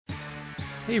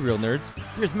Hey, Real Nerds.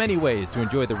 There's many ways to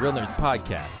enjoy the Real Nerds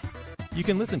podcast. You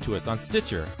can listen to us on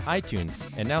Stitcher, iTunes,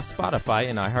 and now Spotify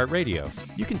and iHeartRadio.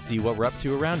 You can see what we're up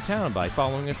to around town by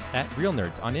following us at Real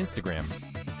Nerds on Instagram.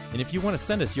 And if you want to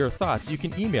send us your thoughts, you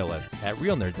can email us at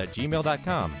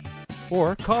realnerds@gmail.com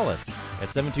or call us at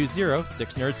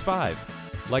 720-6nerds5.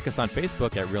 Like us on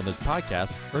Facebook at Real Nerds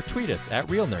Podcast or tweet us at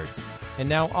Real Nerds. And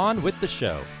now on with the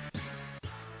show.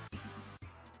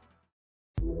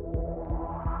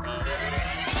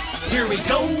 Here we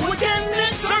go again,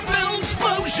 it's our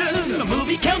Filmsplosion, a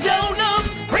movie countdown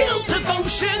of real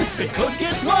devotion. It could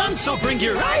get long, so bring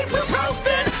your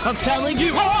ibuprofen. I'm telling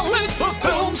you all, it's the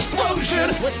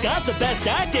Filmsplosion. What's got the best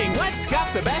acting? What's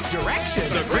got the best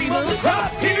direction? The cream of the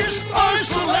crop, here's our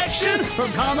selection.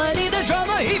 From comedy to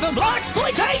drama, even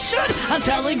blaxploitation. I'm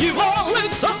telling you all,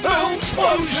 it's the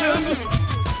Filmsplosion.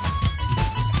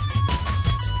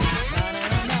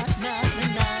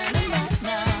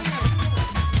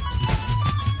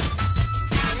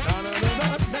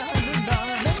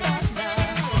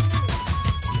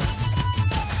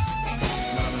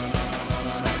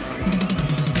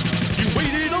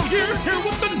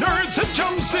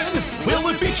 Will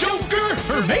it be Joker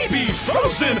or maybe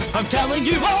Frozen? I'm telling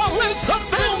you all, it's a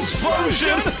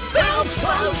Filmsplosion!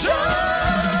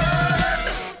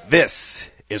 Filmsplosion! This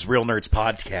is Real Nerds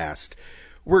Podcast.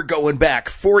 We're going back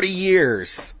 40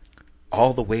 years,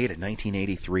 all the way to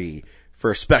 1983,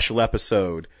 for a special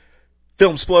episode,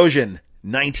 Filmsplosion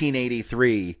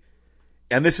 1983.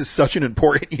 And this is such an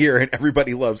important year, and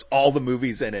everybody loves all the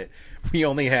movies in it. We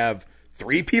only have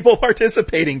 3 people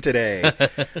participating today.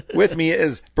 With me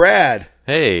is Brad.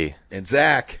 Hey. And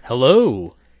Zach.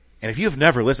 Hello. And if you've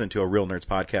never listened to a Real Nerds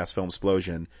Podcast,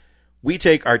 Filmsplosion, we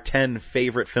take our 10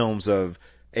 favorite films of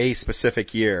a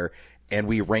specific year and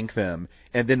we rank them,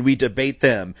 and then we debate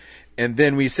them, and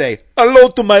then we say, hello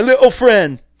to my little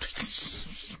friend.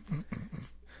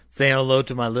 Say hello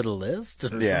to my little list? Or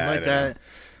something like that.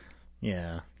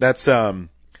 Yeah. That's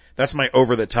my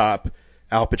over-the-top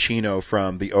Al Pacino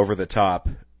from the over-the-top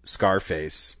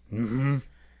Scarface. Mm-hmm.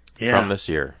 Yeah. From this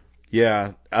year.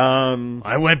 Yeah.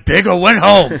 I went big or went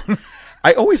home.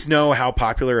 I always know how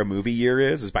popular a movie year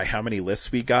is by how many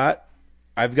lists we got.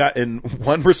 I've gotten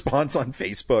one response on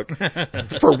Facebook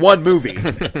for one movie.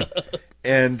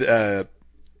 And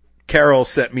Carol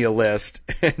sent me a list,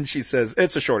 and she says,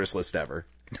 it's the shortest list ever.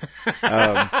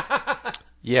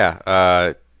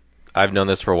 Yeah. I've known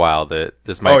this for a while, that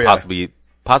this might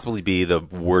possibly be the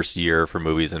worst year for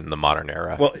movies in the modern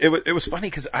era. Well, it was funny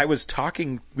because we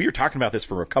were talking about this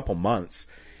for a couple months,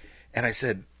 and I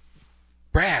said,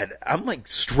 Brad, I'm like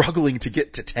struggling to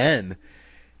get to 10.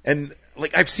 And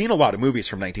like, I've seen a lot of movies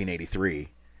from 1983,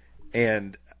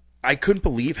 and I couldn't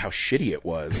believe how shitty it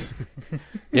was.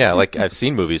 Yeah, like I've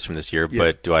seen movies from this year,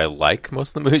 but do I like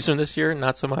most of the movies from this year?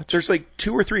 Not so much. There's like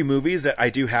 2 or 3 movies that I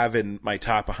do have in my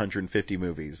top 150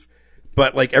 movies,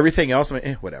 but like everything else, I'm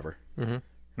like, whatever. Mm-hmm.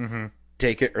 Mm-hmm.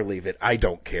 Take it or leave it. I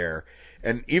don't care.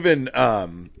 And even I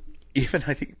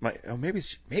think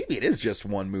maybe it is just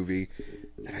one movie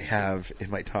that I have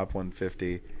in my top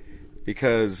 150,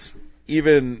 because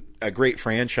even a great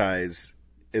franchise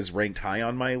is ranked high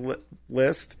on my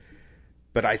list,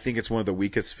 but I think it's one of the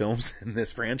weakest films in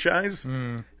this franchise.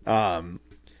 But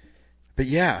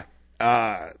yeah,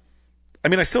 I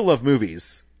mean, I still love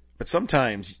movies, but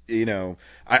sometimes,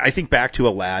 I think back to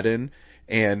Aladdin,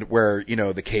 and where,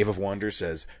 the Cave of Wonders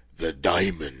says, the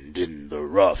diamond in the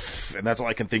rough. And that's all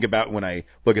I can think about when I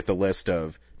look at the list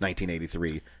of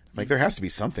 1983. Like, there has to be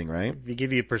something, right? To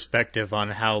give you perspective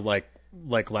on how, like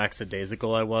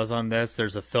lackadaisical I was on this,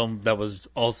 there's a film that was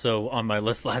also on my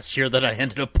list last year that I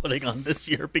ended up putting on this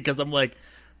year, because I'm like,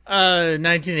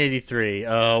 1983,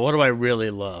 what do I really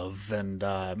love? And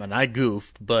I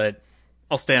goofed, but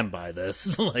I'll stand by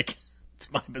this. Like, it's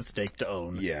my mistake to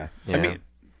own. Yeah. I mean,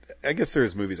 I guess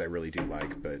there's movies I really do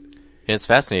like, but... And it's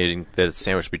fascinating that it's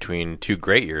sandwiched between 2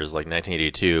 great years, like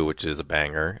 1982, which is a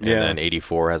banger, and then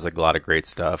 84 has a lot of great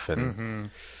stuff.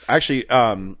 And Actually,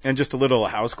 and just a little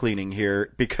house cleaning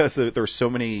here, because there's so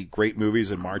many great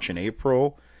movies in March and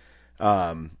April,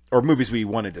 or movies we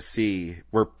wanted to see,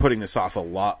 we're putting this off a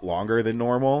lot longer than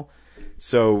normal.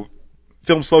 So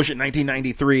Filmsplosion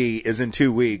 1993 is in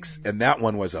 2 weeks, and that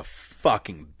one was a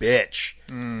fucking bitch,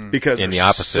 because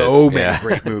there's so many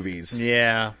great movies.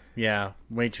 Yeah,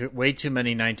 way too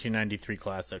many 1993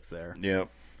 classics there. Yep.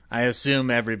 I assume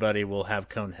everybody will have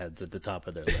Coneheads at the top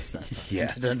of their list that time.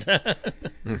 Yes.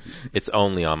 It's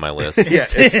only on my list.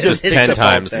 It's just 10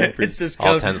 times. It's just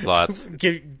all 10 slots.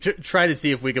 Try to see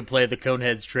if we can play the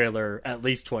Coneheads trailer at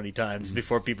least 20 times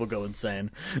before people go insane.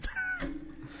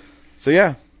 So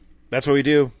yeah, that's what we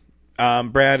do.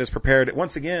 Brad has prepared,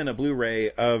 once again, a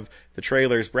Blu-ray of the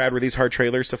trailers. Brad, were these hard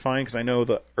trailers to find? Because I know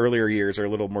the earlier years are a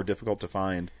little more difficult to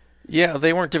find. Yeah,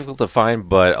 they weren't difficult to find,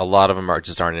 but a lot of them aren't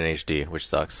in HD, which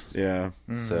sucks. Yeah.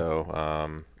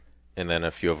 So, and then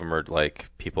a few of them are like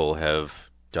people have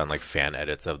done like fan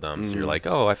edits of them. So you're like,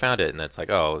 oh, I found it, and it's like,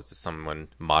 oh, someone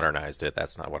modernized it.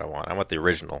 That's not what I want. I want the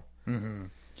original.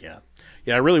 Yeah.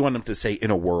 Yeah, I really want them to say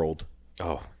 "in a world."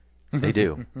 Oh, they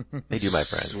do. They do, my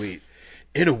friend. Sweet.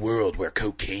 In a world where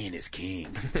cocaine is king,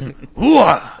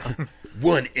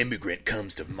 one immigrant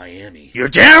comes to Miami. You're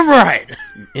damn right.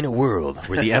 In a world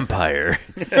where the Empire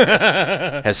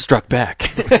has struck back,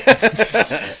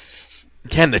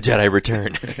 can the Jedi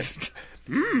return?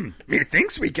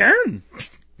 Methinks we can.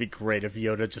 Be great if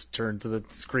Yoda just turned to the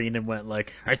screen and went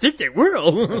like, I think they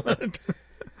will.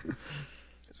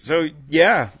 So,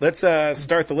 yeah, let's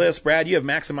start the list. Brad, you have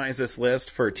maximized this list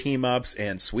for team-ups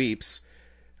and sweeps.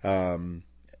 And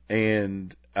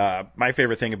my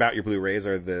favorite thing about your Blu-rays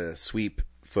are the sweep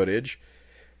footage.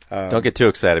 Don't get too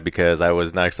excited, because I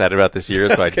was not excited about this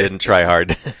year, so I didn't try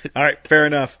hard. All right, fair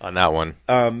enough. On that one.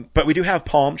 But we do have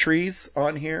palm trees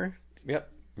on here. Yep.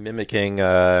 Mimicking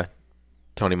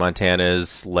Tony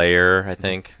Montana's Lair, I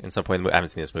think, in some point. I haven't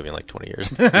seen this movie in like 20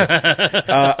 years.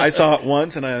 I saw it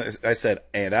once, and I said,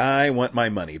 and I want my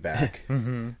money back,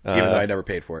 even though I never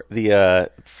paid for it. The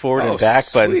forward and back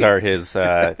buttons are his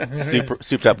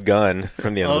souped-up gun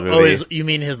from the end of the movie. You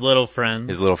mean his little friend?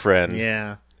 His little friend.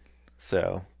 Yeah.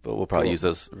 So, but we'll probably use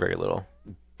those very little.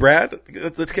 Brad,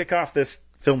 let's kick off this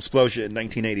Filmsplosion in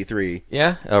 1983.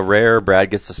 Yeah, a rare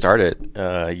Brad gets to start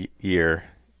it year.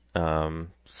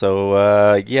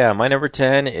 So, my number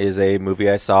 10 is a movie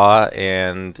I saw,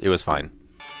 and it was fine.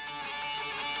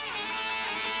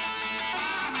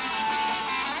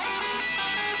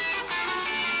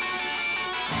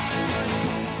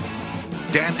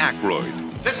 Dan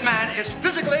Aykroyd. This man is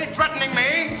physically threatening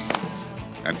me.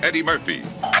 And Eddie Murphy.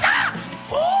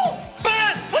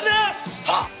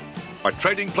 Are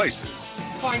trading places.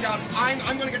 Find out.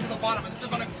 I'm going to get to the bottom of this. This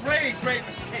has been a great, great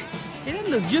mistake. It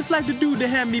looks just like the dude that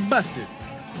had me busted.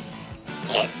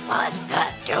 It was the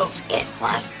jokes. It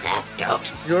was the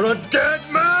jokes. You're a dead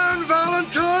man,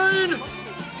 Valentine.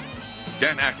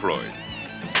 Dan Aykroyd.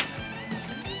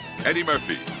 Eddie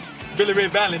Murphy. Billy Ray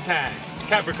Valentine,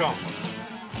 Capricorn.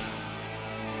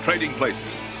 Trading Places.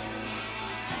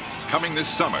 Coming this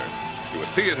summer to a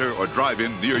theater or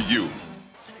drive-in near you.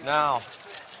 Now,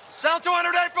 sell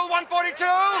 200 April 142.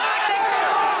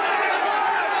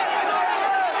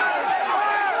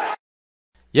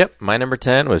 Yep, my number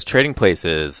 10 was Trading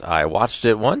Places. I watched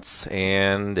it once,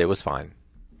 and it was fine.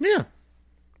 Yeah.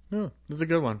 Oh, that's a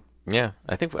good one. Yeah,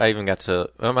 I think I even got to...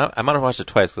 I might have watched it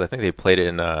twice, because I think they played it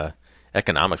in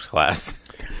economics class.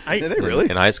 Did they really?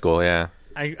 In high school, yeah.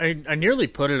 I nearly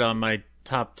put it on my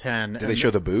top 10. Did they show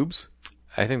the boobs?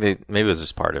 I think maybe it was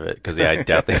just part of it, because I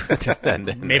doubt they did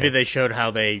that. Maybe they showed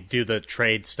how they do the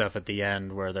trade stuff at the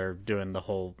end, where they're doing the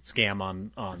whole scam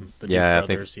on the Duke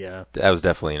brothers. Yeah, that was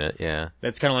definitely in it. Yeah,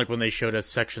 that's kind of like when they showed us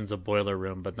sections of Boiler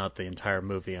Room, but not the entire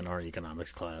movie in our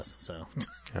economics class. So,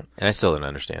 and I still didn't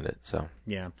understand it. So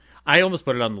yeah, I almost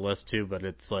put it on the list too, but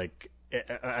it's like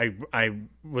I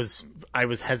was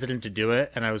hesitant to do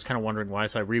it, and I was kind of wondering why.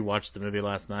 So I rewatched the movie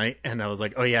last night, and I was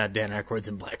like, oh yeah, Dan Aykroyd's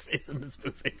in blackface in this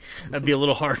movie. That'd be a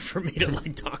little hard for me to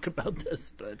like talk about this,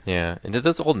 but yeah. And did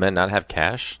those old men not have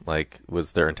cash? Like,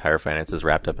 was their entire finances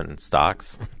wrapped up in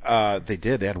stocks? They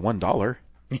did. They had $1.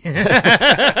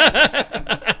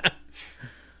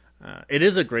 It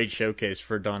is a great showcase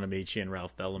for Don Ameche and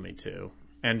Ralph Bellamy too,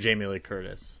 and Jamie Lee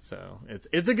Curtis. So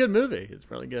it's a good movie. It's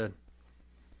really good.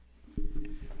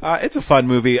 It's a fun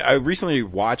movie. I recently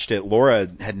watched it. Laura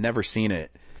had never seen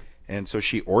it, and so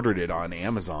she ordered it on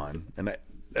Amazon. And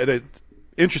it's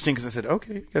interesting because I said,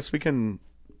 "Okay, I guess we can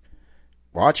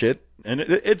watch it." And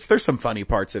there's some funny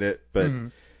parts in it, but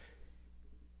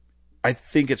I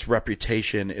think its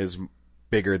reputation is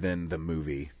bigger than the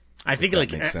movie. I think I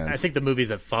think the movies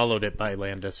that followed it by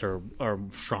Landis are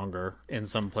stronger in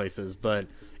some places, but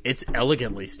it's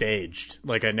elegantly staged.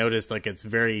 Like I noticed, like it's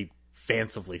very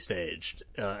fancifully staged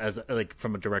as like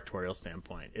from a directorial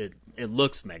standpoint. It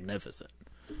looks magnificent.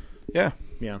 Yeah,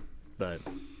 but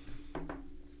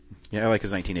I like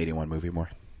his 1981 movie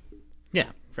more. Yeah,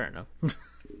 fair enough.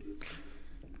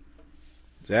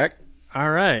 Zach? All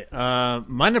right,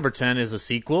 my number 10 is a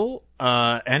sequel,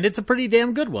 and it's a pretty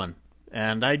damn good one,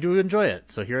 and I do enjoy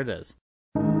it. So here it is.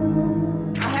 I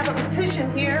have a petition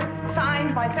petition here,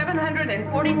 signed by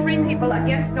 743 people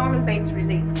against Norman Bates'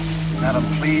 release. Madam,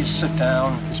 please sit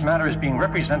down. This matter is being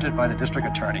represented by the district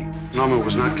attorney. Norman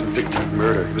was not convicted of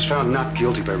murder. He was found not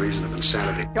guilty by reason of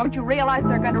insanity. Don't you realize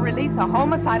they're going to release a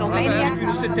homicidal maniac? I'm asking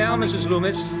you to sit down, Mrs.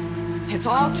 Loomis. It's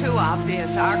all too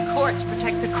obvious. Our courts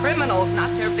protect the criminals, not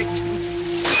their victims.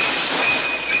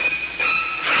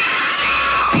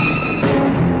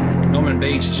 Norman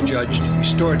Bates is judged,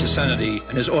 restored to sanity,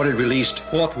 and is ordered released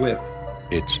forthwith.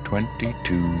 It's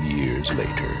 22 years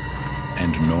later,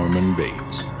 and Norman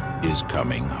Bates is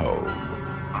coming home.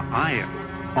 I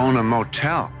own a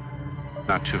motel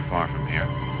not too far from here.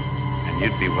 And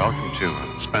you'd be welcome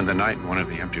to spend the night in one of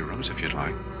the empty rooms if you'd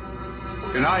like.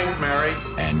 Good night, Mary.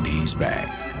 And he's back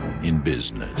in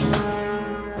business.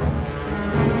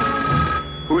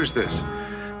 Who is this?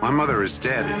 My mother is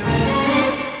dead.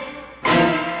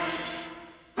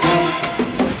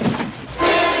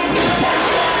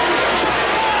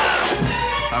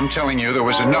 I'm telling you, there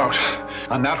was a note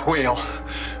on that wheel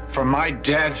from my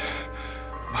dead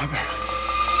mother.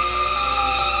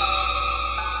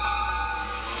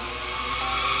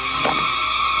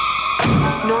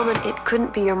 Norman, it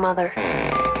couldn't be your mother.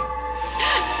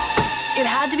 It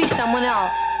had to be someone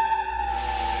else.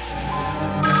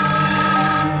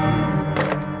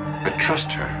 I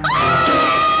trust her.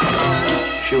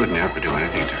 She would never do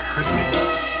anything to hurt me.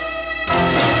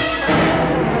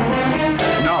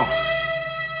 No.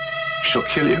 She'll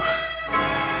kill you.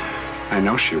 I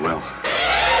know she will.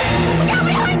 Look out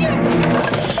behind you!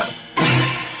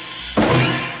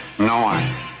 No,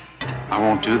 I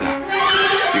won't do that.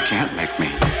 You can't make me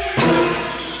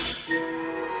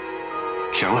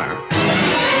kill her.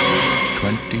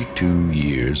 22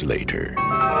 years later,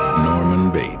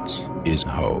 Norman Bates is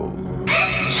home.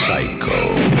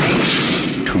 Psycho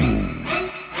 2.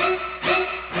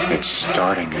 It's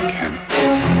starting again.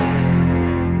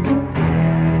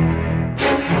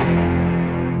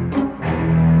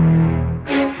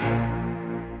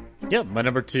 Yeah, my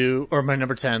number 10,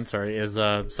 is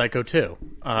Psycho 2.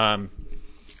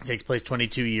 It takes place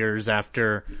 22 years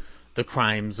after the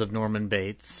crimes of Norman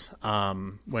Bates,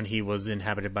 when he was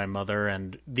inhabited by Mother,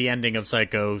 and the ending of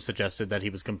Psycho suggested that he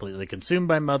was completely consumed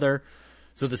by Mother.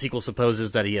 So the sequel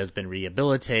supposes that he has been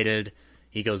rehabilitated.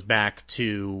 He goes back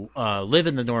to live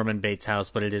in the Norman Bates house,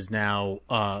 but it is now,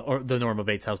 or the Norma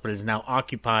Bates house, but it is now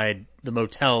occupied. The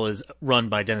motel is run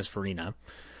by Dennis Farina.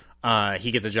 He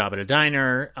gets a job at a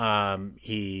diner.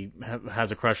 He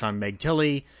has a crush on Meg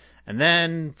Tilly. And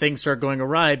then things start going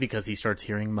awry because he starts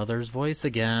hearing Mother's voice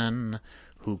again.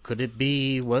 Who could it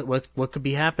be? What could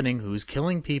be happening? Who's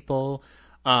killing people?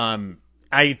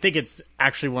 I think it's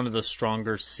actually one of the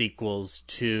stronger sequels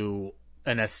to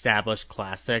an established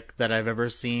classic that I've ever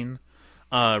seen.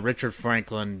 Richard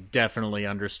Franklin definitely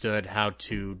understood how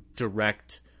to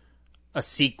direct a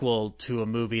sequel to a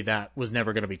movie that was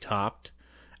never going to be topped.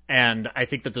 And I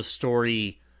think that the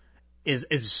story is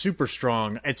super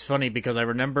strong. It's funny because I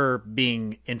remember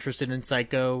being interested in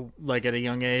Psycho, like at a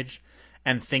young age,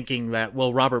 and thinking that,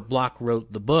 well, Robert Bloch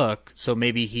wrote the book, so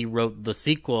maybe he wrote the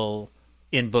sequel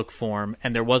in book form,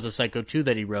 and there was a Psycho 2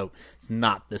 that he wrote. It's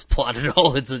not this plot at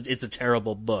all. It's a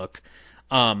terrible book.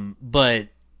 But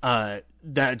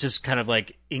that just kind of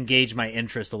like engaged my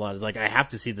interest a lot. It's like, I have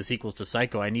to see the sequels to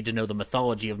Psycho. I need to know the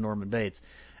mythology of Norman Bates.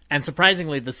 And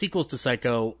surprisingly, the sequels to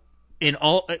Psycho in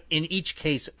each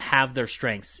case have their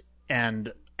strengths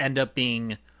and end up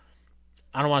being,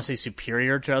 I don't want to say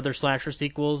superior to other slasher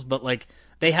sequels, but like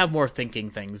they have more thinking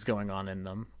things going on in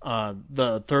them.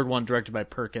 The third one, directed by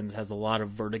Perkins, has a lot of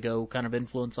Vertigo kind of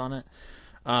influence on it.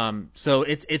 So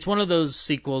it's one of those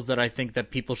sequels that I think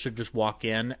that people should just walk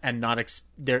in and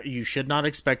you should not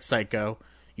expect Psycho.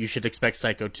 You should expect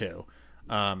Psycho 2.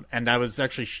 And I was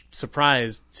actually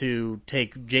surprised to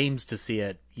take James to see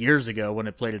it years ago when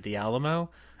it played at the Alamo,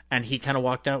 and he kind of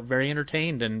walked out very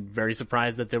entertained and very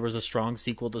surprised that there was a strong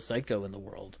sequel to Psycho in the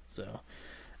world. So,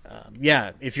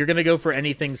 yeah, if you're going to go for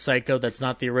anything Psycho that's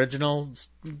not the original,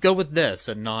 go with this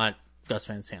and not Gus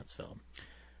Van Sant's film.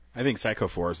 I think Psycho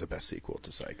 4 is the best sequel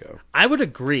to Psycho. I would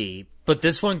agree, but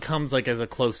this one comes like as a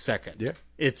close second. Yeah.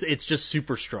 It's just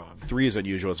super strong. 3 is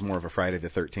unusual. It's more of a Friday the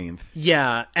 13th.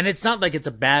 Yeah, and it's not like it's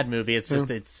a bad movie. It's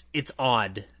just it's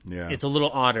odd. Yeah. It's a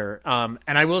little odder. And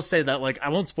I will say that, like, I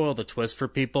won't spoil the twist for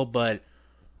people, but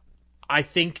I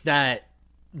think that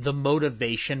the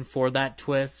motivation for that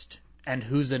twist and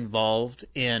who's involved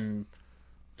in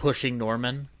pushing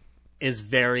Norman is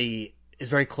very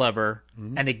clever,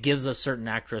 and it gives a certain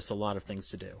actress a lot of things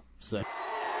to do. So.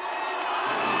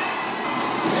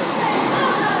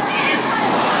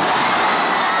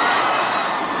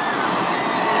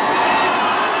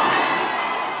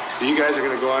 You guys are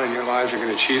going to go on in your lives. You're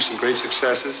going to achieve some great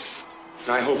successes.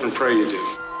 And I hope and pray you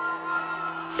do.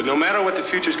 But no matter what the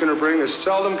future's going to bring, there's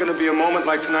seldom going to be a moment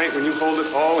like tonight when you hold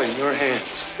it all in your hands.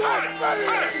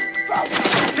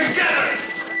 Together!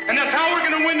 And that's how we're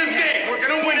going to win this game. We're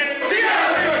going to win it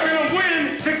together! We're going to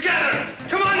win together!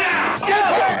 Come on now!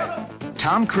 Together!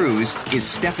 Tom Cruise is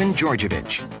Stefan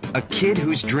Georgievich, a kid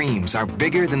whose dreams are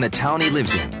bigger than the town he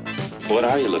lives in. What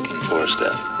are you looking for,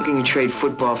 Steph? Looking to trade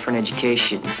football for an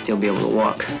education and still be able to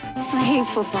walk. I hate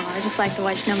football. I just like to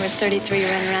watch number 33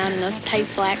 run around in those tight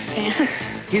black pants.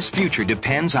 His future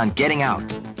depends on getting out.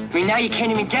 I mean, now you can't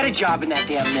even get a job in that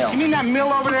damn mill. You mean that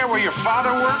mill over there where your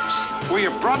father works? Where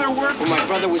your brother works? Well, my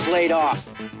brother was laid off.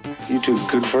 You too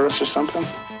good for us or something?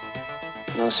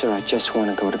 No, sir, I just want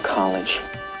to go to college.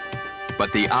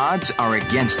 But the odds are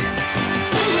against him.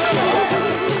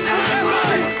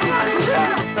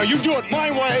 Now you do it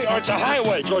my way or it's a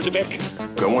highway,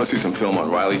 Georgievic. I want to see some film on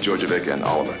Riley, Georgievic, and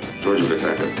Oliver. Georgievic,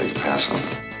 I gotta take a pass on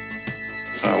him.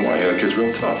 Why? The kid's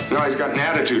real tough. No, he's got an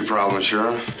attitude problem,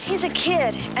 Sheriff. He's a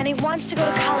kid, and he wants to go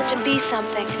to college and be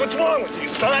something. What's wrong with you,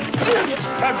 son?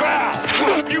 I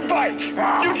growl. You bite.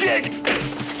 You dig.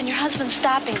 And your husband's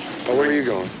stopping you. Oh, where are you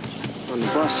going? On the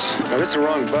bus. Now, this is the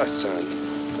wrong bus, son.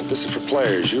 This is for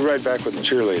players. You ride back with the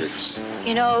cheerleaders.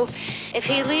 You know, if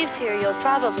he leaves here, you'll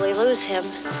probably lose him.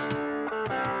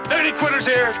 Any quitters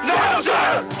here? No,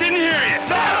 sir! Didn't hear you.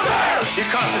 No, sir! He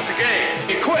cost us the game.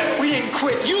 He quit. We didn't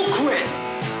quit. You quit.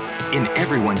 In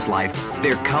everyone's life,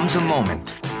 there comes a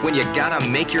moment when you gotta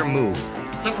make your move.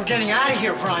 Look, we're getting out of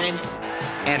here, Brian.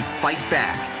 And fight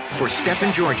back. For Stefan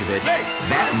Georgievich,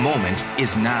 that moment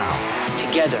is now.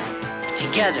 Together.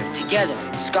 Together.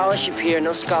 Scholarship here,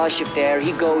 no scholarship there.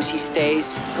 He goes, he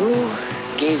stays. Who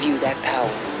gave you that power?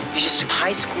 You're just some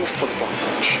high school football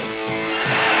coach.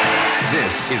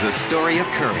 This is a story of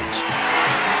courage,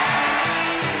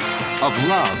 of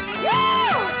love,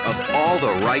 of all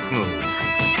the right moves.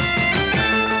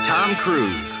 Tom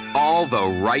Cruise, All the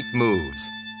Right Moves.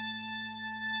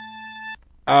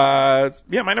 My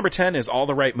number 10 is All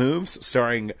the Right Moves,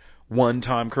 starring one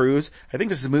Tom Cruise. I think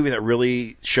this is a movie that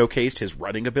really showcased his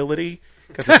running ability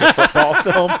because it's a football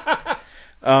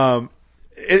film.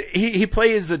 He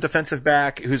plays a defensive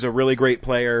back who's a really great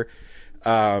player,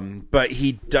 but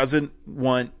he doesn't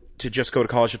want to just go to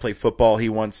college to play football. He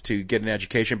wants to get an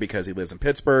education because he lives in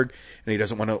Pittsburgh and he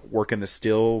doesn't want to work in the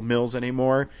steel mills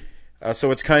anymore.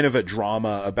 So it's kind of a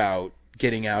drama about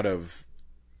getting out of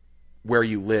where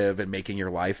you live and making your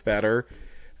life better.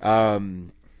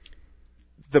 The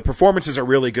performances are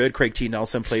really good. Craig T.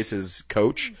 Nelson plays his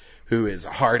coach, who is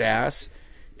a hard ass.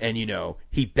 And,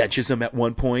 he benches him at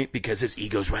one point because his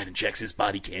ego's right and checks his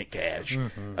body can't cash.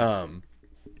 Mm-hmm.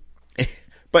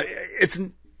 But it's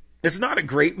not a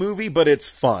great movie, but it's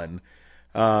fun.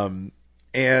 And,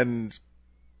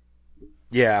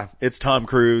 yeah, it's Tom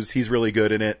Cruise. He's really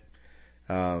good in it.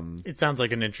 It sounds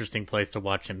like an interesting place to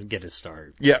watch him get his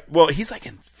start. Yeah, well, he's like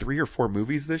in 3 or 4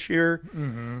 movies this year.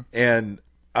 Mm-hmm. And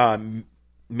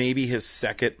maybe his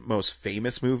second most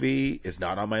famous movie is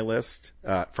not on my list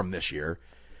from this year.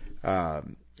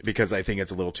 Because I think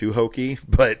it's a little too hokey,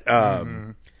 but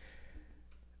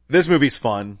this movie's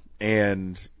fun,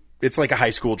 and it's like a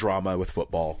high school drama with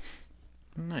football.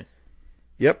 Nice.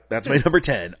 Yep, that's my number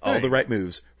 10. All the right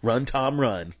moves. Run, Tom,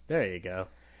 run. There you go.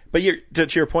 But to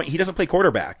your point, he doesn't play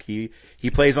quarterback. He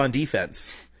plays on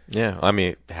defense. Yeah, I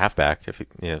mean, halfback.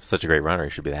 If such a great runner, he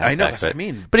should be the halfback. I know, that's what I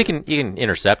mean. But he can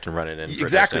intercept and run it in.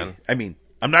 Exactly. I mean,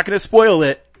 I'm not going to spoil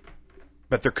it,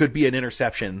 but there could be an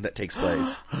interception that takes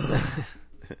place.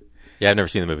 Yeah, I've never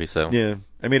seen the movie, so. Yeah.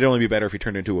 I mean, it'd only be better if he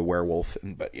turned into a werewolf,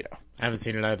 but I haven't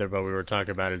seen it either, but we were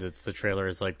talking about it. The trailer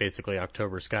is like basically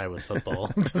October Sky with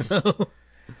football. So.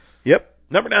 Yep.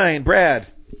 Number 9, Brad.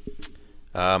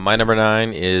 My number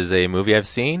 9 is a movie I've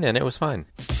seen, and it was fine.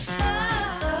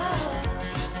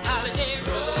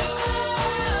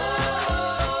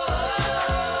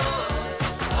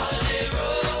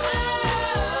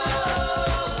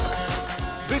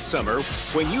 This summer,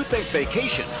 when you think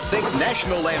vacation, think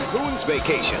National Lampoon's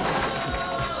Vacation.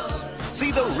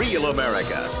 See the real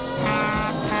America.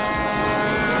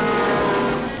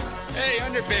 Hey,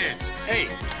 underpants. Hey,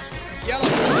 yellow.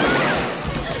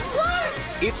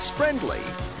 It's friendly.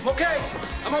 I'm okay.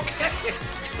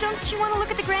 Don't you want to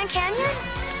look at the Grand Canyon?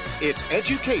 It's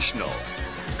educational.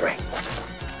 Great.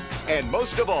 And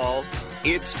most of all,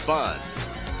 it's fun.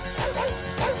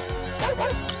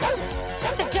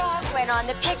 The dog went on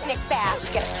the picnic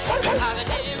basket.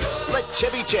 Like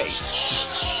Chevy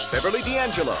Chase, Beverly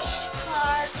D'Angelo,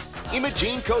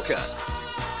 Imogene Coca,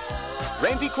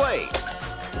 Randy Quaid,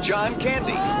 John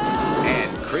Candy,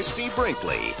 and Christy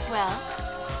Brinkley. Well,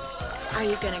 Are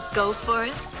you gonna go for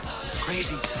it? This is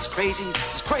crazy, this is crazy,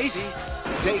 this is crazy.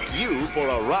 Take you for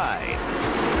a ride.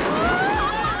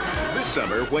 This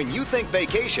summer, when you think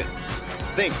vacation,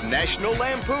 think National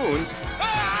Lampoon's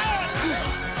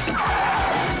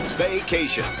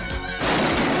Vacation.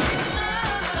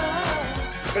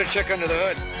 Better check under the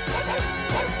hood.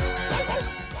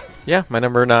 Yeah, my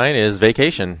number 9 is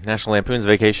Vacation, National Lampoon's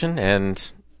Vacation,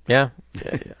 and yeah,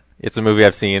 it's a movie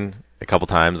I've seen a couple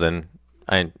times, and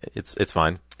it's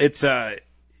fine. It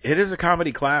is a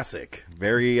comedy classic,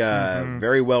 very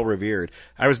very well revered.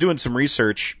 I was doing some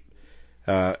research.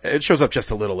 It shows up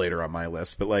just a little later on my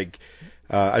list, but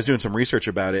I was doing some research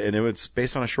about it, and it was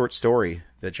based on a short story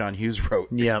that John Hughes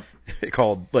wrote. Yep.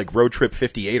 Called Road Trip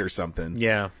 58 or something.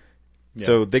 Yeah.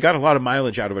 So they got a lot of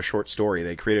mileage out of a short story.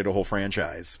 They created a whole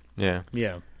franchise. Yeah.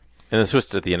 Yeah. And the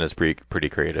twist at the end is pretty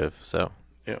creative. So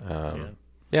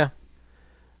yeah.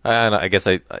 I guess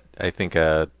I think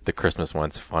the Christmas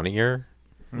one's funnier.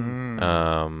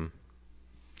 But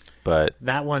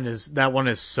that one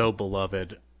is so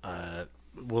beloved.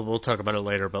 We'll talk about it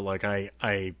later, but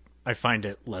I find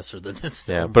it lesser than this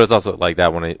film. Yeah, but it's also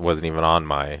that one wasn't even on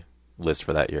my list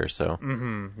for that year, so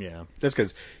yeah, that's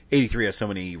because 83 has so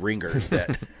many ringers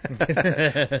that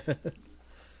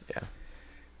yeah.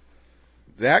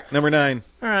 Zach, number 9.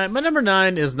 All right, my number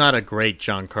 9 is not a great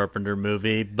John Carpenter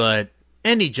movie, but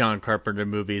any John Carpenter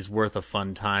movie is worth a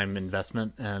fun time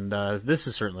investment, and this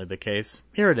is certainly the case.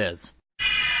 Here it is.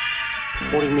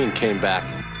 What do you mean came back?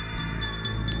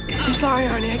 I'm sorry,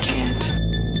 Arnie, I can't.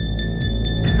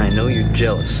 I know you're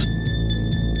jealous.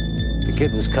 The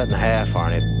kid was cut in half,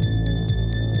 Arnie.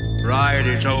 Ride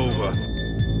is over. 1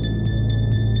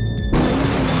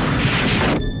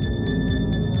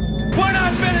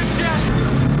 minute, Jack!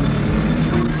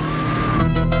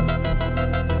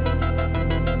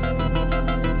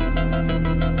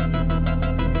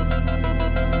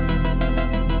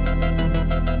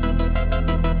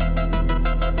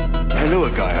 I knew a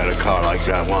guy had a car like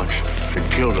that once. He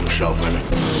killed himself in it.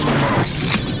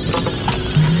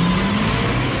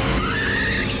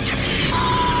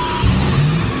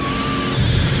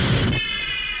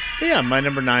 Yeah, my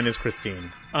number 9 is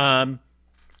Christine. I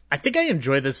think I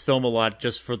enjoy this film a lot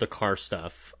just for the car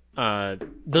stuff.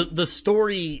 The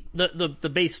story,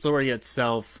 the base story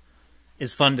itself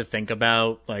is fun to think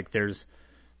about.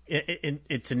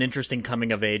 It's an interesting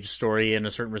coming of age story in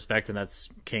a certain respect, and that's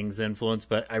King's influence.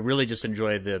 But I really just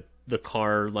enjoy the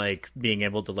car being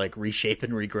able to reshape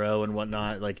and regrow and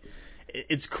whatnot.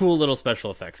 It's cool little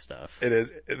special effects stuff. It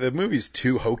is. The movie's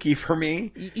too hokey for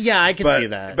me. Yeah, I can see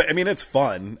that. But I mean, it's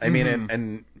fun. I mean,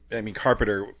 and I mean,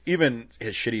 Carpenter, even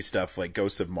his shitty stuff like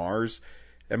Ghosts of Mars.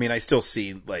 I mean, I still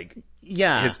see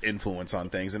his influence on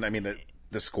things, and I mean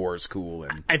the score is cool.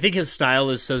 And I think his style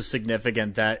is so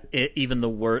significant that even the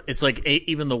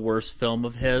worst film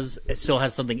of his, it still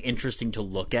has something interesting to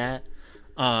look at.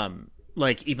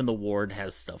 Even The Ward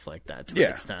has stuff like that to an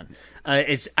extent.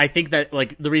 I think that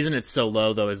the reason it's so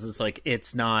low though is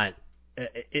it's not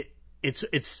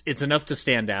it's enough to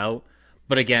stand out.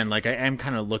 But again, I am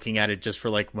kind of looking at it just for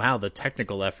wow, the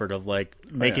technical effort of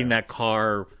making that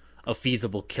car a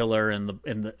feasible killer in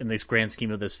this grand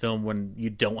scheme of this film when you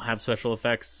don't have special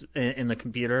effects in the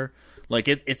computer.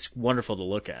 It's wonderful to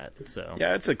look at. So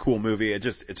yeah, it's a cool movie. It's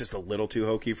just a little too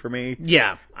hokey for me.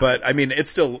 Yeah, but I mean, it's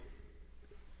still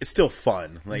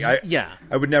fun. I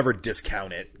would never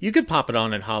discount it. You could pop it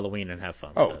on at Halloween and have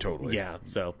fun. Oh, totally. Yeah.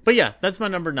 So, but yeah, that's my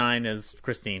number 9 is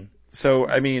Christine. So,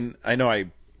 I mean, I know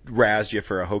I razzed you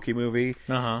for a hokey movie,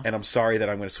 and I'm sorry that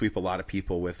I'm going to sweep a lot of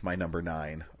people with my number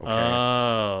 9. Okay?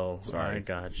 Oh, sorry. I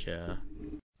gotcha.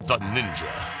 The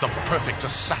ninja, the perfect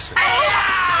assassin.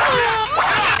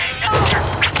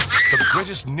 The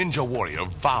greatest ninja warrior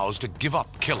vows to give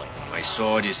up killing. My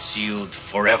sword is sealed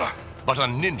forever. But a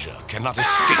ninja cannot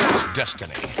escape his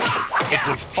destiny. It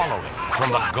will follow him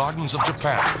from the gardens of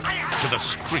Japan to the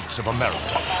streets of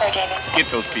America. Get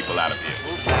those people out of here.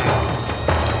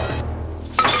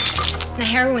 The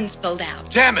heroin spilled out.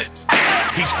 Damn it!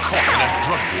 He's caught in a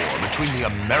drug war between the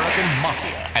American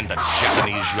mafia and the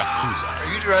Japanese Yakuza.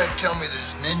 Are you trying to tell me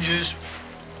there's ninjas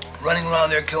running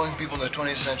around there killing people in the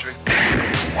 20th century?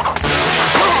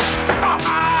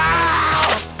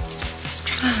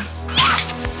 Strong.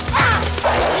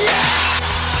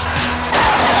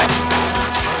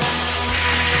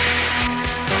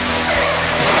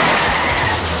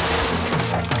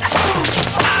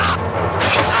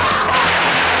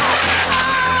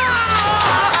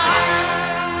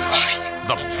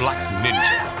 The Black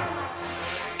Ninja.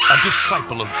 A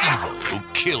disciple of evil who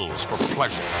kills for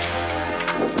pleasure.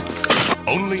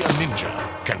 Only a ninja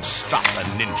can stop a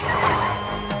ninja.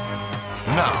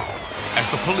 Now, As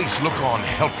the police look on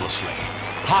helplessly,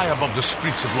 high above the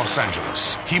streets of Los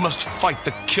Angeles, he must fight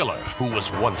the killer who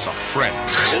was once a friend.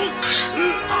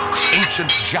 Ancient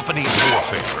Japanese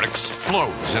warfare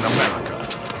explodes in America.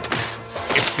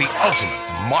 It's the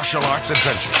ultimate martial arts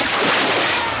adventure.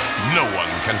 No one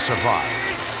can survive.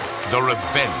 The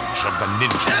Revenge of the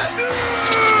Ninja.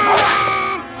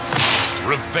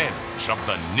 Revenge of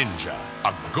the Ninja,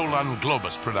 a Golan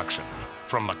Globus production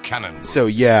from the Cannon. So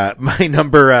yeah, my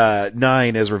number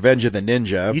 9 is Revenge of the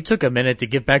Ninja. You took a minute to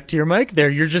get back to your mic there.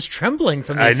 You're just trembling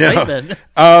from the excitement.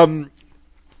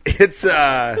 It's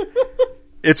a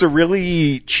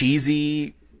really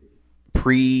cheesy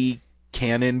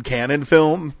pre-canon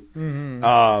film.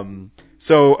 Mm-hmm.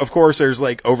 So of course there's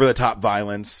like over the top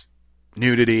violence,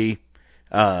 nudity,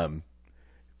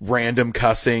 random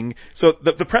cussing. So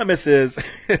the premise is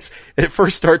it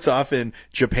first starts off in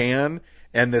Japan,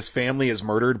 and this family is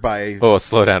murdered by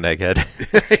slow down, egghead.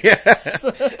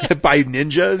 by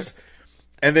ninjas,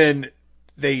 and then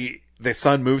the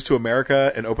son moves to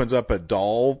America and opens up a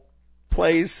doll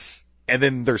place, and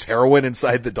then there's heroin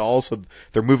inside the doll, so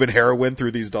they're moving heroin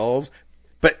through these dolls,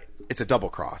 but it's a double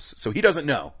cross, so he doesn't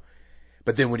know.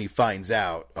 But then when he finds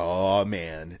out, oh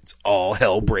man, it's all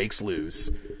hell breaks loose.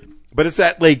 But it's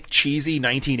that like cheesy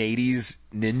 1980s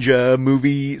ninja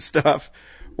movie stuff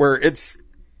where it's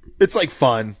like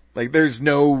fun. Like there's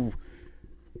no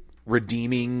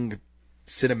redeeming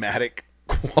cinematic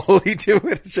quality to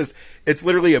it. It's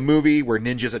literally a movie where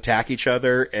ninjas attack each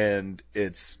other and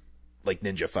it's like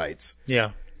ninja fights.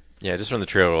 Yeah. Yeah, just from the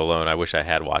trailer alone, I wish I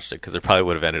had watched it because it probably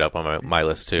would have ended up on my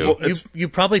list too. Well, you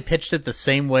probably pitched it the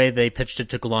same way they pitched it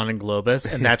to Golan and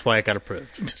Globus, and that's why it got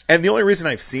approved. And the only reason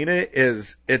I've seen it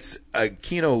is it's a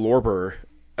Kino Lorber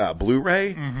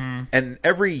Blu-ray, and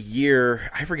every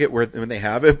year I forget when they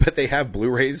have it, but they have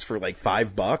Blu-rays for like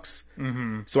 $5.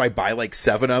 Mm-hmm. So I buy like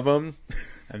 7 of them,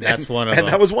 and that's one of them.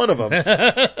 And that was one of them.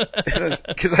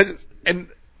 Because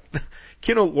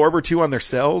Kino Lorber too on their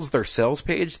sales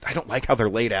page, I don't like how they're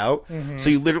laid out. Mm-hmm. So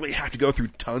you literally have to go through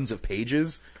tons of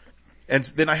pages, and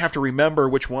then I have to remember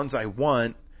which ones I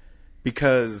want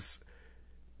because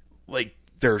like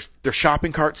their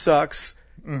shopping cart sucks.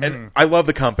 Mm-hmm. And I love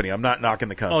the company. I'm not knocking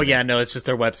the company. Oh yeah, no, it's just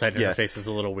their website interface is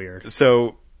a little weird.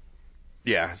 So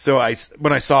yeah, so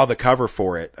when I saw the cover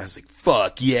for it, I was like,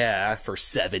 "Fuck yeah!" for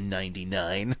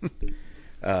 $7.99.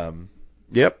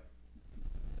 Yep.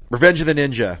 Revenge of the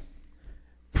Ninja.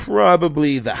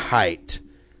 Probably the height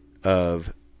of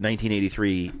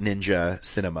 1983 ninja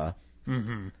cinema.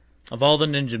 Mm-hmm. Of all the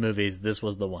ninja movies, this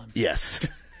was the one. Yes.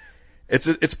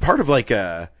 It's part of like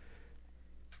I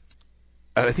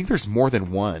think there's more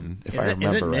than one, if I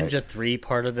remember right. Isn't Ninja 3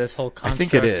 part of this whole construct? I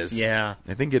think it is. Yeah.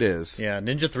 I think it is. Yeah,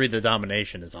 Ninja 3 The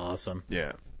Domination is awesome.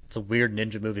 Yeah. It's a weird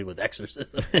ninja movie with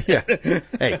exorcism. Yeah.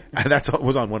 Hey, that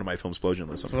was on one of my Filmsplosion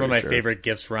lists. It's one of my favorite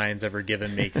gifts Ryan's ever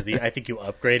given me because I think you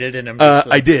upgraded and I'm just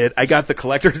I did. I got the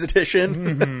collector's edition.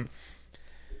 Mm-hmm.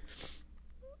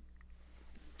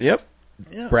 Yep.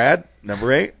 Yeah. Brad,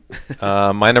 number 8.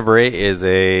 My number 8 is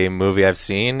a movie I've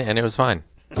seen and it was fine.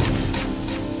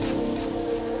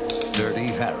 Dirty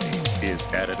Harry is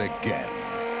at it again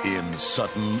in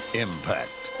Sudden Impact.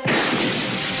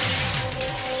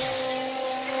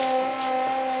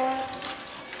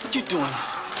 What you doing,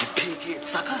 you pig-head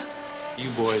sucker? You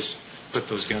boys, put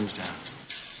those guns down.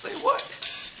 Say what?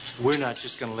 We're not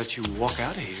just gonna let you walk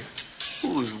out of here.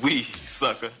 Who's we,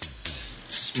 sucker?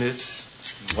 Smith,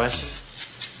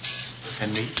 Wesson,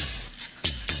 and me.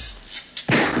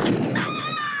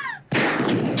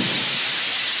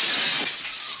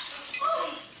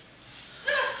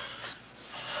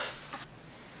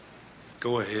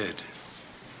 Go ahead.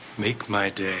 Make my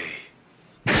day.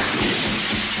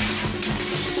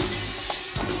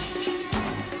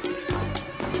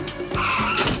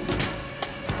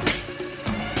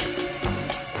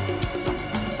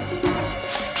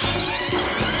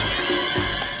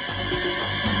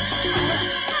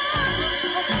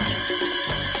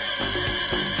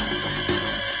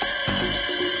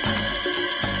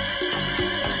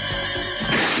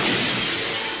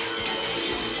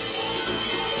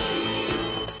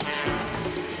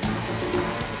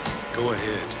 Go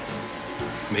ahead.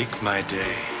 Make my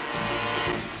day.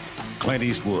 Clint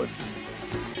Eastwood.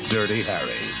 Dirty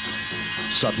Harry.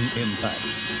 Sudden Impact.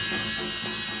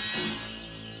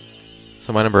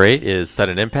 So my number 8 is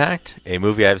Sudden Impact, a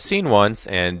movie I've seen once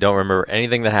and don't remember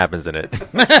anything that happens in it.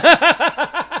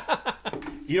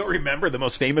 You don't remember the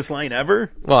most famous line ever?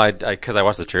 Well, because I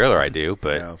watched the trailer, I do,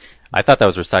 but I thought that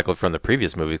was recycled from the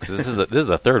previous movie because this is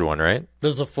the third one, right?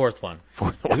 This is the fourth one.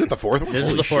 Is it the fourth one? This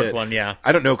is the fourth one, yeah.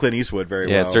 I don't know Clint Eastwood very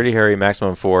well. Yeah, it's Dirty Harry,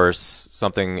 Maximum Force,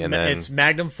 something, and then... It's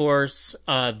Magnum Force,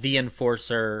 The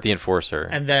Enforcer. The Enforcer.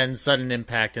 And then Sudden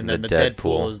Impact, and then the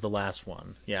Deadpool is the last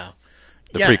one. Yeah.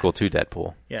 The prequel to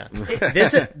Deadpool. Yeah.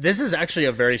 This is actually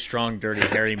a very strong Dirty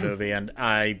Harry movie, and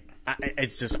I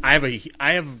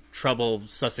have trouble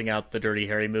sussing out the Dirty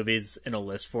Harry movies in a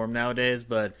list form nowadays,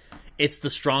 but it's the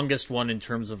strongest one in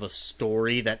terms of a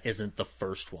story that isn't the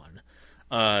first one.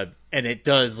 And it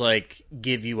does like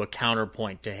give you a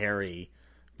counterpoint to Harry,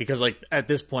 because like at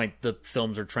this point the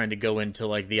films are trying to go into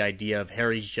like the idea of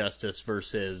Harry's justice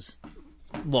versus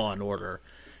Law and Order.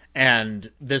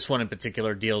 And this one in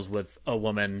particular deals with a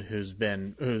woman who's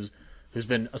been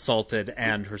assaulted,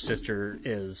 and her sister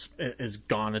is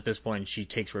gone at this point. She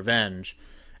takes revenge,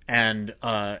 and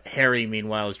Harry,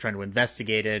 meanwhile, is trying to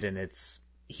investigate it, and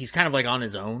he's kind of like on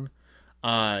his own,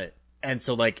 and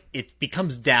so like it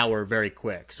becomes dour very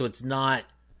quick. So it's not,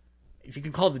 if you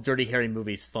can call the Dirty Harry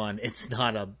movies fun, it's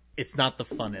not the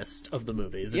funnest of the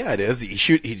movies. Yeah, it is. He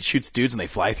shoots dudes and they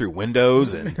fly through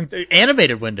windows, and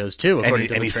animated windows too.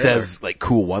 And he says like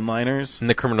cool one-liners. And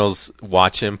the criminals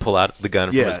watch him pull out the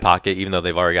gun from his pocket, even though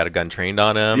they've already got a gun trained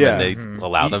on him. Yeah. And they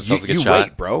allow themselves to get shot. You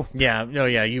wait, bro. Yeah, no,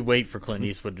 yeah. You wait for Clint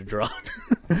Eastwood to draw.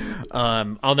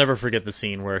 I'll never forget the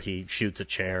scene where he shoots a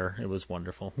chair. It was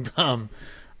wonderful.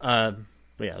 But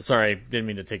yeah, sorry, didn't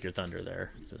mean to take your thunder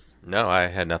there. No, I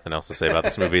had nothing else to say about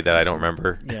this movie that I don't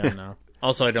remember. Yeah, no.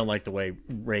 Also, I don't like the way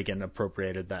Reagan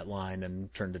appropriated that line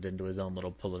and turned it into his own little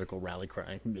political rally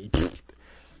cry.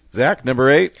 Zach, number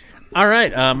 8. All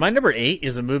right, my number 8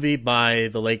 is a movie by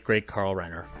the late, great Carl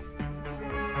Reiner.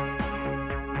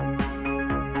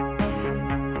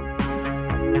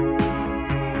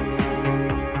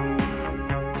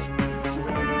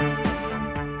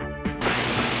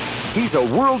 He's a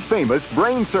world-famous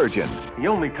brain surgeon. The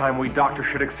only time we doctors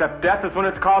should accept death is when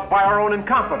it's caused by our own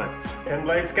incompetence.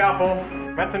 Inblade scalpel,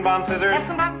 Metzenbaum scissors.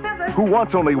 Who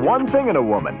wants only one thing in a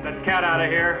woman. That cat out of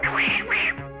here.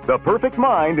 The perfect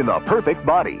mind in the perfect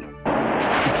body.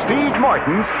 Steve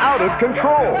Martin's out of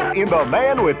control in The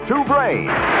Man with Two Brains.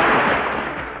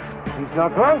 He's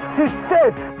not right. He's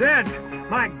dead. Dead?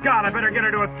 My God, I better get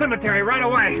her to a cemetery right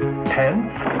away.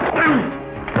 10?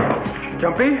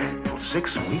 Jumpy?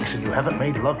 6 weeks and you haven't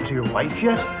made love to your wife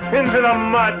yet? Into the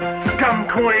mud, scum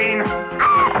queen!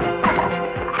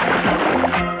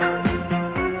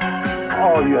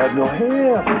 Oh, you have no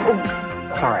hair. Oh,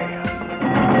 sorry.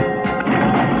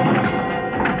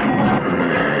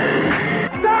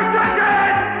 Don't touch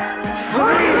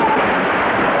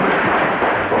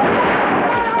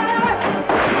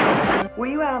it! Were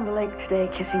you out on the lake today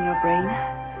kissing your brain?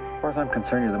 As far as I'm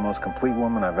concerned, you're the most complete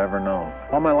woman I've ever known.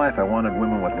 All my life, I wanted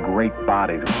women with great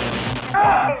bodies.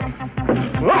 Why?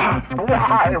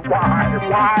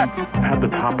 I had the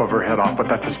top of her head off, but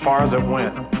that's as far as it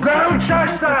went.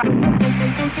 Gloucester!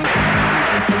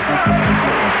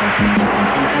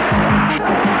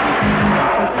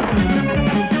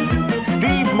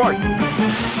 Steve Martin,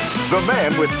 the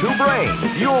man with two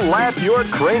brains. You'll laugh your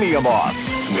cranium off.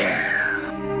 Yeah.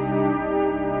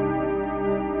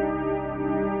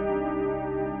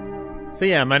 So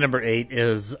yeah, my number 8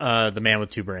 is The Man with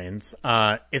Two Brains.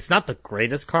 It's not the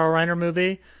greatest Carl Reiner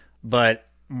movie, but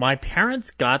my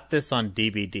parents got this on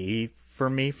DVD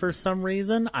for me for some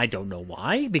reason. I don't know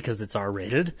why, because it's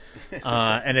R-rated.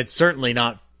 And it's certainly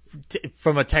not,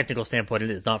 from a technical standpoint, it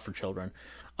is not for children.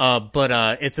 But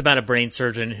it's about a brain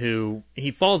surgeon who, he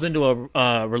falls into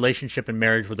a relationship and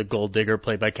marriage with a gold digger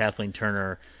played by Kathleen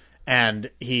Turner. And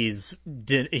he's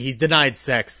denied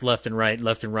sex left and right.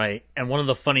 And one of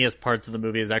the funniest parts of the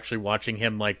movie is actually watching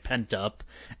him like pent up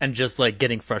and just like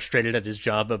getting frustrated at his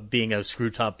job of being a screw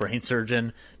top brain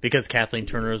surgeon because Kathleen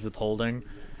Turner is withholding.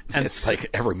 And it's like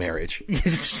every marriage.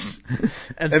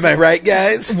 Am I right,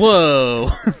 guys?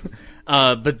 Whoa.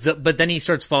 But then he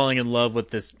starts falling in love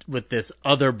with this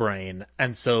other brain,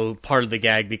 and so part of the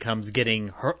gag becomes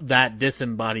getting that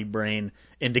disembodied brain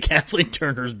into Kathleen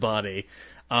Turner's body.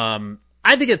 I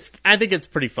think it's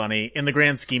pretty funny in the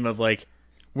grand scheme of like,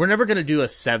 we're never going to do a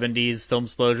 70s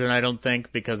Filmsplosion, I don't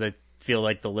think, because I feel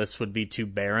like the list would be too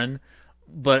barren.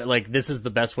 But like, this is the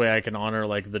best way I can honor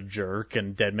like The Jerk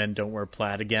and Dead Men Don't Wear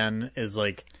Plaid Again, is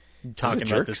like talking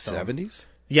about this film. 70s?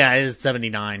 Yeah, it is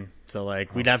 79. So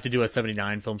like, we'd have to do a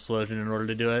 79 Filmsplosion in order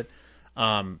to do it.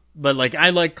 But like, I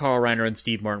like Carl Reiner and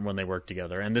Steve Martin when they work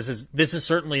together, and this is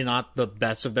certainly not the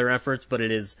best of their efforts, but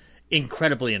it is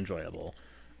incredibly enjoyable.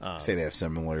 Say they have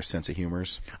similar sense of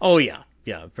humors. Oh yeah,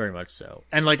 Yeah, very much so.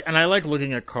 And I like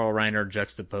looking at Carl Reiner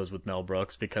juxtaposed with Mel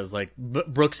Brooks because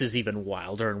Brooks is even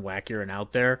wilder and wackier and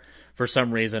out there. For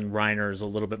some reason, Reiner is a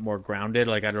little bit more grounded.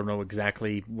 I don't know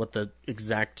exactly what the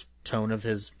exact tone of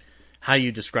how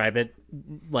you describe it,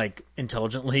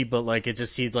 intelligently, but it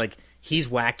just seems like he's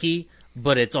wacky,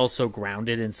 but it's also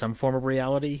grounded in some form of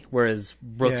reality. Whereas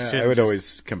Brooks, I would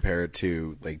always compare it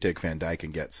to Dick Van Dyke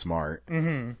and Get Smart.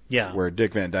 Mm-hmm. Yeah, where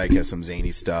Dick Van Dyke has some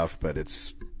zany stuff, but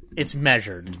it's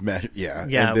measured. Yeah.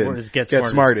 Yeah. Whereas Get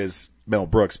Smart is Mel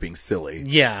Brooks being silly.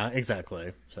 Yeah,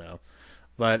 exactly. So,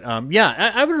 but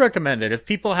I would recommend it if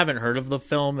people haven't heard of the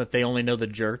film. If they only know The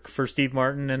Jerk for Steve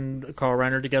Martin and Carl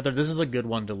Reiner together, this is a good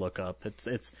one to look up.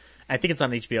 It's. I think it's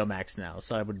on HBO Max now,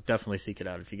 so I would definitely seek it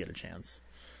out if you get a chance.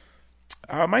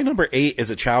 My number 8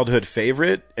 is a childhood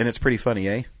favorite, and it's pretty funny,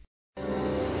 eh?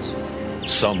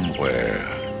 Somewhere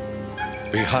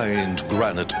behind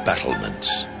granite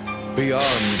battlements,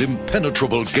 beyond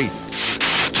impenetrable gates,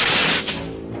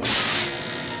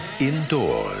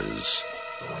 indoors,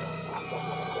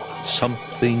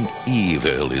 something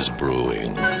evil is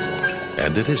brewing,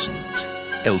 and it isn't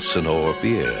Elsinore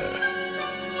beer.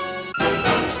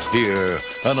 Here,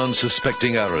 an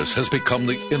unsuspecting heiress has become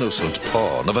the innocent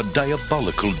pawn of a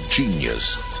diabolical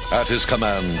genius. At his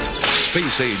command,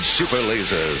 space-age super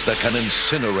lasers that can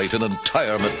incinerate an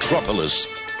entire metropolis.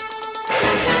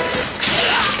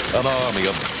 An army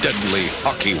of deadly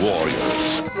hockey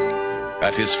warriors.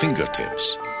 At his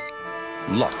fingertips,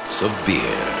 lots of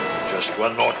beer. Just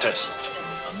one more test,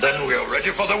 and then we are ready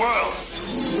for the world.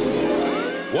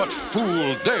 What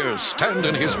fool dares stand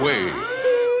in his way?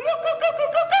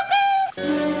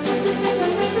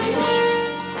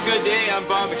 Good day, I'm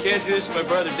Bob McKenzie. This is my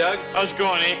brother Doug. How's it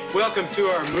going, eh? Welcome to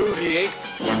our movie, eh?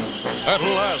 At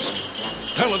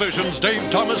last, television's Dave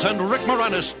Thomas and Rick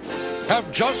Moranis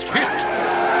have just hit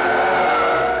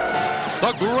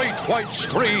the great white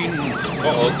screen.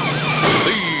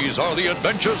 These are the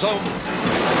adventures of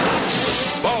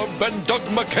Bob and Doug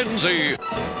McKenzie.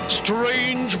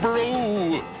 Strange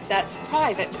Brew. That's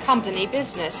private company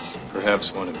business.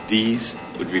 Perhaps one of these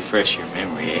would refresh your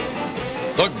memory, eh?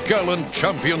 The gallant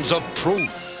champions of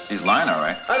truth. He's lying, all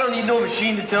right. I don't need no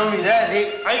machine to tell me that, eh?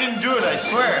 I didn't do it, I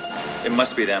swear. It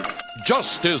must be them.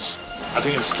 Justice. I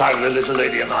think it's time the little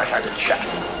lady and I had a chat.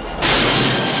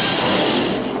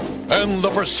 And the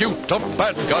pursuit of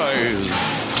bad guys.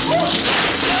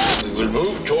 We will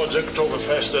move towards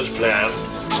Oktoberfest as planned.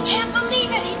 I can't believe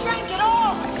it. He drank it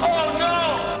all. Oh,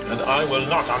 no! And I will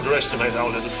not underestimate our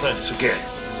little friends again.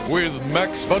 With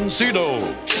Max von Sydow.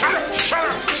 Shut up! Shut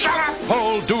up! Shut up!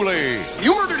 Paul Dooley.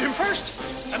 You murdered him first.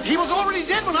 He was already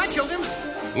dead when I killed him.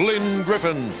 Lynn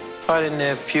Griffin. If I didn't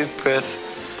have puke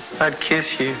breath, I'd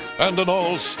kiss you. And an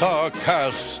all-star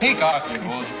cast. Take off, you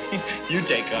boy. You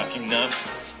take off, you nut.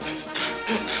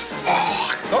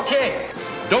 Okay.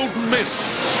 Don't miss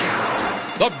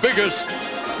the biggest,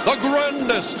 the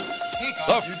grandest,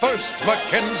 the first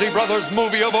McKenzie Brothers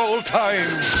movie of all time.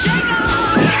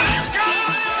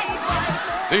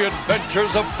 The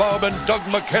Adventures of Bob and Doug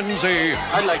McKenzie.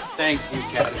 I'd like to thank the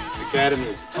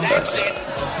Academy. That's it.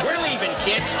 We're leaving,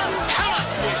 kids. Come on.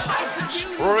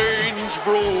 Strange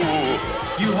Brew.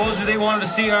 You hoser, they wanted to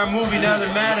see our movie, now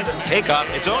they're mad at us. Hey, Cop,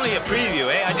 it's only a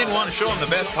preview, eh? I didn't want to show them the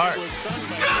best part.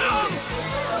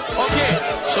 Okay,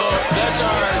 so that's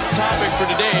our topic for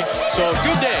today. So,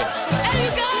 good day. Hey,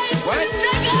 you guys! What?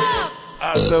 Drink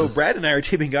up! So Brad and I are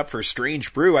teaming up for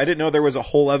Strange Brew. I didn't know there was a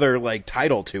whole other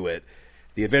title to it.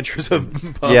 The Adventures of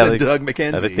Bob and Doug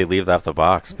McKenzie. I think they leave that off the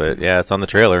box, but yeah, it's on the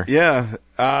trailer. Yeah.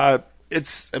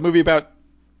 It's a movie about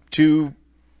two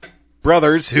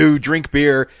brothers who drink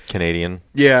beer. Canadian.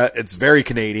 Yeah, it's very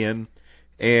Canadian.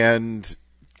 And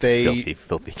they...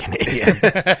 Filthy Canadian.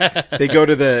 They go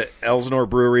to the Elsinore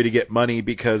Brewery to get money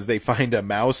because they find a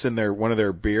mouse in one of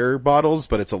their beer bottles,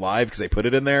 but it's alive because they put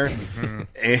it in there.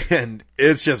 Mm-hmm. And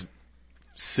it's just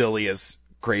silly as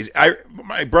crazy.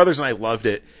 My brothers and I loved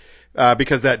it.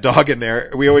 Because that dog in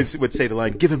there, we always would say the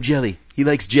line, "Give him jelly. He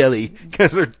likes jelly,"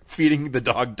 because they're feeding the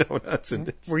dog donuts.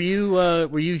 And were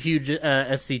you huge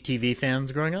SCTV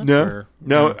fans growing up? No,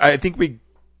 no. I think we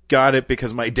got it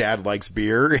because my dad likes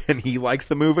beer and he liked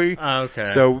the movie. Oh, okay.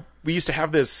 So we used to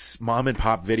have this mom and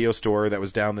pop video store that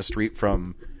was down the street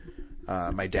from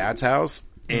my dad's house,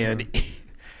 and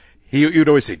he would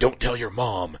always say, "Don't tell your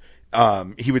mom."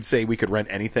 He would say we could rent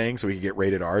anything so we could get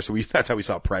rated R. So that's how we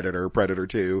saw Predator, Predator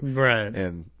 2. Right.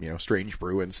 And, Strange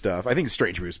Brew and stuff. I think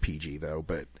Strange Brew is PG though,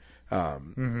 but,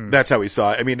 that's how we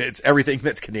saw it. I mean, it's everything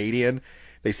that's Canadian.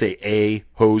 They say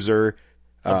hoser,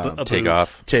 take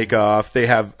off. They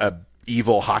have a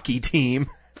evil hockey team.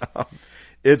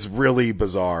 It's really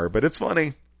bizarre, but it's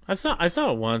funny. I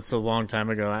saw it once a long time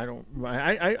ago.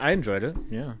 I enjoyed it.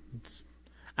 Yeah,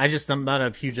 I'm not a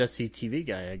huge SCTV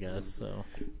guy, I guess. So,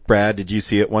 Brad, did you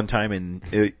see it one time and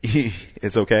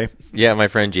it's okay? Yeah, my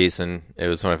friend Jason, it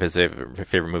was one of his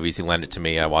favorite movies. He lent it to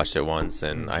me. I watched it once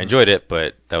and I enjoyed it,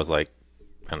 but that was like,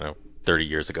 I don't know, 30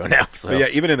 years ago now. So. But yeah,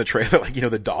 even in the trailer, like,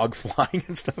 the dog flying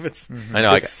and stuff, it's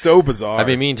so bizarre. I've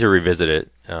been meaning to revisit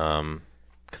it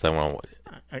because I want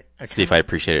to see if I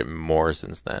appreciate it more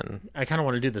since then. I kind of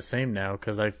want to do the same now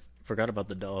because I forgot about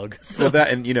the dog. So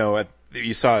that, and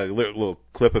you saw a little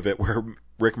clip of it where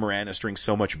Rick Moranis drinks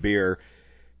so much beer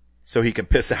so he can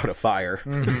piss out a fire.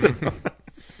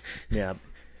 Yeah.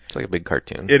 It's like a big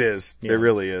cartoon. It is. Yeah. It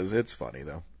really is. It's funny,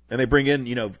 though. And they bring in,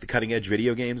 the cutting edge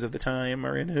video games of the time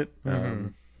are in it.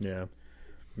 Yeah.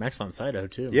 Max von Sydow,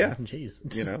 too. Yeah. Jeez.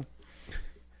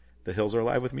 The hills are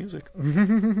alive with music.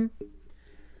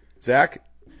 Zach,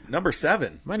 number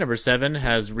 7. My number 7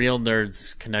 has Real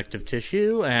Nerds Connective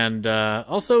Tissue, and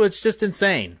also it's just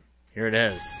insane. Here it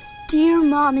is. Dear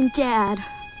Mom and Dad,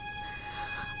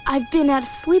 I've been at a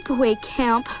sleepaway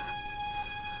camp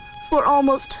for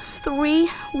almost 3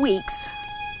 weeks.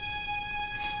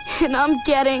 And I'm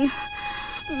getting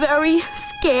very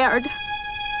scared.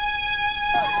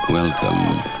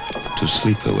 Welcome to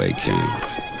Sleepaway Camp.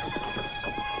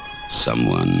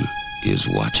 Someone is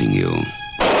watching you.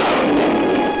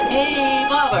 Hey,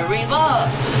 Baba, Reba!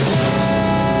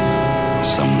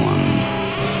 Someone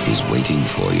is waiting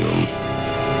for you.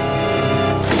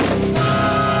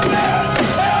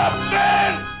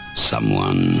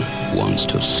 Someone wants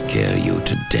to scare you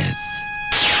to death.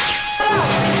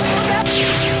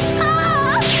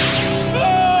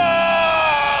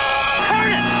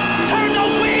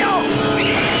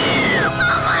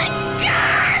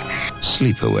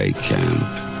 Sleepaway Camp.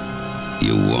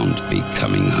 You won't be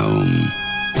coming home.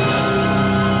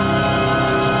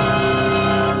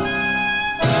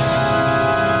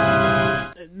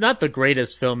 Not the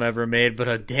greatest film ever made, but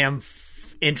a damn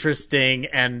interesting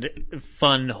and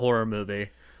fun horror movie.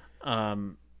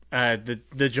 The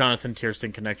Jonathan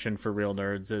Tiersten connection for Real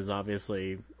Nerds is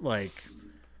obviously like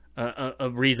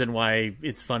a reason why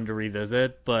it's fun to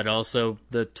revisit, but also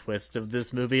the twist of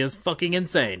this movie is fucking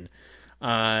insane.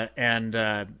 And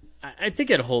I think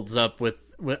it holds up with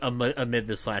amid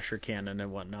the slasher canon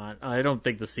and whatnot. I don't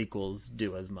think the sequels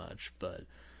do as much, but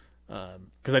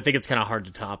because I think it's kind of hard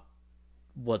to top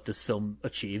what this film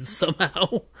achieves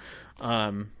somehow.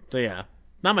 So yeah,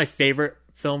 not my favorite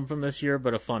film from this year,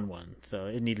 but a fun one. So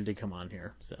it needed to come on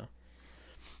here. So,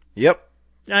 yep.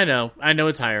 I know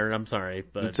it's higher. I'm sorry,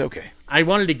 but it's okay. I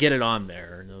wanted to get it on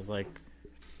there, and I was like,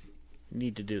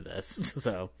 need to do this.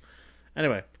 So,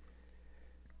 anyway.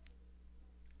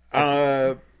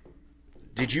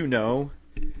 Did you know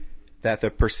that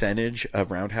the percentage of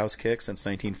roundhouse kicks since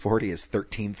 1940 is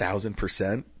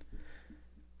 13,000%?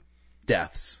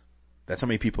 Deaths. That's how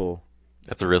many people.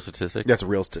 That's a real statistic? That's a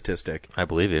real statistic. I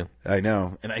believe you. I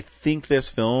know. And I think this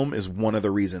film is one of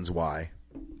the reasons why.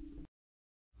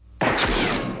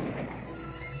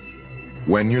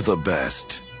 When you're the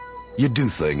best, you do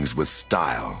things with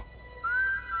style.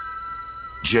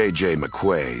 J.J.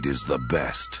 McQuaid is the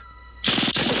best.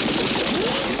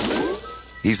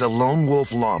 He's a lone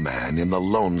wolf lawman in the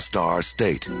Lone Star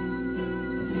State.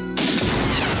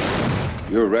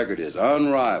 Your record is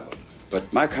unrivaled,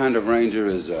 but my kind of ranger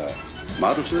is a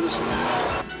model citizen,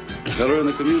 pillar in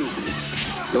the community,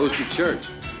 goes to church,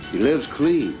 he lives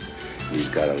clean, he's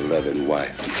got a loving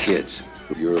wife and kids.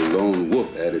 Your lone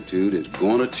wolf attitude is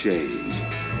gonna change.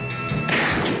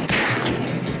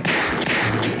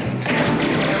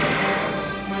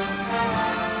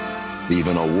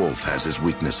 Even a wolf has his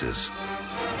weaknesses.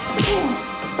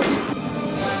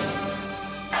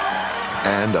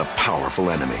 And a powerful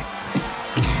enemy.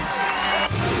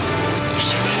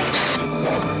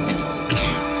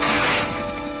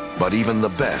 But even the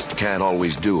best can't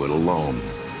always do it alone.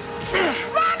 Ron,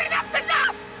 enough's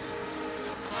enough!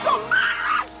 Come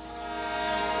on!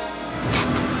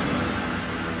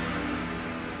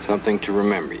 Something to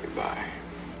remember you by.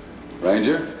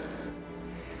 Ranger,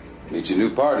 meet your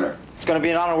new partner. It's gonna be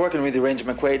an honor working with you, Ranger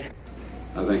McQuaid.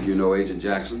 I think you know Agent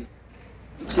Jackson.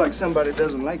 Looks like somebody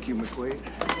doesn't like you, McQuaid.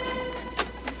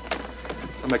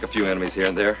 I'll make a few enemies here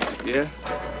and there. Yeah?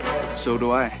 So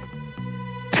do I.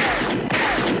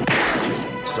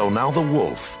 So now the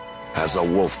wolf has a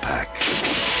wolf pack.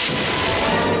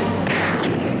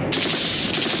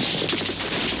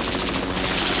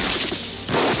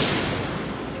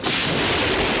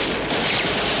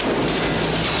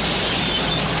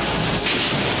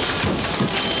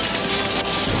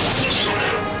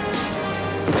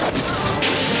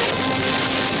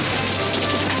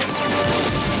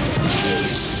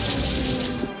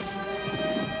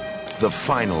 The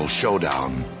final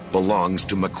showdown belongs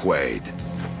to McQuaid.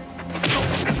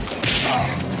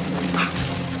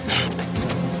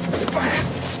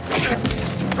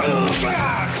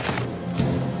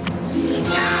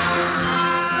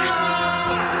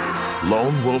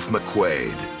 Lone Wolf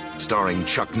McQuaid, starring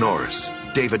Chuck Norris,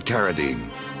 David Carradine,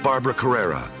 Barbara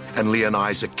Carrera, and Leon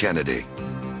Isaac Kennedy.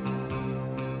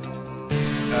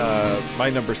 My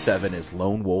number 7 is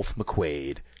Lone Wolf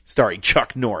McQuaid, starring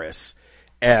Chuck Norris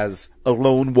as a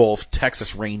lone wolf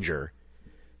Texas Ranger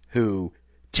who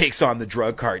takes on the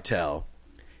drug cartel.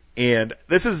 And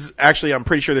this is actually, I'm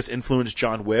pretty sure this influenced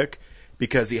John Wick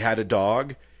because he had a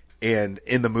dog, and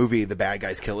in the movie, the bad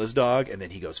guys kill his dog, and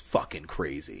then he goes fucking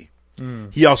crazy.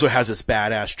 He also has this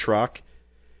badass truck,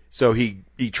 so he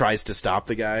tries to stop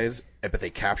the guys, but they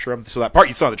capture him. So that part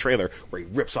you saw in the trailer where he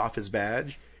rips off his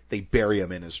badge, they bury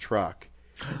him in his truck.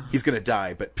 He's going to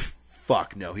die, but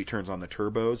fuck no, he turns on the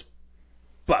turbos,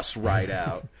 busts right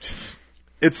out.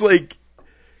 It's like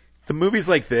the movies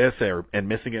like this and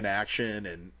Missing in Action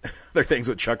and other things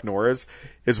with Chuck Norris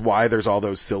is why there's all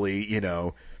those silly,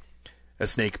 a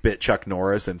snake bit Chuck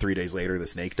Norris and 3 days later the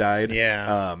snake died.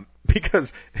 Yeah.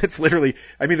 Because it's literally,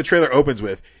 the trailer opens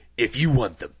with, if you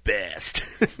want the best.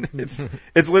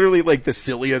 It's literally like the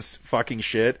silliest fucking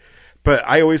shit. But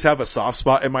I always have a soft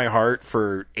spot in my heart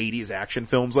for 80s action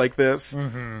films like this,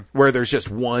 where there's just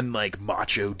one like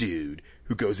macho dude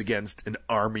who goes against an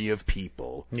army of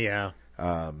people. Yeah.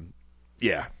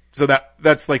 Yeah. So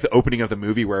that's like the opening of the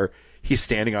movie where he's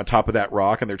standing on top of that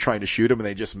rock and they're trying to shoot him and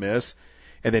they just miss.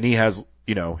 And then he has,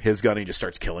 his gun and he just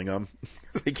starts killing them.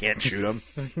 They can't shoot him.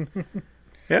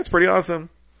 Yeah, it's pretty awesome.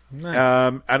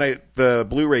 Nice. And the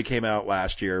Blu-ray came out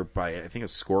last year by, I think, a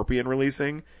Scorpion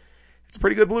releasing. It's a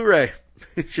pretty good Blu-ray.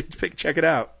 You should check it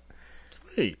out.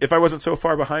 Sweet. If I wasn't so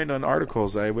far behind on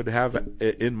articles, I would have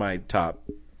it in my top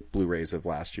Blu-rays of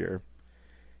last year.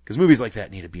 Because movies like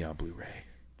that need to be on Blu-ray.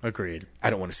 Agreed. I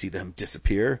don't want to see them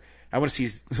disappear. I want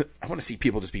to see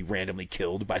people just be randomly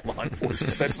killed by law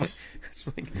enforcement. That's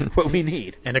like what we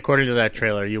need. And according to that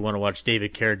trailer, you want to watch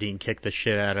David Carradine kick the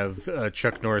shit out of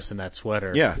Chuck Norris in that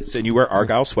sweater. Yeah, so you wear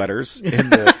Argyle sweaters in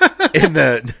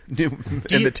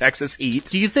the Texas heat.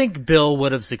 Do you think Bill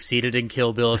would have succeeded in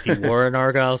Kill Bill if he wore an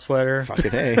Argyle sweater?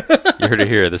 Fucking A. You heard it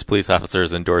here. This police officer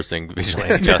is endorsing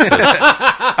vigilante justice.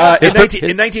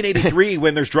 In 1983,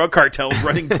 when there's drug cartels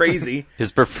running crazy,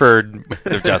 his preferred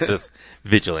method of justice,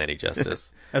 vigilante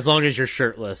justice. As long as you're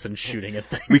shirtless and shooting at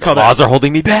things. We call laws are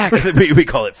holding me back. We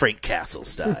call it Frank Castle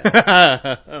style.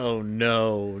 Oh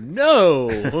no.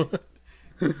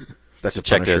 That's a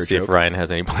check Punisher to see joke. if Ryan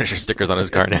has any Punisher stickers on his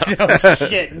car now. Oh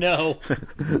shit, no.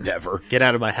 Never. Get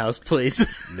out of my house, please.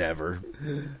 Never.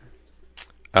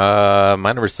 My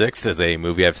number 6 is a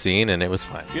movie I've seen, and it was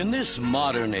fun. In this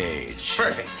modern age,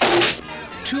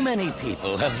 too many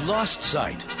people have lost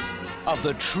sight of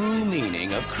the true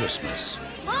meaning of Christmas.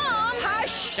 Mom!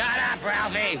 Hush! Shut up,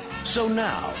 Ralphie! So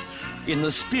now, in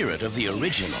the spirit of the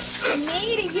original,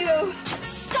 Me to you!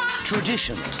 Stop!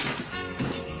 traditional,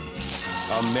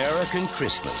 American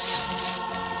Christmas,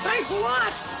 Thanks a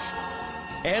lot!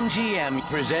 MGM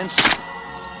presents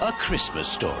A Christmas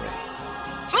Story.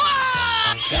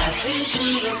 Dancing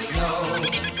through the snow.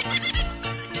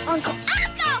 Uncle! In a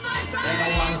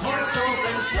one-horse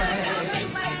open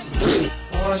sleigh.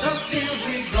 For the field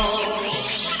we go.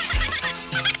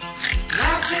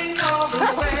 Laughing all the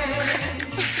way.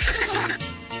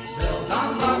 Bells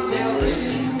on bobtail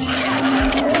ring.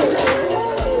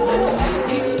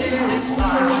 Making spirits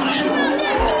fly.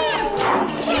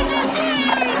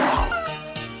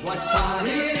 What fun it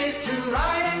is to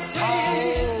ride and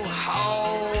sing.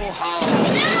 Ho, ho, ho.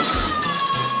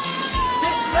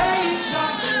 This sleigh's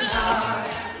on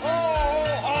tonight. Ho,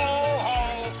 ho, ho.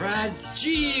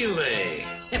 Fragile.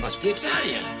 It must be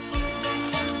Italian.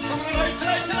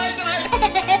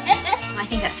 I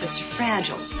think that says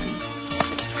fragile.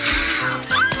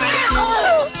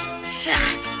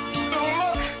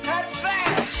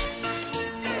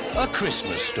 A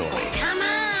Christmas Story. Come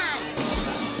on!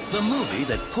 The movie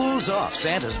that pulls off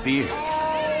Santa's beard. Oh,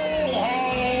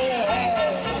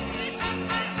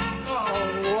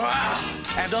 wow!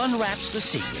 And unwraps the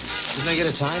secrets. Didn't I get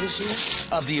a tie this year?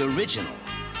 Of the original,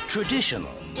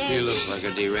 traditional, He looks like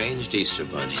a deranged Easter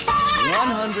bunny.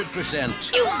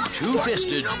 100%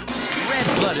 two-fisted,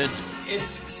 red-blooded, It's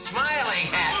smiling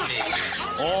at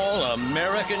me.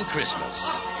 all-American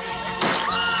Christmas.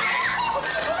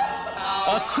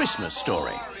 A Christmas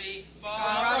Story.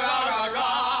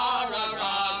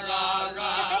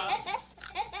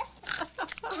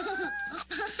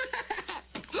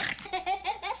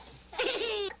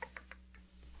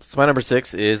 So my number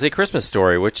 6 is A Christmas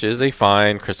Story, which is a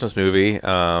fine Christmas movie.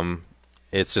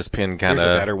 It's just been kind of... There's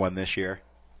a better one this year.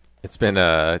 It's been,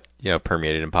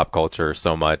 permeated in pop culture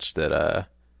so much that,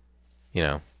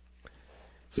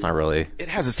 it's not really... It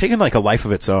has. It's taken like a life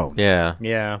of its own. Yeah.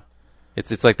 Yeah.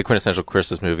 It's like the quintessential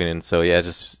Christmas movie, and so, yeah, it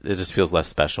just feels less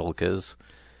special because,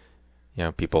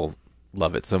 people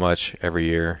love it so much every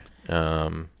year.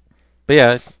 But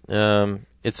yeah,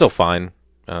 it's still fine.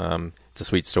 It's a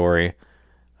sweet story.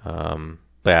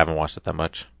 But I haven't watched it that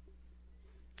much.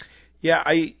 Yeah,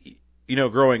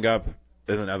 growing up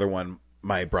is another one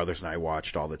my brothers and I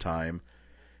watched all the time.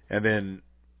 And then,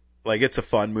 it's a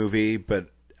fun movie, but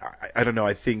I don't know.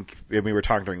 I think we were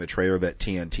talking during the trailer that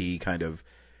TNT kind of,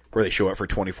 where they show it for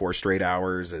 24 straight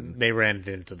hours. And they ran it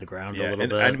into the ground a little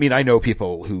bit. I mean, I know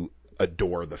people who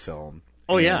adore the film.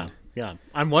 Oh, yeah. Yeah.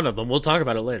 I'm one of them. We'll talk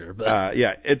about it later. But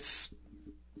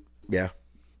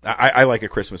I like A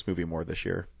Christmas Movie more this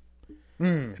year.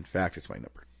 In fact, it's my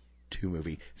number 2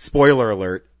 movie. Spoiler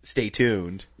alert. Stay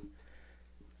tuned.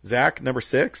 Zach, number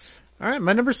 6? All right.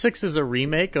 My number 6 is a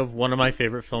remake of one of my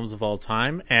favorite films of all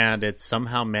time, and it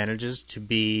somehow manages to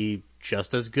be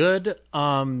just as good,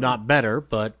 not better,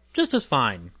 but just as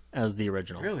fine as the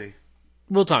original. Really?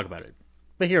 We'll talk about it.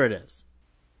 But here it is.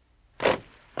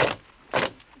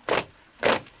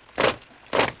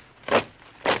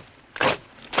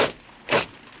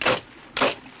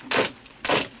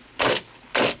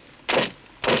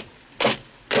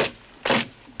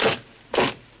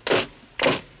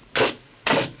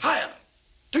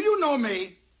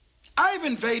 Me, I've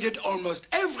invaded almost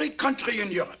every country in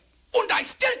Europe, and I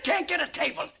still can't get a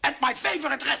table at my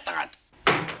favorite restaurant.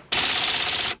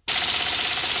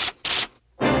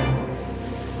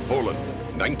 Poland,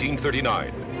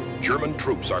 1939. German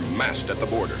troops are massed at the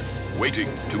border,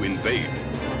 waiting to invade.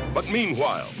 But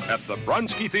meanwhile, at the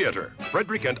Bronsky Theater,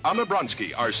 Frederick and Anna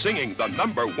Bronsky are singing the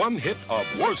 #1 hit of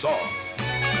Warsaw.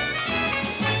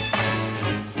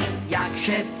 Jak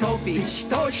się topić,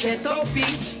 to się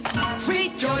topić,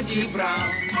 sweet Georgie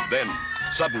Brown. Then,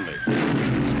 suddenly,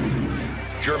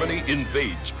 Germany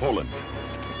invades Poland.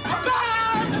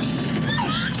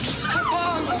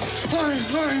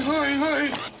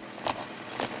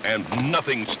 And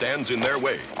nothing stands in their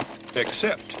way,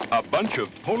 except a bunch of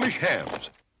Polish hams,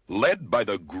 led by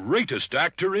the greatest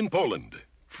actor in Poland,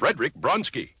 Frederick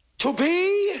Bronsky. To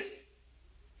be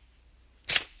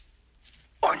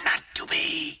or not to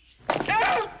be?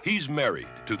 He's married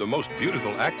to the most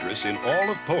beautiful actress in all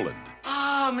of Poland.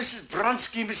 Ah, Mrs.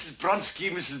 Bronsky, Mrs. Bronsky,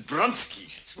 Mrs. Bronsky.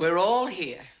 We're all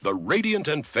here. The radiant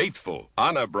and faithful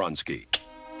Anna Bronsky.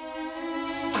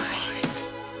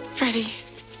 Freddie.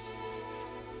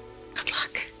 Good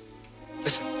luck.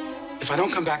 Listen, if I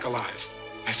don't come back alive,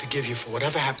 I forgive you for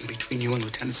whatever happened between you and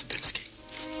Lieutenant Zabinski.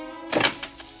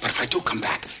 But if I do come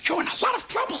back, you're in a lot of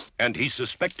trouble. And he's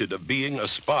suspected of being a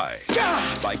spy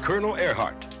by Colonel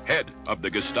Earhart, head of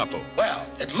the Gestapo. Well,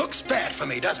 it looks bad for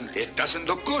me, doesn't it? It doesn't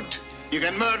look good. You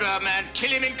can murder a man, kill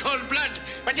him in cold blood,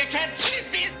 but you can't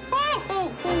cheat me.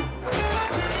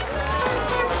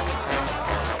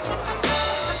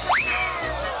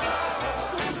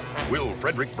 Will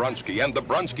Frederick Bronsky and the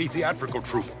Bronsky theatrical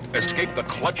troupe escape the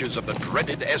clutches of the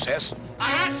dreaded SS?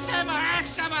 Arrest him!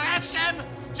 Arrest him! Arrest him!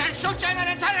 Then shoot him and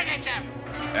interrogate him!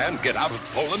 And get out of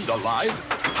Poland alive?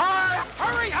 Hurry!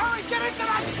 Hurry! Hurry! Get into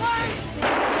that plane!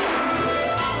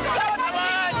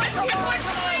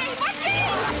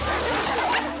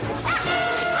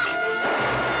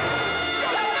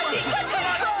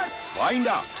 Find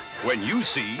out when you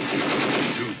see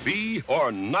To Be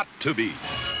or Not to Be.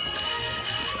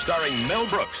 Starring Mel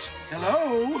Brooks.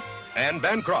 Hello? Anne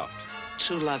Bancroft.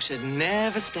 True love should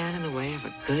never stand in the way of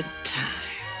a good time.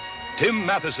 Tim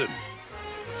Matheson.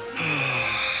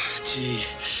 Gee,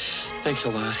 thanks a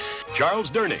lot. Charles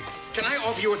Durney. Can I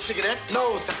offer you a cigarette?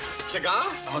 No. Cigar?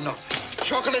 Oh, no.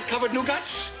 Chocolate-covered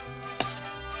nougats?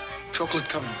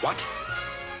 Chocolate-covered what?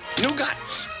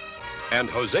 Nougats. And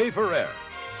Jose Ferrer.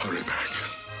 Hurry back.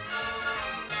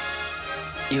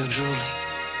 You're drooling.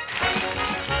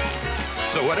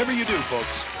 So whatever you do,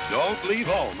 folks, don't leave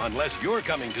home unless you're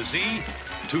coming to see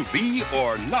To Be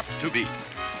or Not to Be.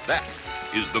 That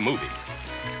is the movie.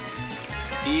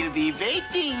 He'll be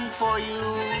waiting for you.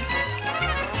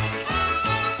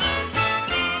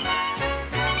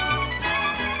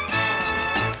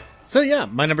 So yeah,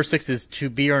 my number 6 is To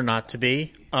Be or Not to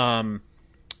Be. The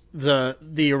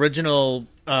original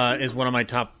is one of my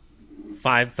top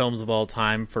 5 films of all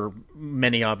time for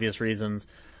many obvious reasons.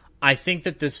 I think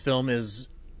that this film is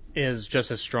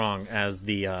just as strong as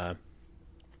the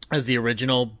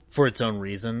original for its own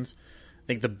reasons. I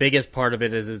think the biggest part of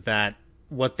it is that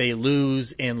what they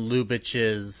lose in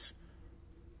Lubitsch's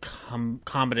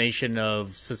combination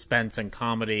of suspense and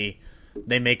comedy,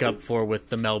 they make up for with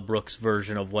the Mel Brooks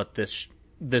version of what this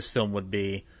film would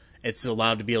be. It's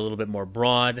allowed to be a little bit more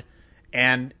broad,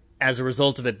 and as a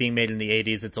result of it being made in the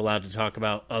 80s, it's allowed to talk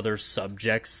about other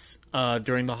subjects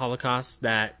during the Holocaust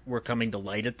that were coming to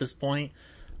light at this point.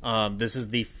 This is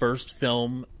the first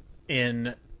film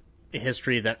in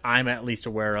history that I'm at least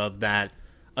aware of that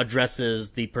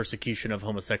addresses the persecution of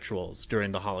homosexuals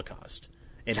during the Holocaust.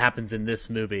 It happens in this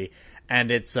movie,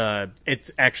 and it's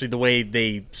actually the way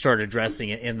they start addressing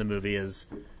it in the movie is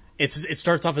it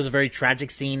starts off as a very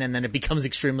tragic scene, and then it becomes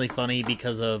extremely funny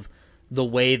because of the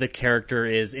way the character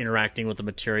is interacting with the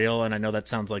material. And I know that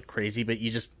sounds like crazy, but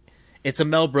it's a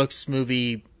Mel Brooks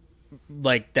movie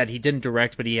like that he didn't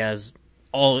direct, but he has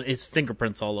all his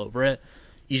fingerprints all over it.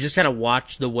 You just kind of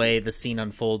watch the way the scene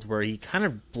unfolds where he kind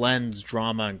of blends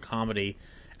drama and comedy.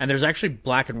 And there's actually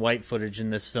black and white footage in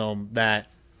this film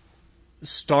that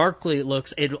starkly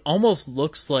it almost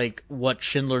looks like what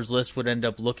Schindler's List would end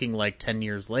up looking like 10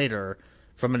 years later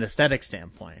from an aesthetic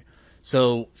standpoint.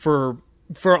 So for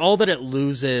all that it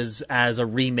loses as a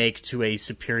remake to a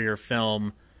superior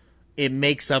film, it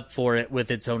makes up for it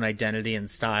with its own identity and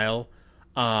style.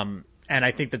 And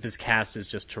I think that this cast is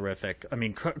just terrific. I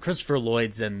mean, Christopher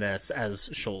Lloyd's in this as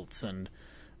Schultz, and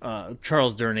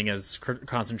Charles Durning as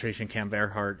Concentration Camp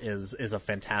Earhart is a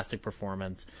fantastic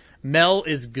performance. Mel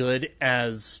is good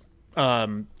as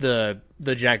the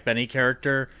Jack Benny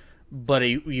character, but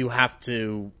you have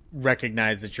to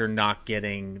recognize that you're not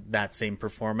getting that same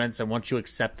performance. And once you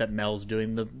accept that Mel's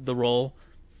doing the role,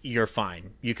 you're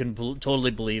fine. You can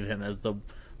totally believe him as the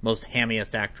most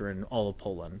hammiest actor in all of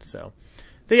Poland. So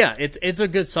yeah, it's a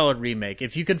good, solid remake.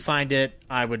 If you can find it,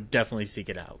 I would definitely seek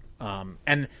it out.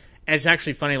 And it's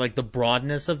actually funny, like the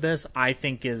broadness of this, I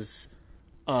think is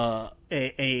a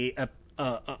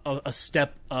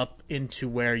step up into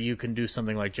where you can do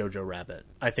something like Jojo Rabbit.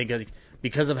 I think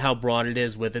because of how broad it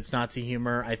is with its Nazi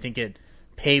humor, I think it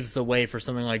paves the way for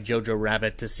something like Jojo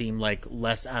Rabbit to seem like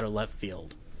less out of left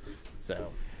field.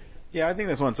 So yeah, I think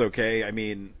this one's okay. I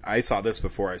mean, I saw this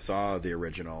before I saw the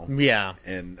original. Yeah.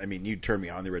 And, I mean, you turned me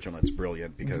on the original. It's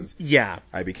brilliant because yeah,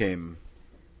 I became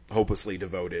hopelessly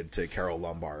devoted to Carole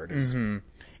Lombard.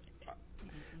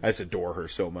 I just adore her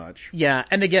so much. Yeah,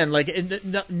 and again, like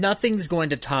nothing's going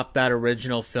to top that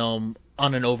original film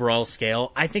on an overall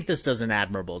scale. I think this does an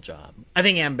admirable job. I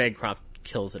think Anne Bancroft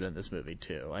kills it in this movie,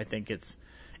 too. I think it's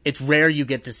rare you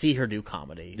get to see her do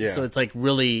comedy. Yeah. So it's like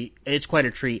really, it's quite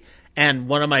a treat. And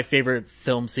one of my favorite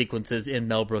film sequences in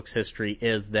Mel Brooks history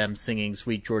is them singing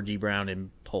Sweet Georgie Brown in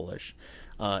Polish.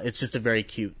 It's just a very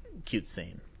cute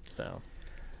scene. So,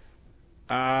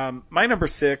 my number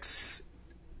 6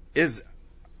 is,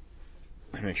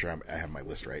 let me make sure I have my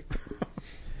list right.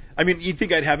 I mean, you'd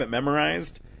think I'd have it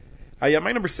memorized. Yeah,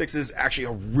 my number 6 is actually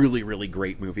a really, really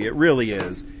great movie. It really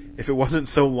is. If it wasn't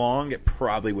so long, it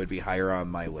probably would be higher on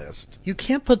my list. You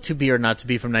can't put To Be or Not to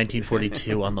Be from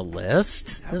 1942 on the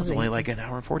list. That was only like an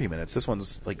hour and 40 minutes. This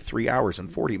one's like 3 hours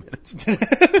and 40 minutes.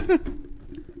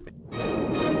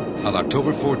 On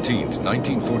October 14th,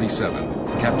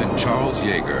 1947, Captain Charles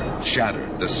Yeager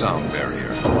shattered the sound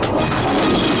barrier,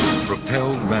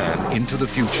 propelled man into the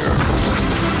future,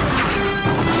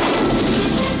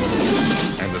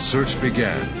 and the search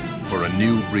began for a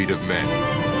new breed of men.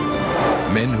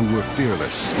 Men who were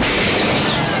fearless.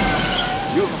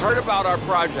 You've heard about our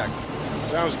project.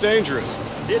 Sounds dangerous.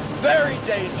 It's very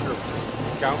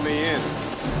dangerous. Count me in.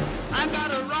 I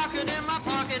got a rocket in my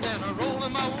pocket and a roll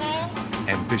in my wall.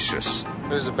 Ambitious.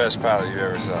 Who's the best pilot you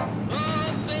ever saw?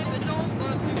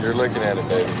 You're looking at it,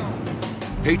 baby.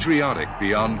 Patriotic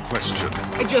beyond question.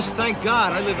 I just thank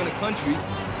God I live in a country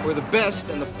where the best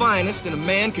and the finest in a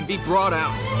man can be brought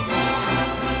out.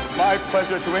 My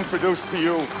pleasure to introduce to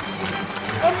you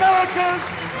America's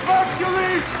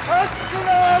Hercules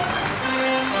Hustlers!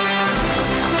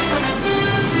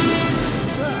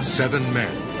 7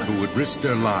 men who would risk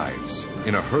their lives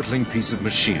in a hurtling piece of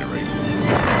machinery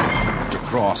to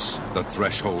cross the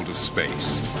threshold of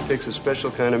space. It takes a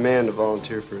special kind of man to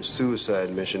volunteer for a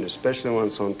suicide mission, especially when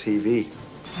it's on TV.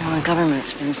 Well, the government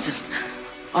spends just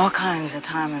all kinds of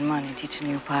time and money teaching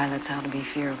new pilots how to be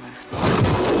fearless.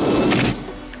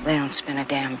 They don't spend a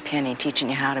damn penny teaching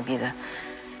you how to be the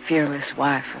fearless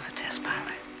wife of a test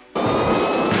pilot.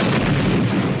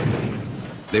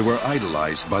 They were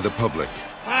idolized by the public.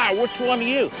 Hi, which one are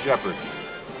you? Shepard.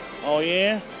 Oh,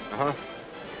 yeah? Uh-huh.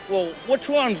 Well, which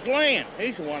one's Glenn?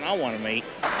 He's the one I want to meet.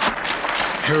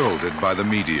 Heralded by the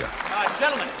media.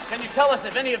 Gentlemen, can you tell us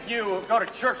if any of you go to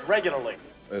church regularly?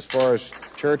 As far as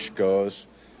church goes,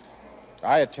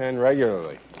 I attend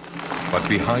regularly. But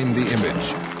behind the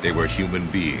image, they were human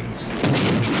beings.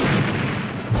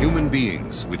 Human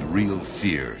beings with real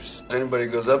fears. If anybody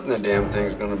goes up in the damn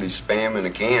thing's gonna be spam in a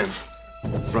can.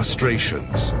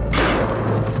 Frustrations.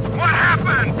 What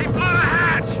happened? He blew the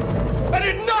hatch! I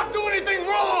did not do anything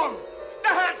wrong! The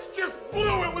hatch just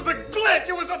blew! It was a glitch!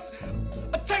 It was a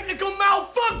technical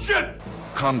malfunction!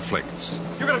 Conflicts.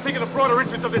 You're gonna think of the broader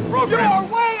interests of this program.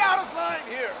 You're way out of line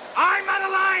here! I'm out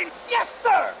of line? Yes,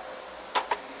 sir!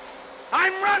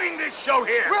 I'm running this show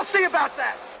here! We'll see about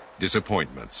that!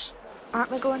 Disappointments. Aren't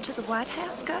we going to the White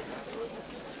House, Gus?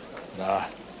 Nah.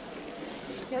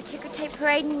 No ticker tape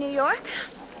parade in New York?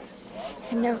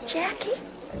 And no Jackie?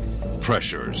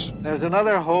 Pressures. There's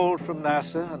another hold from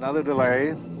NASA, another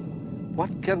delay.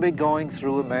 What can be going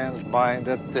through a man's mind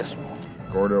at this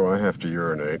moment? Gordo, I have to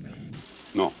urinate.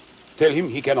 No. Tell him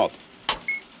he cannot.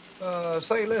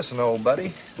 Say, listen, old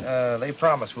buddy. They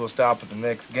promise we'll stop at the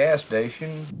next gas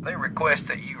station. They request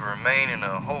that you remain in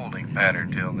a holding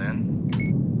pattern till then.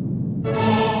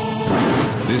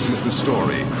 This is the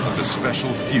story of the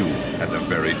special few at the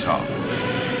very top.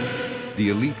 The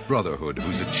elite brotherhood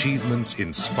whose achievements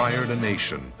inspired a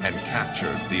nation and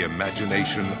captured the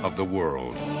imagination of the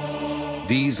world.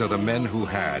 These are the men who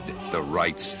had the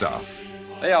right stuff.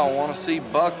 They all want to see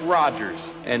Buck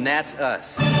Rogers, and that's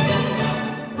us.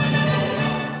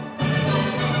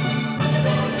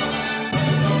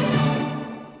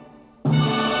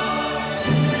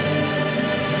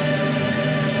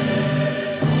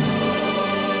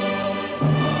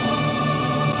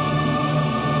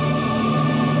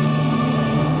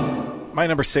 My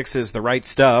number 6 is The Right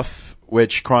Stuff,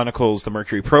 which chronicles the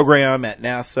Mercury program at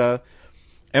NASA.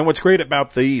 And what's great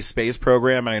about the space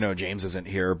program, and I know James isn't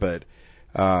here, but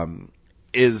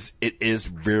is it is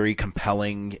very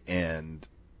compelling and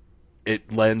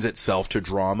it lends itself to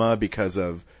drama because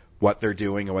of what they're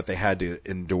doing and what they had to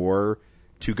endure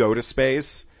to go to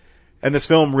space. And this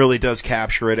film really does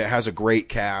capture it. It has a great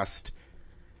cast.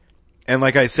 And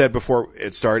like I said before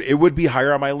it started, it would be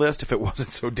higher on my list if it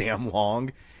wasn't so damn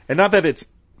long. And not that it's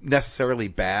necessarily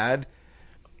bad,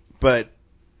 but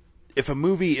if a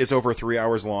movie is over 3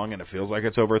 hours long and it feels like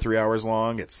it's over 3 hours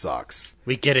long, it sucks.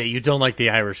 We get it. You don't like The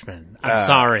Irishman. I'm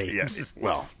sorry. Yeah,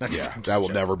 well, yeah, that will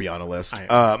never be on a list.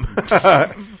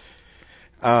 But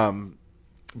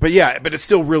it's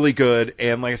still really good.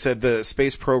 And like I said, the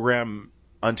space program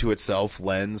unto itself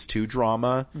lends to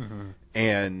drama. Mm-hmm.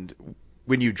 And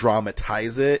when you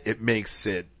dramatize it, it makes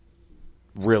it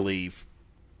really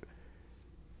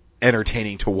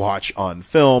entertaining to watch on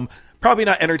film. Probably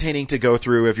not entertaining to go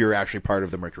through if you're actually part of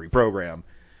the Mercury program.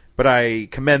 But I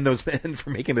commend those men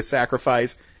for making the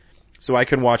sacrifice so I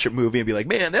can watch a movie and be like,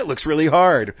 man, that looks really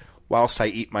hard whilst I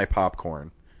eat my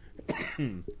popcorn.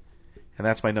 And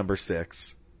that's my number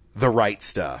 6. The Right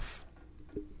Stuff.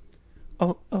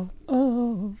 Oh, oh,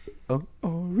 oh. Oh, oh,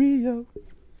 Rio.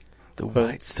 The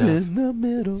White Stuff. In the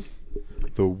middle.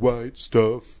 The White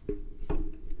Stuff.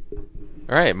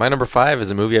 All right, my number 5 is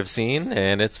a movie I've seen,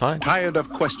 and it's fine. Tired of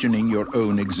questioning your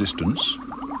own existence?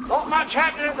 Not much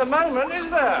happening at the moment, is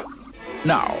there?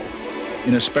 Now,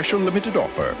 in a special limited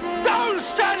offer, Don't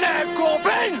stand there,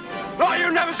 Corbin! Oh,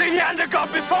 you've never seen the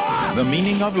undercut before! the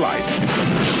meaning of life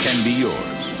can be yours.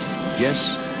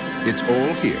 Yes, it's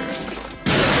all here.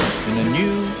 In a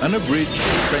new, unabridged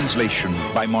translation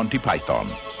by Monty Python.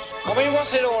 I mean,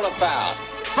 what's it all about?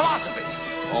 Philosophy.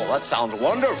 Oh, that sounds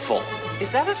wonderful. Is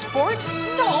that a sport?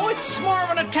 No, it's more of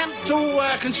an attempt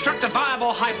to construct a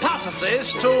viable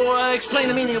hypothesis to explain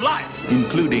the meaning of life.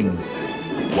 Including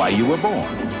why you were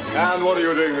born. And what are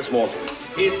you doing this morning?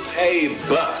 It's a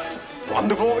birth.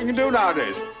 Wonderful what we can do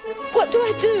nowadays. What do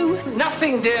I do?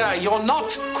 Nothing, dear. You're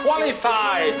not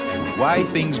qualified. And why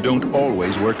things don't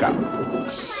always work out.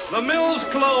 The mill's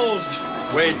closed.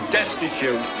 We're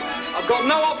destitute. I've got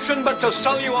no option but to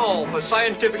sell you all for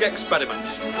scientific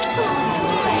experiments.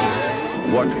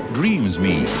 What dreams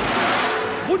mean.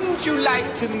 Wouldn't you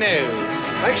like to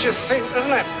know? Makes you think,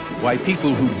 doesn't it? Why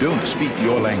people who don't speak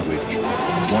your language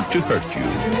want to hurt you.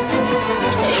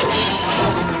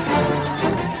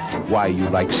 Why you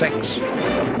like sex.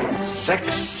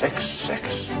 Sex, sex,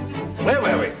 sex. Where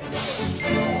were we?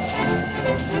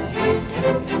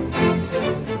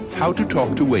 How to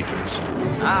talk to waiters.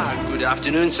 Good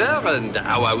afternoon, sir, and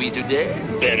how are we today?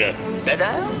 Better.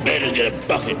 Better? Better get a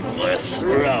bucket or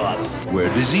throw up.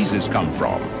 Where diseases come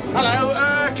from. Hello,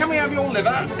 can we have your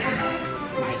liver?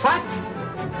 Fat?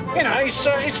 You know,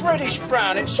 it's reddish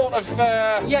brown. It's sort of,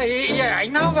 Yeah, I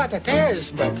know what it is,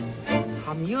 but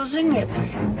I'm using it.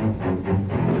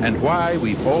 And why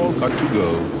we've all got to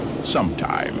go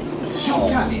sometime. You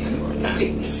come in,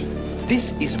 please.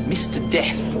 This is Mr.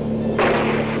 Death.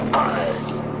 I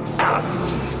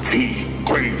am the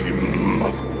Grim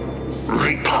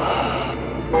Reaper.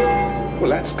 Well,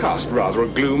 that's cast rather a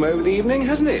gloom over the evening,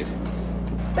 hasn't it?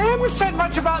 They haven't said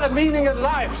much about the meaning of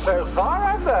life so far,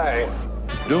 have they?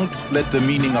 Don't let the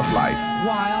meaning of life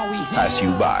pass you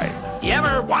by. You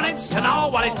ever wanted to know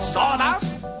what it's all about?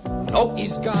 Oh,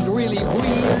 is God really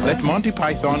real? Let Monty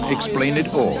Python explain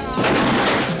it all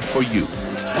for you.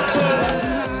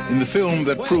 In the film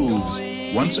that proves,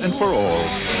 once and for all,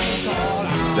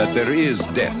 that there is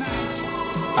death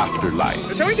after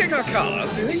life. Shall we take our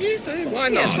cars? Why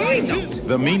not? Yes, why not?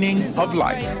 The meaning of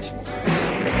life.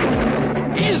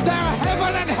 Is there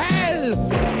heaven and hell?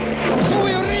 Do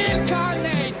we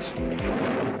reincarnate?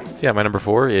 So yeah, my number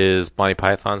 4 is Monty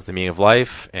Python's The Meaning of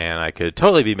Life, and I could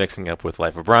totally be mixing up with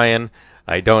Life of Brian.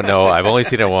 I don't know. I've only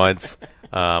seen it once.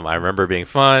 I remember it being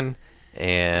fun,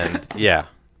 and yeah.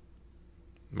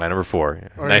 My number 4,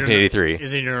 1983.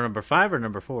 Is it your number 5 or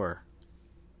number 4?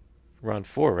 We're on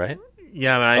 4, right?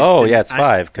 Yeah, but it's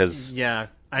 5 because I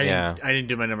didn't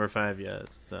do my number 5 yet.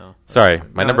 So sorry,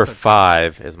 my number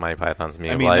 5 is Monty Python's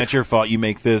Meaning of Life. That's your fault. You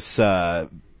make this,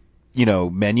 menu,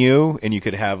 and you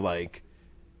could have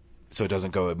so it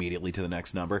doesn't go immediately to the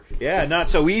next number. Yeah, not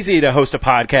so easy to host a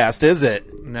podcast, is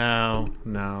it? No.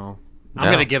 I'm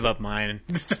gonna give up mine.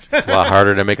 It's a lot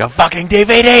harder to make a fucking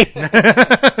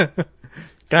DVD.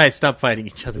 Guys, stop fighting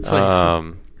each other,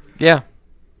 please. Yeah.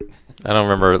 I don't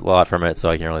remember a lot from it, so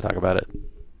I can't really talk about it.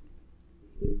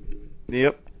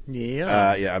 Yep.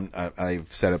 Yeah.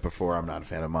 I've said it before. I'm not a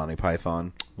fan of Monty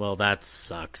Python. Well, that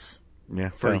sucks. Yeah.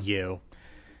 For you.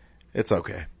 It's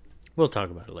okay. We'll talk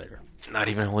about it later. Not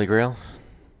even Holy Grail?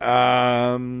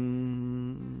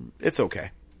 It's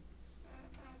okay.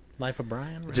 Life of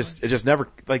Brian? Really? It just never,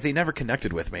 they never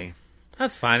connected with me.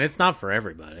 That's fine. It's not for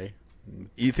everybody.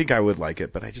 You think I would like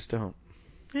it, but I just don't.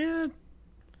 Yeah.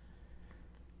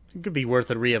 It could be worth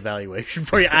a reevaluation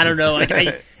for you. I don't know.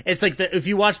 It's like if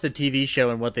you watch the TV show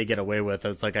and what they get away with,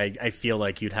 it's like I feel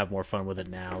like you'd have more fun with it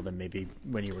now than maybe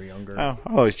when you were younger. Oh,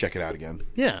 I'll always check it out again.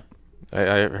 Yeah.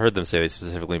 I heard them say they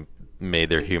specifically made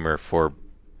their humor for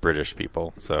British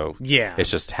people, so yeah, it's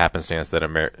just happenstance that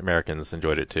Americans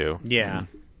enjoyed it too. Yeah.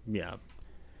 Yeah.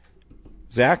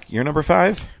 Zach, your number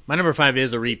 5? My number 5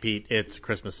 is a repeat. It's A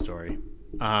Christmas Story.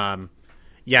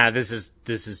 Yeah, this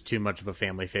is too much of a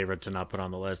family favorite to not put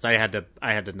on the list. I had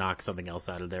to knock something else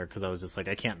out of there because I was just like,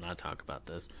 I can't not talk about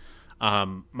this.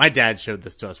 My dad showed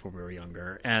this to us when we were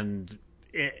younger, and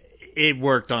it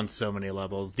worked on so many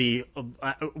levels.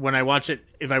 When I watch it,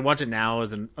 if I watch it now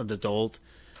as an adult,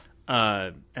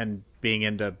 and being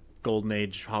into Golden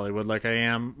Age Hollywood like I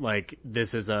am,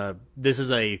 this is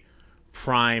a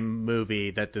prime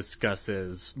movie that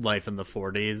discusses life in the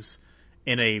 40s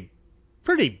in a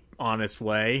pretty honest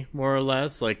way, more or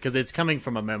less, because it's coming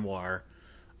from a memoir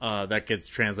that gets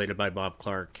translated by Bob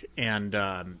Clark, and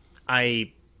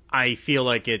I feel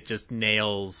like it just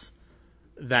nails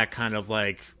that kind of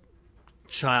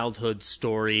childhood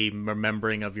story,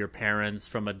 remembering of your parents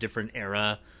from a different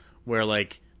era, where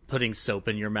putting soap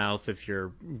in your mouth if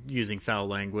you're using foul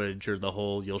language, or the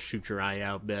whole "you'll shoot your eye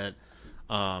out" bit.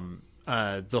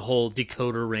 The whole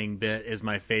decoder ring bit is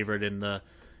my favorite in the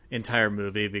entire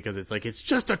movie because it's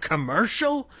just a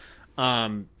commercial.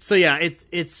 So yeah,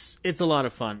 it's a lot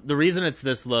of fun. The reason it's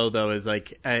this low though is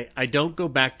I don't go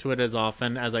back to it as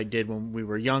often as I did when we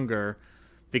were younger,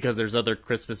 because there's other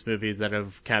Christmas movies that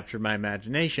have captured my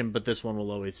imagination, but this one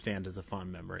will always stand as a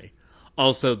fond memory.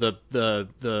 Also,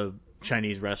 the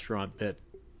Chinese restaurant bit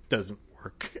doesn't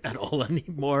work at all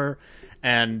anymore,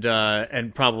 and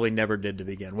probably never did to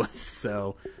begin with.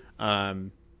 So,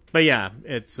 but yeah,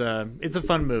 it's a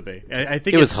fun movie. I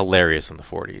think it was hilarious in the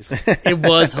 40s. It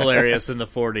was hilarious in the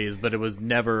 40s, but it was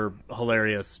never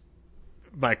hilarious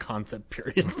by concept,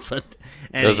 period. But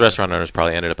those restaurant owners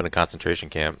probably ended up in a concentration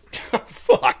camp.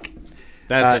 Fuck.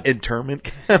 That's internment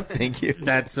camp. Thank you.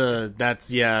 That's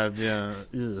yeah.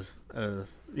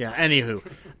 Yeah.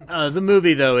 Anywho, the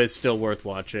movie though is still worth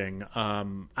watching. I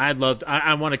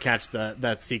want to catch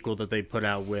that sequel that they put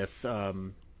out with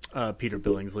Peter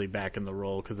Billingsley back in the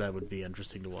role, because that would be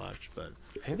interesting to watch. But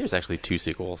I think there's actually 2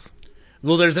 sequels.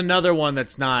 Well, there's another one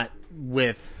that's not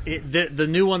with it. The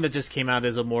new one that just came out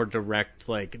is a more direct,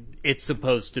 it's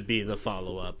supposed to be the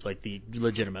follow-up, the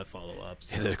legitimate follow-up.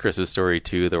 So. Is it A Christmas Story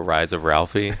 2, The Rise of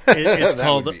Ralphie? It's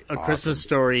called A Christmas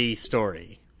Story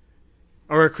Story.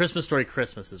 Or A Christmas Story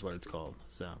Christmas is what it's called.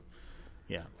 So,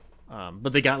 yeah.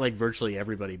 But they got, virtually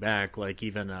everybody back,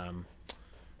 even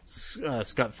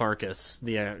Scott Farkus,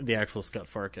 the actual Scott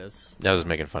Farkus. I was just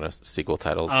making fun of sequel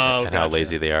titles and how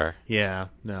lazy they are. Yeah,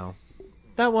 no.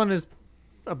 That one is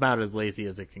about as lazy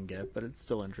as it can get, but it's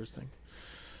still interesting.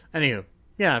 Anywho,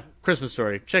 yeah, Christmas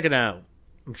Story. Check it out.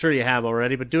 I'm sure you have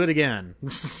already, but do it again.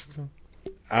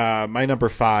 My number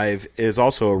 5 is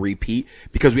also a repeat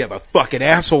because we have a fucking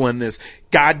asshole in this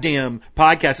goddamn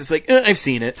podcast. It's like, I've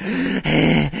seen it.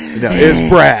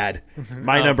 It's Brad.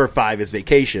 My number 5 is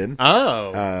Vacation.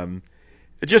 Oh.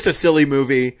 Just a silly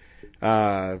movie.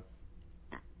 Yep,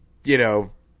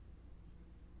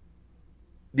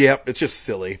 it's just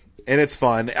silly. And it's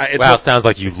fun. Sounds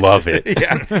like you love it.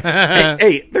 Yeah.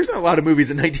 Hey, there's not a lot of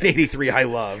movies in 1983 I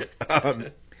love.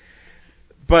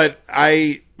 But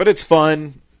it's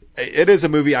fun. It is a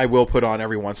movie I will put on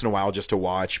every once in a while just to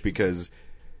watch because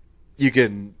you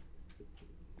can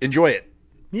enjoy it.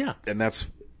 Yeah. And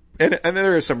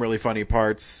there are some really funny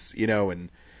parts, and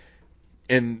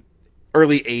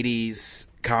early 80s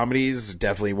comedies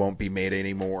definitely won't be made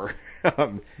anymore.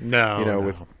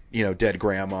 With dead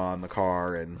grandma in the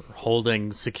car and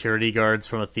holding security guards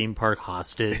from a theme park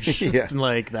hostage. Yeah.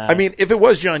 Like that. I mean, if it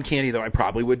was John Candy though, I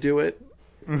probably would do it.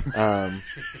 But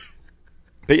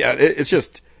yeah,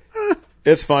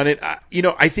 it's fun.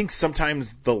 I think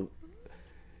sometimes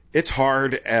it's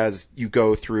hard as you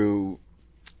go through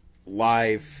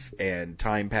life and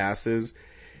time passes,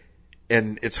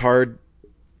 and it's hard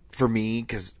for me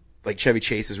because like Chevy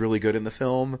Chase is really good in the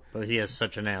film, but he is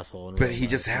such an asshole. But he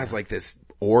just has like this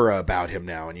aura about him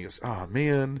now, and he goes, "Oh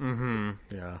man,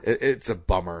 yeah, it's a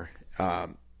bummer." I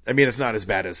mean, it's not as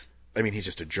bad as. I mean, he's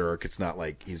just a jerk. It's not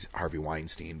like he's Harvey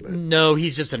Weinstein, but no,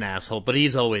 he's just an asshole. But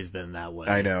he's always been that way.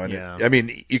 I know. And I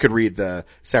mean, you could read the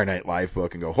Saturday Night Live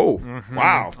book and go, "Oh,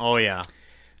 wow, oh yeah,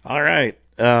 all right."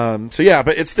 So yeah,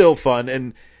 but it's still fun,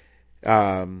 and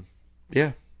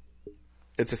yeah,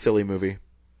 it's a silly movie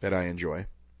that I enjoy.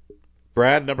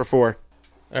 Brad, number 4.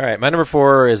 All right, my number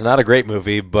 4 is not a great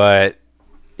movie, but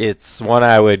it's one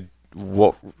I would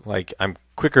like. I'm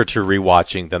quicker to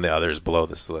rewatching than the others below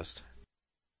this list.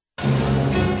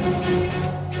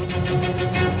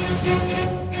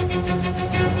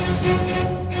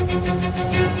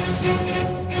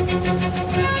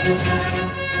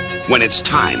 When it's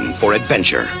time for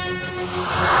adventure,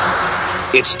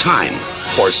 it's time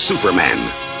for Superman.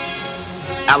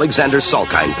 Alexander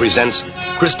Salkind presents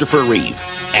Christopher Reeve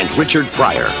and Richard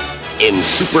Pryor in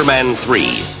Superman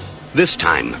 3. This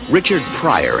time, Richard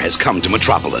Pryor has come to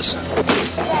Metropolis.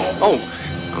 Oh,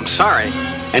 I'm sorry.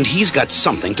 And he's got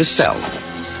something to sell.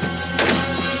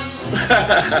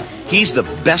 He's the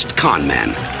best con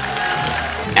man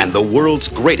and the world's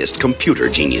greatest computer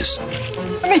genius.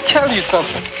 Let me tell you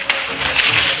something.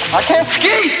 I can't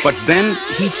ski! But then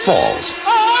he falls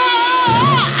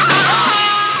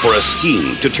for a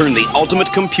scheme to turn the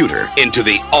ultimate computer into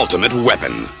the ultimate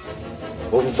weapon.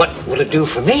 Well, what will it do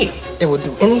for me? It will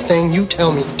do anything you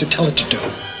tell me to tell it to do.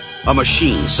 A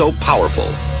machine so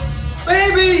powerful,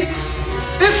 Baby!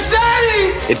 It's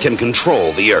Daddy! it can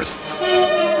control the Earth.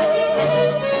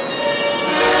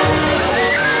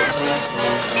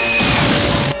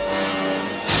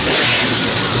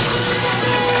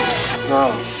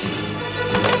 No.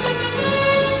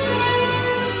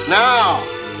 Now,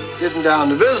 getting down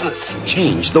to business.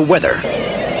 Change the weather.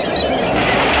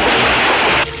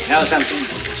 You know something?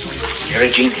 You're a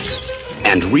genius.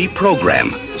 And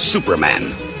reprogram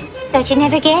Superman. Thought you'd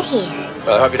never get here.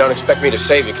 Well, I hope you don't expect me to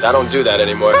save you, because I don't do that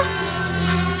anymore.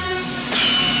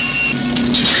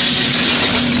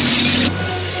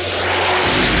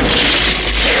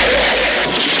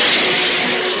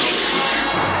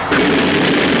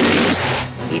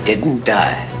 He didn't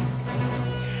die.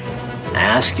 I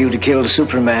asked you to kill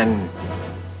Superman,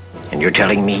 and you're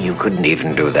telling me you couldn't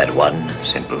even do that one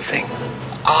simple thing.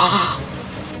 All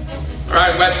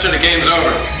right, Webster, the game's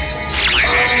over.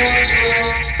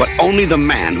 But only the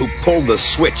man who pulled the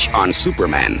switch on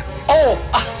Superman Oh,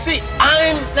 see,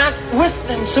 I'm not with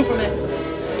them, Superman.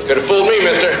 Could have fooled me,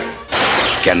 mister.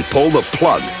 can pull the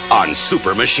plug on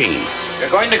Super Machine. You're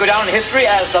going to go down in history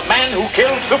as the man who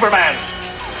killed Superman.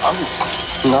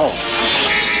 No.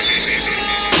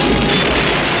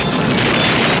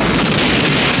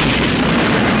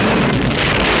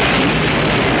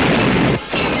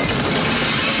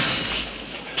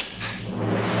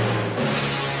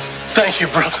 Thank you,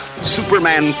 brother.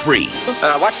 Superman 3.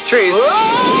 Watch the trees.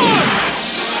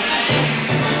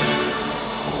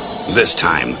 This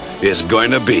time is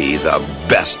going to be the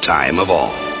best time of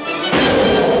all.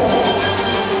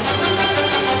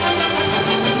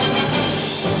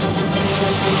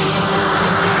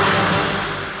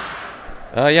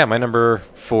 Yeah, my number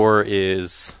 4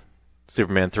 is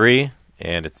Superman 3,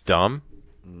 and it's dumb,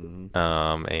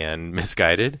 and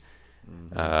misguided.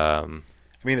 I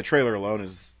mean, the trailer alone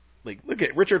is like, look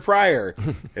at Richard Pryor.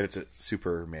 And it's a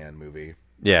Superman movie.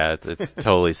 Yeah, it's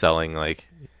totally selling. Like,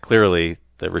 clearly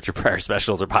the Richard Pryor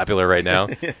specials are popular right now.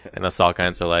 And the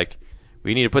Salkinds are like,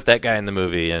 we need to put that guy in the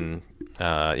movie. And,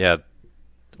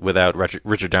 without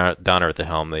Richard Donner at the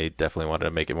helm, they definitely wanted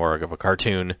to make it more of a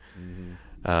cartoon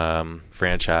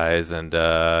franchise. And,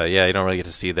 you don't really get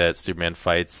to see that Superman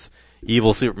fights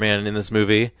evil Superman in this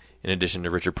movie, in addition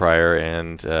to Richard Pryor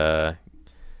and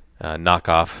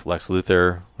knockoff Lex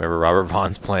Luthor, whoever Robert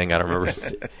Vaughn's playing. I don't remember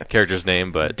his character's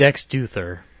name, but Dex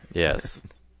Luthor. Yes.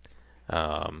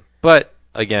 But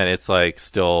again, it's like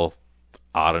still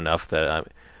odd enough that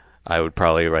I would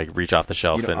probably like reach off the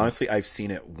shelf. Honestly, I've seen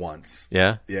it once.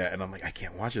 Yeah? Yeah, and I'm like, I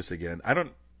can't watch this again. I think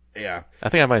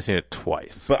I might have seen it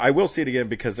twice. But I will see it again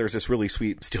because there's this really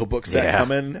sweet steelbook set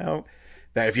coming out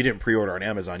that if you didn't pre-order on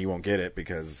Amazon, you won't get it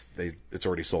because it's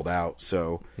already sold out.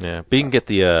 So yeah, but you can get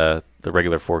the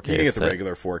regular 4K. You can get the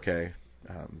regular 4K,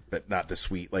 but not the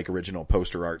sweet like original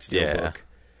poster art steelbook.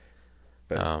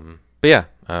 Yeah.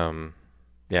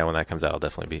 When that comes out, I'll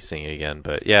definitely be seeing it again.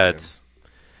 But it's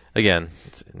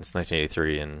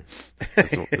 1983, and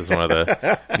this is one of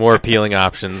the more appealing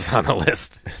options on the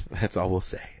list. That's all we'll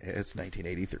say. It's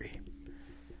 1983.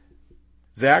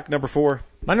 Zach, number 4.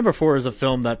 My number 4 is a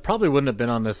film that probably wouldn't have been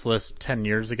on this list 10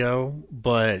 years ago,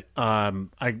 but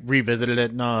I revisited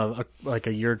it like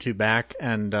a year or two back,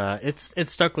 and it's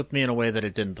stuck with me in a way that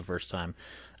it didn't the first time.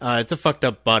 It's a fucked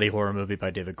up body horror movie by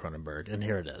David Cronenberg, and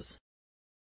here it is.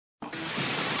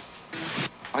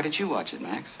 Why did you watch it,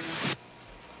 Max?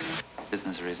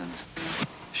 Business reasons.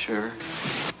 Sure.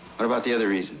 What about the other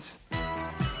reasons?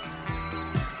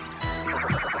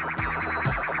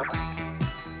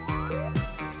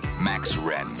 Max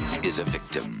Wren is a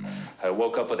victim. I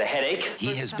woke up with a headache.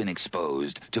 He has been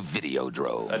exposed to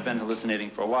Videodrome. I've been hallucinating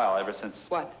for a while, ever since...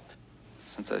 What?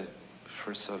 Since I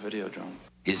first saw Videodrome.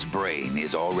 His brain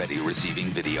is already receiving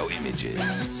video images.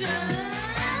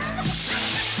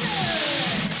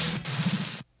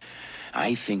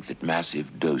 I think that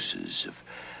massive doses of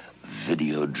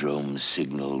Videodrome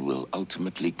signal will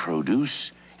ultimately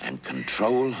produce and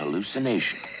control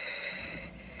hallucination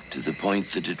to the point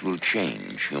that it will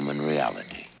change human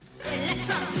reality.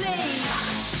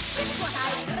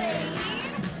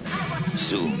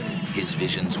 Soon, his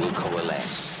visions will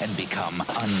coalesce and become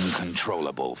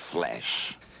uncontrollable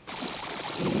flesh.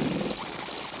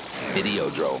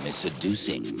 Videodrome is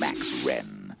seducing Max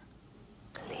Wren.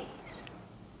 Please,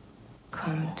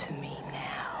 come to me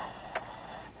now.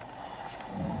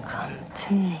 Come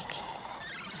to Nikki.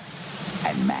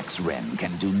 And Max Wren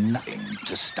can do nothing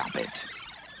to stop it.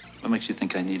 What makes you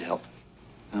think I need help?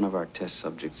 None of our test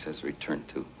subjects has returned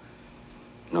to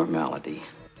normality.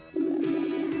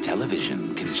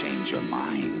 Television can change your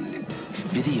mind.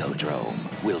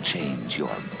 Videodrome will change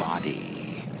your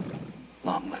body.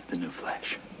 Long live the new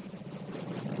flesh.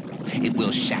 It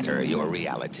will shatter your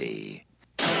reality.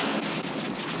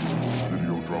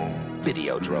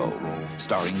 Videodrome,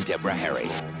 starring Deborah Harry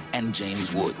and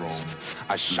James Woods.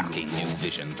 A shocking new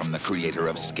vision from the creator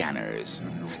of Scanners.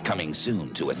 Coming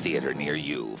soon to a theater near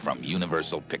you from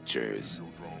Universal Pictures.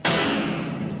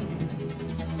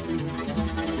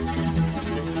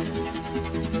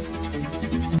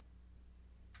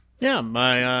 Yeah,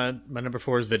 my number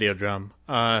 4 is Videodrome.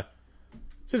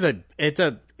 It's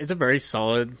a very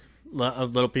solid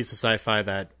little piece of sci-fi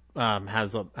that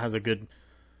has a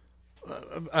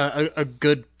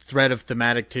good thread of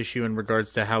thematic tissue in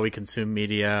regards to how we consume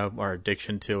media, our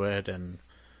addiction to it, and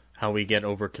how we get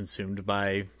overconsumed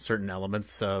by certain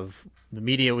elements of the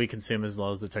media we consume as well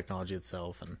as the technology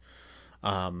itself. And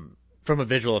from a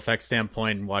visual effects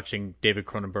standpoint, watching David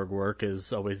Cronenberg work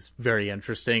is always very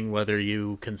interesting. Whether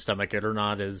you can stomach it or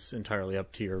not is entirely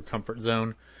up to your comfort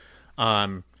zone.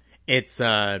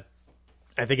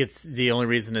 I think it's the only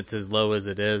reason it's as low as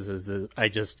it is that I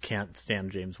just can't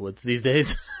stand James Woods these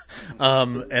days.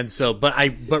 But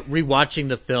rewatching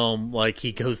the film, like,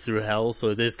 he goes through hell, so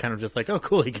it is kind of just like, oh,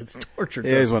 cool, he gets tortured.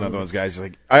 Yeah, he's one of those guys.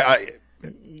 Like,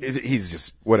 he's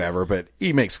just whatever, but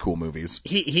he makes cool movies.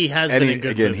 He has been in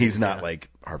good again, movies, he's not like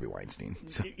Harvey Weinstein.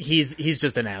 So. He's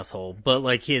just an asshole, but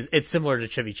like it's similar to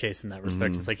Chevy Chase in that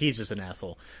respect. It's like he's just an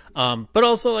asshole. But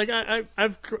also, like,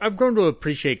 I've grown to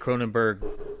appreciate Cronenberg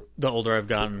the older I've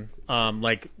gotten.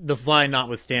 Like The Fly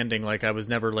notwithstanding, like, I was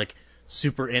never like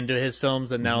super into his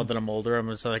films, and now that I'm older, I'm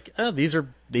just like, oh, these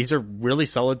are really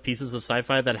solid pieces of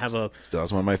sci-fi that have a. That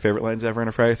was one of my favorite lines ever in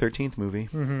a Friday the 13th movie.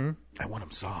 I want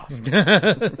them soft.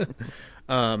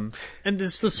 And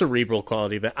just the cerebral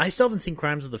quality of it. I still haven't seen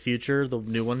Crimes of the Future, the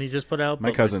new one he just put out.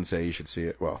 My cousin say you should see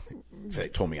it. Well,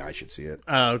 told me I should see it.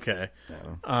 Oh, okay.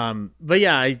 But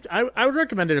yeah, I would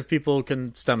recommend it if people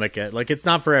can stomach it. Like, it's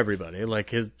not for everybody.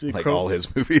 Like all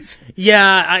his movies. Yeah,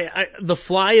 I The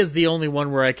Fly is the only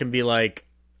one where I can be like,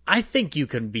 I think you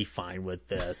can be fine with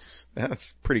this.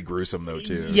 That's pretty gruesome, though,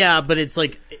 too. Yeah, but it's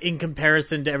like in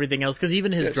comparison to everything else, because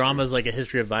even his dramas, like A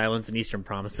History of Violence and Eastern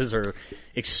Promises, are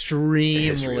extremely.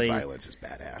 A History of Violence is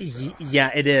badass, though.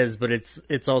 Yeah, it is, but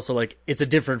it's also like it's a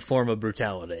different form of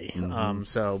brutality.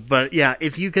 But yeah,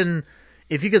 if you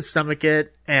could stomach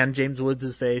it and James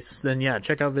Woods' face, then yeah,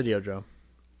 check out Videodrome.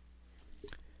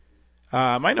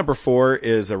 My number 4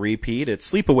 is a repeat. It's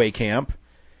Sleepaway Camp.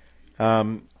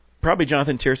 Probably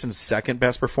Jonathan Tierson's second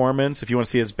best performance. If you want to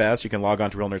see his best, you can log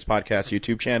on to Real Nerds Podcast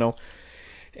YouTube channel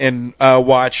and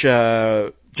watch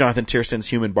Jonathan Tierson's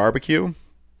Human Barbecue,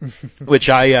 which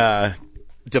I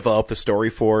developed the story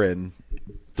for and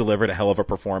delivered a hell of a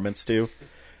performance to.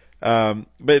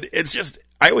 But it's just,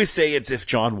 I always say it's if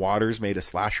John Waters made a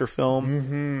slasher film.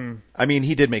 Mm-hmm. I mean,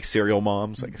 he did make Serial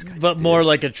Moms, I guess, but more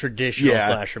like a traditional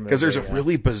slasher movie. Because there's a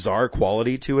really bizarre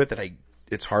quality to it that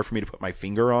it's hard for me to put my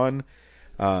finger on.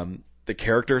 The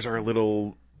characters are a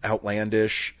little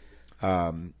outlandish,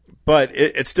 but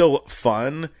it's still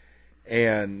fun.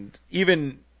 And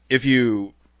even if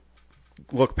you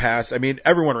look past, I mean,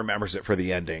 everyone remembers it for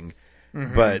the ending,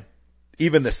 but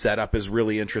even the setup is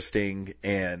really interesting.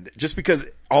 And just because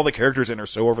all the characters in are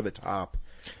so over the top.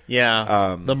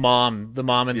 Yeah. The mom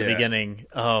in the beginning.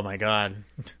 Oh my God.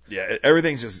 Yeah.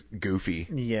 Everything's just goofy.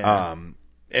 Yeah.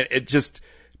 It just,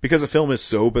 because the film is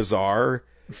so bizarre,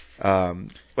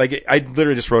 like I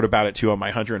literally just wrote about it too on my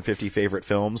 150 favorite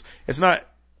films. It's not,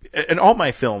 and all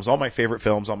my favorite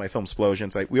films, all my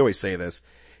Filmsplosions, like we always say this,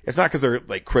 it's not because they're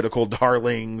like critical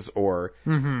darlings or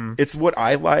it's what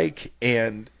I like.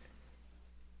 And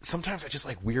sometimes I just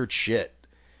like weird shit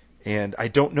and I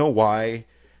don't know why.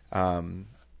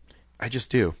 I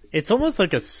just do. It's almost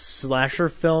like a slasher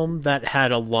film that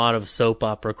had a lot of soap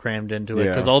opera crammed into it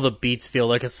because all the beats feel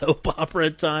like a soap opera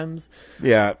at times.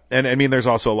 Yeah. And I mean, there's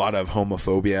also a lot of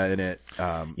homophobia in it,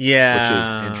 which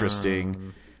is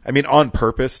interesting. I mean, on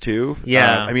purpose too.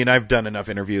 Yeah. I mean, I've done enough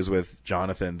interviews with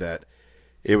Jonathan that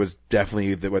it was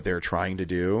definitely what they were trying to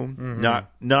do.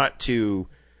 Not to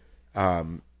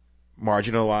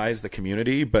marginalize the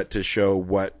community, but to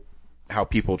show how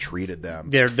people treated them.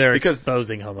 They're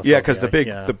exposing homophobia. Yeah, because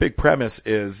the big premise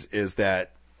is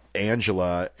that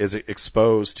Angela is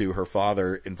exposed to her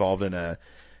father involved in a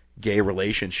gay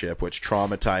relationship, which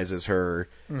traumatizes her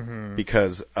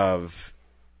because of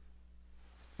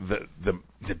the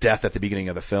death at the beginning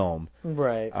of the film.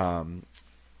 Right. And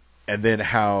then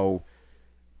how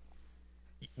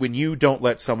when you don't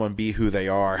let someone be who they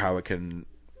are, how it can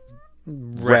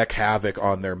wreak havoc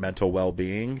on their mental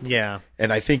well-being. Yeah.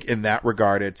 And I think in that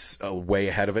regard, it's way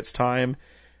ahead of its time,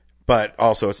 but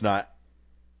also it's not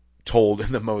told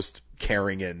in the most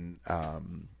caring and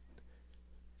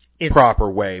proper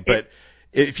way. But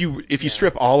if you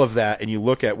strip all of that and you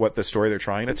look at what the story they're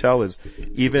trying to tell is,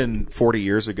 even 40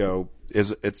 years ago,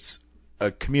 it's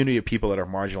a community of people that are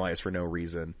marginalized for no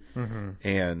reason.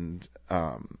 And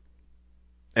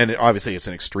obviously it's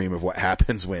an extreme of what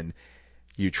happens when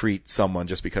you treat someone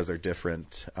just because they're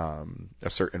different a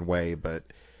certain way, but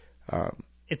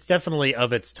it's definitely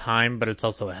of its time, but it's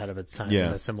also ahead of its time in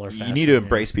a similar fashion. You need to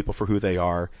embrace people for who they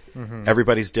are.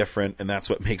 Everybody's different, and that's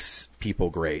what makes people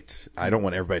great. I don't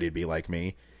want everybody to be like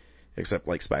me, except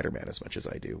like Spider-Man as much as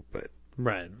I do. But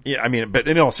yeah, I mean, but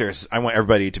in all seriousness, I want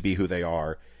everybody to be who they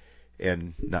are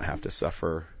and not have to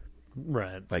suffer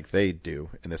like they do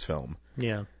in this film.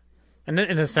 Yeah. And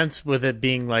in a sense, with it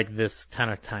being like this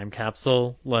kind of time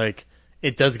capsule, like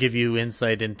it does give you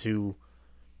insight into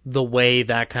the way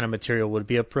that kind of material would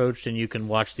be approached, and you can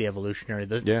watch the evolutionary,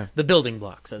 the building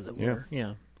blocks, as it were.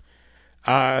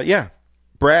 Yeah.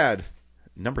 Brad,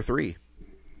 number 3.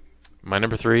 My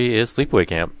number 3 is Sleepaway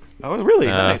Camp. Oh, really?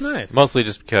 Nice. Mostly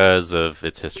just because of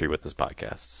its history with this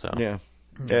podcast. So yeah,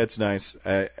 it's nice.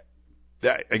 I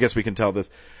guess we can tell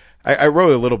this. I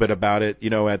wrote a little bit about it.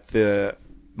 You know, at the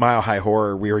Mile High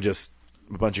Horror, we were just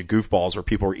a bunch of goofballs where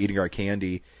people were eating our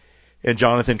candy, and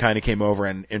Jonathan kind of came over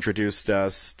and introduced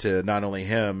us to not only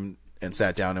him and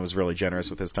sat down and was really generous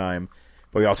with his time,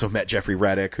 but we also met Jeffrey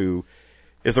Reddick, who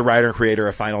is the writer and creator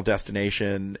of Final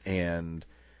Destination and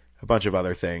a bunch of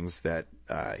other things that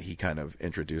he kind of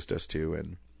introduced us to,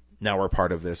 and now we're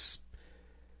part of this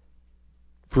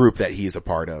group that he's a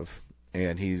part of,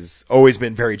 and he's always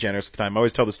been very generous with the time. I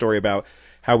always tell the story about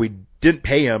how we didn't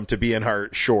pay him to be in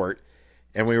our short,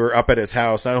 And we were up at his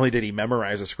house. Not only did he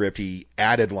memorize a script, he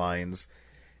added lines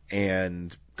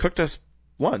and cooked us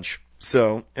lunch.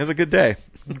 So it was a good day.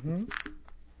 Mm-hmm.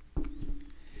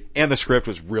 And the script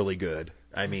was really good.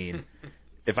 I mean,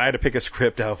 if I had to pick a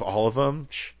script out of all of them,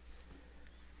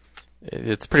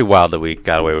 it's pretty wild that we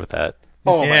got away with that.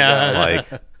 Oh my God.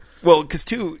 Like, well,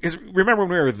 because remember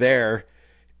when we were there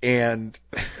and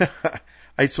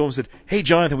I told him, said, "Hey,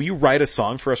 Jonathan, will you write a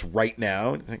song for us right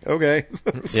now?" And like, okay.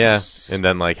 Yeah. And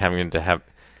then like having to have,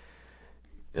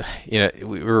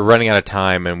 we were running out of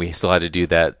time and we still had to do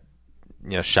that,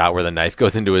 shot where the knife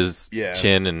goes into his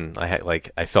chin. And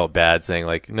I felt bad saying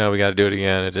like, no, we got to do it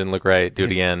again. It didn't look right. Do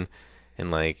it again.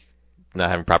 And like not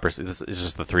having proper, it's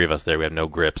just the three of us there. We have no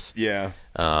grips. Yeah.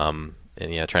 And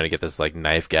trying to get this like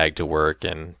knife gag to work.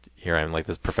 And here I'm like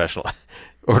this professional,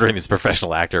 ordering this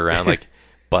professional actor around, like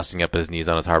busting up his knees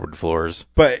on his hardwood floors.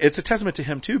 But it's a testament to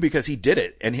him too, because he did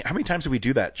it. And how many times did we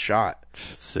do that shot?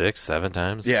 6, 7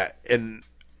 times. Yeah. And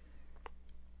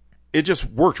it just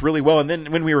worked really well. And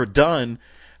then when we were done,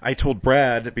 I told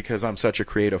Brad, because I'm such a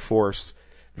creative force,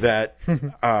 that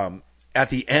at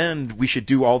the end we should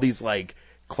do all these like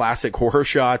classic horror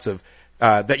shots of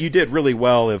that you did really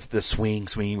well, of the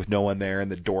swinging with no one there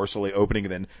and the door slowly opening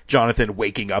and then Jonathan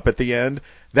waking up at the end.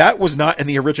 That was not in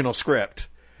the original script.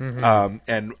 Mm-hmm.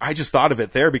 And I just thought of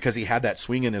it there because he had that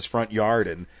swing in his front yard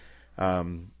and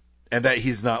that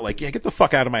he's not like, yeah, get the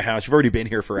fuck out of my house. You've already been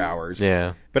here for hours.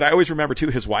 Yeah. But I always remember too,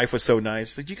 his wife was so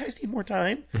nice. Like, do you guys need more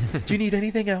time? Do you need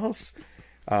anything else?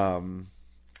 And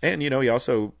he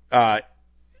also,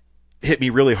 hit me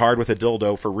really hard with a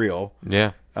dildo for real.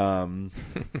 Yeah. God,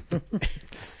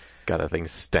 that thing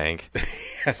stank.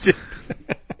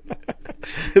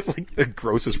 It's like the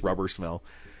grossest rubber smell.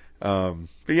 But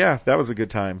yeah, that was a good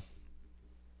time.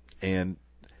 And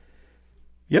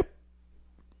yep.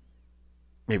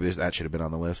 Maybe that should have been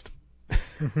on the list.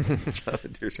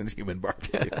 Jonathan Tierson's Human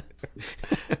Barbecue.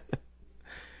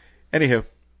 Anywho.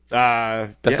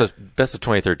 Best of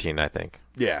 2013, I think.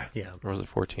 Yeah. Yeah. Or was it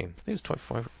 14? I think it was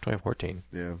 2014.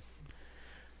 Yeah.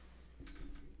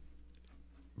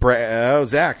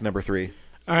 Zach, number 3.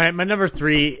 All right, my number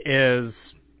 3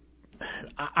 is...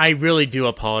 I really do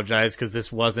apologize because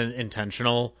this wasn't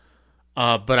intentional,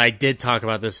 but I did talk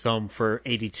about this film for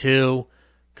 82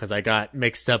 because I got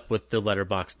mixed up with the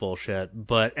letterbox bullshit.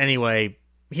 But anyway,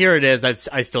 here it is.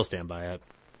 I still stand by it.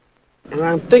 And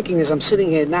I'm thinking as I'm sitting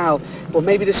here now, well,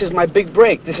 maybe this is my big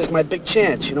break. This is my big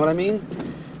chance. You know what I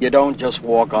mean? You don't just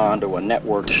walk onto a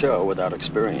network show without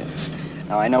experience.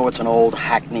 Now, I know it's an old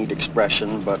hackneyed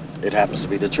expression, but it happens to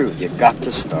be the truth. You've got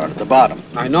to start at the bottom.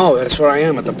 I know. That's where I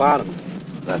am, at the bottom.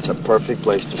 That's a perfect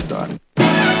place to start.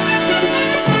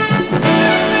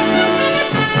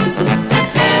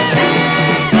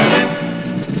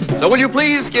 So will you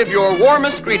please give your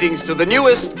warmest greetings to the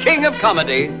newest king of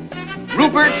comedy,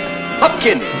 Rupert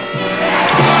Pupkin.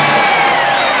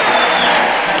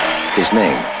 His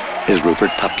name is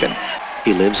Rupert Pupkin.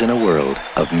 He lives in a world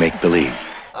of make-believe.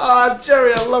 Oh,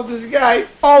 Jerry, I love this guy.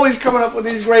 Always coming up with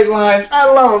these great lines. I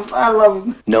love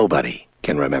him. Nobody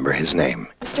can remember his name.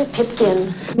 Mr. Pipkin.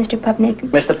 Mr. Pupnik.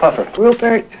 Mr. Puffer.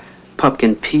 Rupert.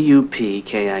 Pupkin,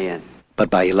 Pupkin. But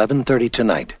by 11:30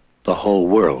 tonight, the whole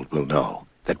world will know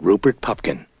that Rupert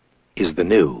Pupkin is the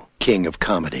new king of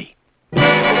comedy.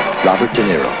 Robert De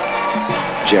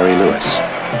Niro, Jerry Lewis,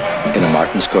 in a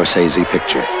Martin Scorsese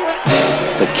picture.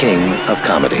 The king of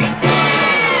comedy.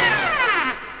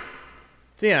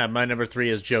 So yeah, my number 3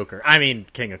 is Joker. I mean,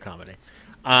 king of comedy.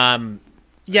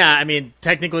 Yeah, I mean,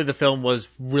 technically the film was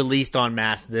released en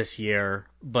masse this year,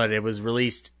 but it was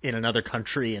released in another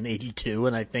country in 82,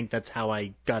 and I think that's how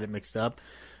I got it mixed up.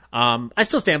 I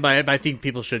still stand by it, but I think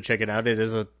people should check it out. It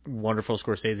is a wonderful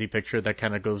Scorsese picture that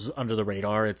kind of goes under the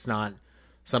radar. It's not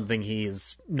something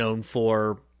he's known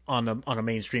for on a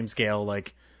mainstream scale.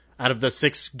 Like, out of the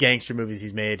 6 gangster movies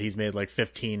he's made like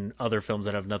 15 other films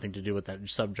that have nothing to do with that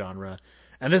subgenre.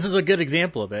 And this is a good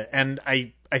example of it. And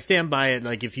I stand by it.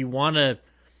 Like, if you want to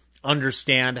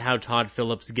understand how Todd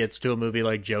Phillips gets to a movie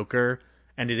like Joker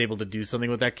and is able to do something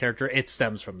with that character, it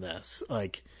stems from this.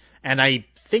 Like, and I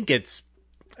think it's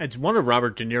one of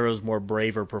Robert De Niro's more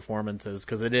braver performances,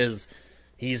 because it is,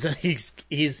 he's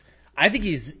I think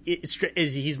he's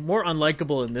more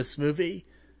unlikable in this movie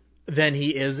than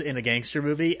he is in a gangster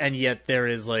movie, and yet there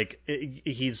is like,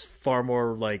 he's far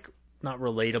more like, not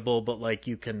relatable, but like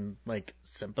you can like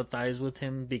sympathize with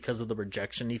him because of the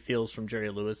rejection he feels from Jerry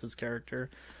Lewis's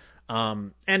character.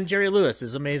 And Jerry Lewis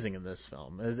is amazing in this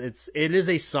film. It is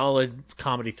a solid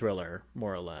comedy thriller,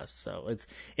 more or less. So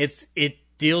it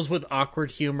deals with awkward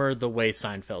humor the way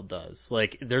Seinfeld does.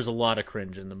 Like, there's a lot of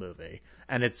cringe in the movie,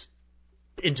 and it's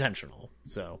intentional.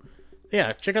 So,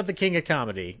 yeah, check out The King of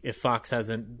Comedy if Fox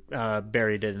hasn't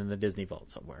buried it in the Disney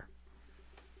vault somewhere.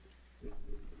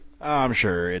 I'm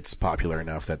sure it's popular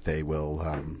enough that they will.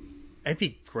 It'd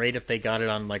be great if they got it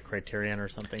on like Criterion or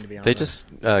something. To be honest, they just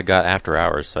got After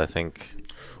Hours, so I think.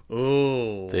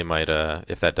 Ooh. They might,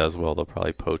 if that does well, they'll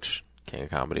probably poach King of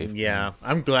Comedy. Yeah,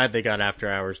 I'm glad they got After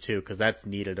Hours too, because that's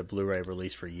needed a Blu-ray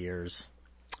release for years.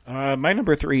 My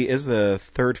number 3 is the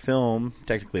third film,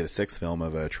 technically the sixth film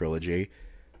of a trilogy.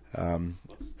 A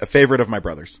favorite of my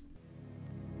brother's.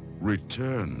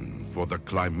 Return for the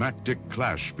climactic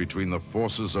clash between the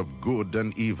forces of good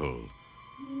and evil.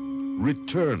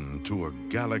 Return to a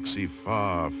galaxy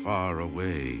far, far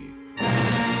away.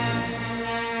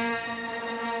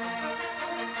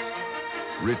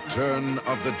 Return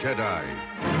of the Jedi.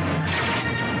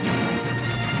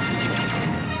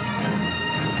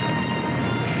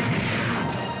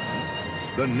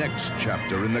 The next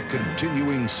chapter in the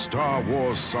continuing Star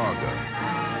Wars saga.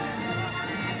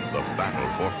 The battle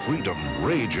for freedom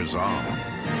rages on.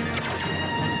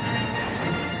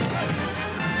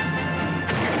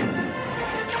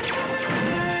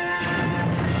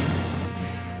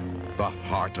 The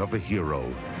heart of a hero.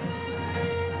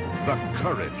 The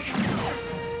courage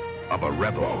of a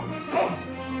rebel.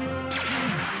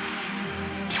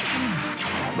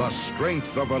 The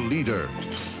strength of a leader.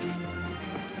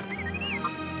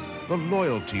 The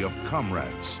loyalty of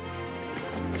comrades.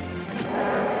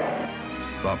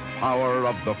 The power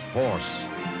of the Force.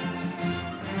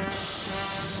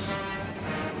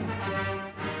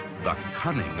 The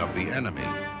cunning of the enemy.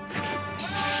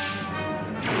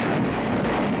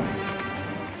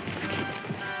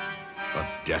 A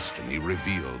destiny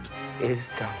revealed. Is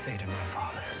Darth Vader my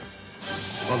father?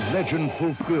 A legend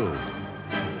fulfilled.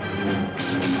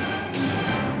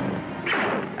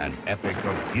 An epic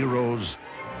of heroes,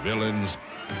 villains,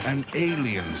 and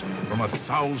aliens from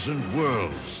 1,000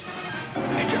 worlds.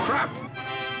 Major Crab!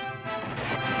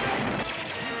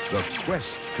 The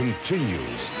quest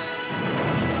continues.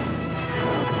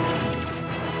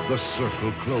 The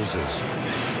circle closes.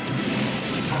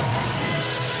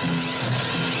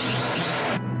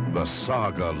 The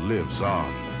saga lives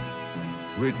on.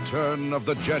 Return of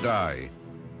the Jedi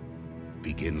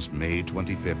begins May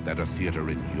 25th at a theater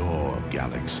in your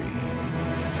galaxy.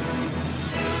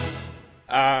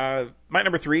 My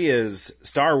number 3 is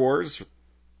Star Wars,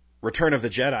 Return of the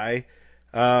Jedi.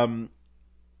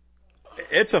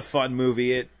 It's a fun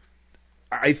movie.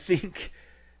 I think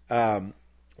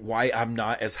why I'm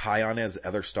not as high on as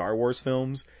other Star Wars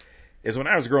films is when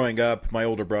I was growing up, my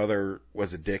older brother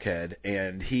was a dickhead,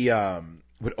 and he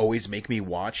would always make me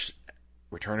watch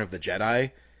Return of the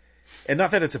Jedi. And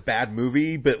not that it's a bad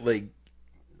movie, but like,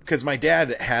 because my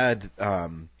dad had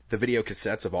the video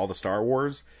cassettes of all the Star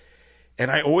Wars, and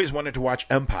I always wanted to watch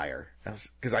Empire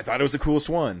because I thought it was the coolest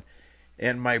one.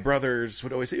 And my brothers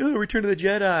would always say, "Oh, Return of the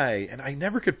Jedi," and I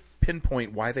never could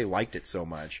pinpoint why they liked it so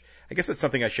much. I guess it's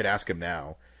something I should ask him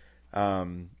now.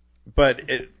 But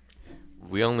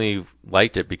we only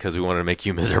liked it because we wanted to make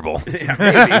you miserable. Yeah,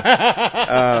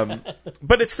 maybe.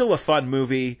 But it's still a fun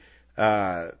movie.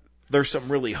 There's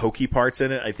some really hokey parts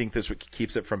in it. I think this is what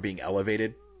keeps it from being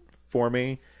elevated for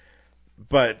me.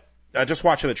 But just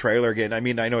watching the trailer again, I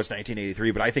mean, I know it's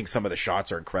 1983, but I think some of the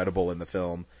shots are incredible in the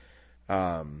film.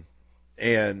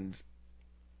 And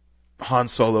Han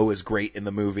Solo is great in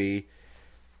the movie.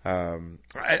 And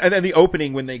then the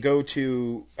opening when they go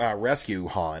to rescue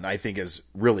Han, I think is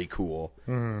really cool.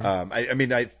 Mm-hmm. I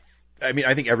mean, I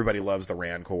think everybody loves the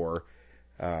Rancor.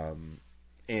 And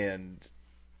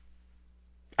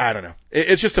I don't know.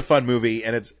 It's just a fun movie,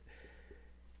 and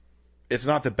it's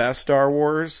not the best Star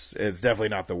Wars. It's definitely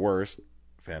not the worst.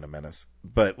 Phantom Menace.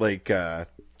 But like, yep.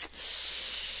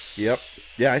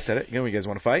 Yeah, I said it. You guys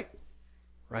want to fight?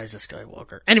 Rise of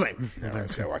Skywalker. Anyway. No,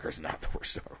 Rise of Skywalker is not the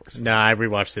worst Star Wars. No, I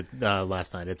rewatched it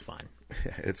last night. It's fine.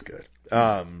 Yeah, it's good.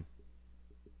 But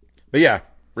yeah,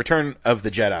 Return of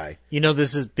the Jedi.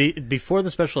 This is before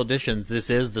the special editions. This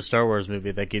is the Star Wars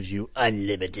movie that gives you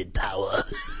unlimited power.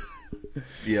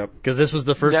 Yep. Because this was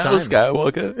the first now time.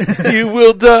 Skywalker, you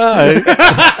will die.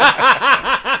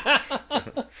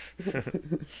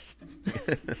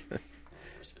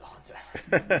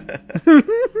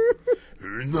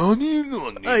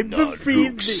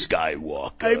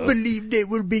 Skywalker. I believe they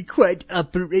will be quite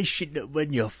operational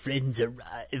when your friends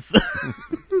arrive.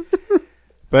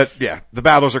 But yeah, the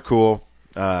battles are cool.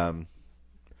 It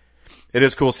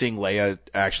is cool seeing Leia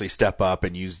actually step up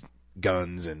and use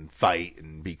guns and fight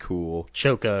and be cool.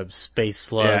 Choke a space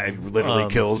slug. Yeah, and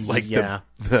literally kills the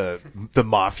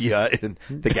mafia in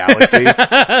the galaxy.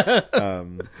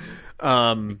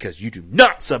 Because you do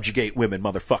not subjugate women,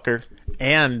 motherfucker.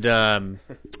 And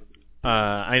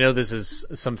I know this is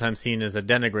sometimes seen as a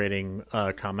denigrating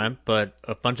comment, but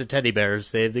a bunch of teddy bears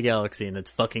save the galaxy, and it's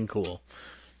fucking cool.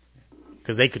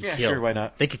 Because they could kill. Sure, why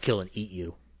not? They could kill and eat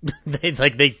you.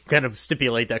 they kind of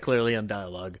stipulate that clearly on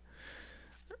dialogue.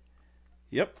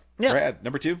 Yep. Yeah. Brad,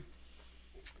 number 2.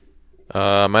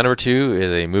 My number 2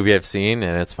 is a movie I've seen,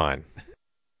 and it's fine.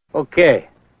 Okay,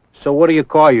 so what do you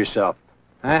call yourself?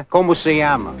 Huh? ¿Cómo se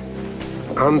llama?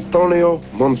 Antonio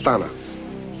Montana.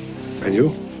 And you?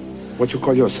 What you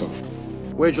call yourself?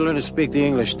 Where'd you learn to speak the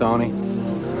English, Tony?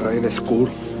 In a school.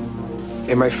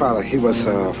 And my father, he was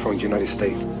from the United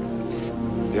States.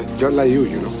 Yeah, just like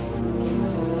you know.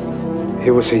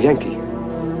 He was a Yankee.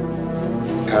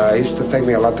 He used to take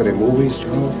me a lot to the movies, you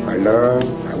know. I learned.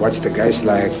 I watched the guys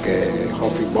like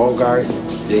Humphrey Bogart,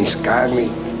 James Cagney.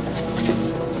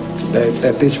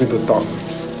 They teach me to talk.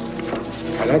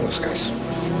 I like those guys.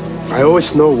 I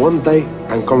always know one day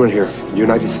I'm coming here,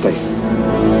 United States.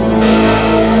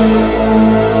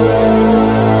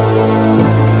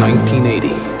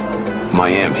 1980,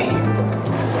 Miami.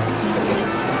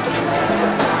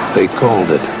 They called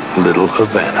it Little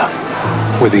Havana,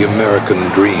 where the American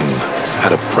dream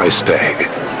had a price tag,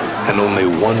 and only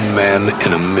one man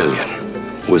in a million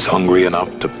was hungry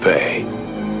enough to pay.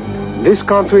 This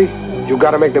country, you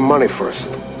gotta make the money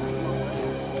first.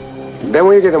 Then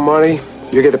when you get the money,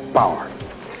 you get the power.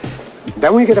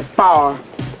 Then when you get the power,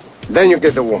 then you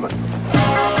get the woman.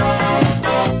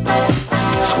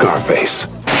 Scarface.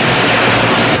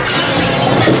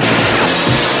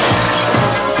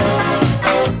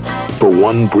 For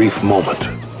one brief moment,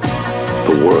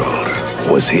 the world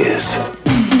was his.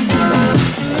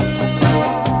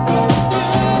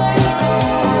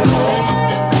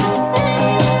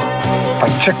 A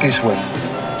chick he's with.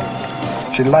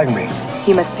 She like me.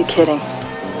 You must be kidding.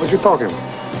 What you talking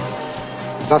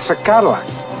about? That's a Cadillac.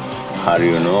 How do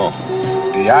you know?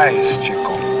 The eyes,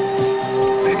 Chico.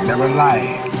 They never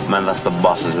lie. Man, that's the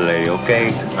boss's lady,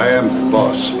 okay? I am the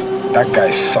boss. That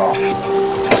guy's soft.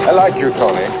 I like you,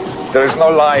 Tony. There is no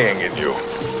lying in you.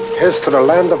 Here's to the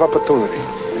land of opportunity.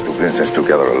 We do business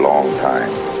together a long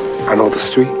time. I know the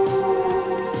street.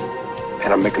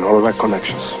 And I'm making all the right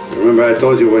connections. Remember I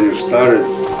told you when you started,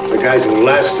 the guys who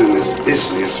last in this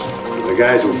business are the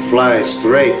guys who fly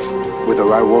straight. With the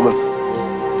right woman,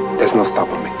 there's no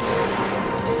stopping me.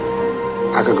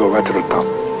 I could go right to the top.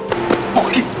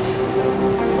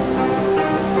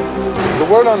 The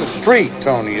word on the street,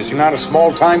 Tony, is you're not a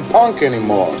small-time punk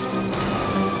anymore.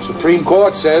 Supreme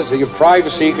Court says that your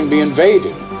privacy can be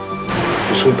invaded.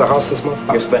 You shoot the house this month?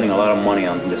 You're spending a lot of money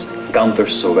on this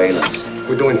counter-surveillance.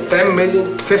 We're doing 10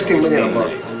 million, 15 million a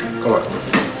month. Come on.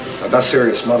 Now that's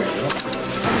serious money, you know?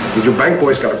 Your bank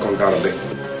boys gotta come down a bit.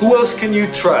 Who else can you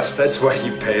trust? That's why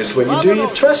you pay us what you do. You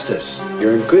trust us.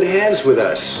 You're in good hands with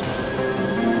us.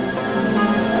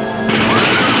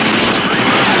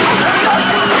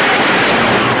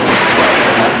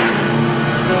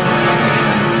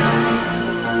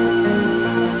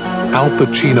 Al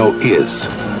Pacino is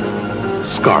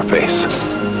Scarface.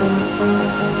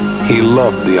 He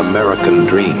loved the American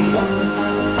dream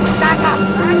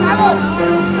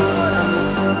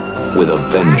with a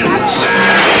vengeance.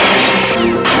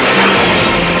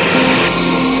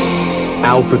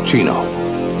 Al Pacino,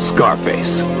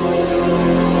 Scarface.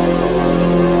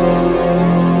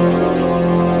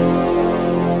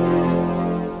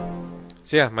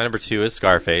 So yeah, my number 2 is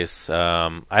Scarface.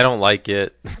 I don't like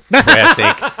it the way I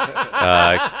think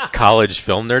college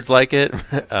film nerds like it.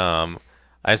 I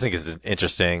just think it's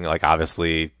interesting. Like,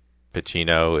 obviously,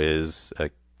 Pacino is a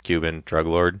Cuban drug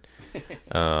lord.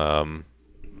 Yeah,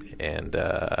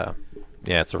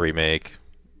 it's a remake.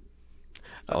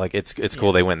 Like, it's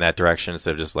cool they went in that direction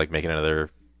instead of just like making another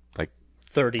like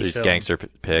 30s film. Gangster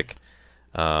pick.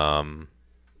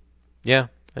 Yeah.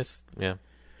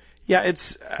 Yeah,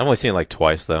 it's. I've only seen it like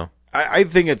twice though. I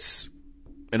think it's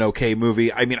an okay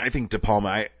movie. I mean, I think De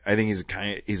Palma. I think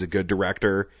he's a good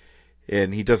director,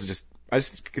 and he doesn't just. I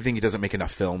just think he doesn't make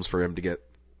enough films for him to get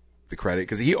the credit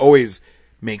because he always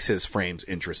makes his frames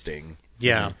interesting.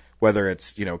 Yeah. Whether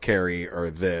it's Carrie or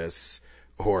this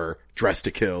or Dress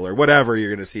to Kill or whatever you're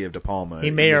going to see of De Palma. He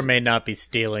may or may not be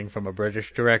stealing from a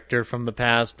British director from the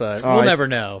past, but we'll never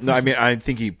know. No, I mean, I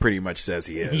think he pretty much says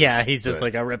he is. Yeah, he's just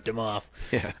like, I ripped him off.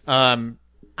 Yeah.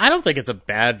 I don't think it's a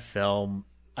bad film.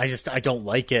 I don't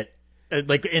like it.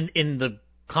 Like in the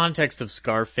context of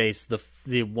Scarface,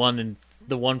 the one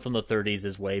from the 30s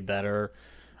is way better.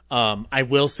 I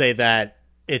will say that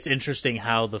it's interesting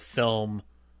how the film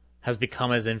has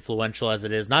become as influential as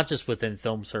it is, not just within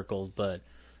film circles, but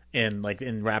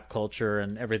in rap culture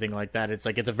and everything like that. It's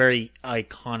like it's a very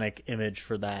iconic image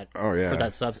for that. Oh yeah, for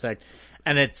that subsect,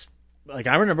 and it's like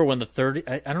I remember when I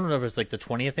don't know if it's like the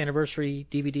 20th anniversary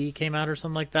DVD came out or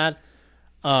something like that.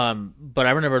 But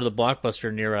I remember the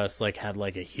Blockbuster near us like had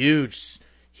like a huge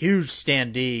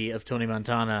standee of Tony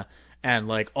Montana and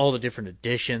like all the different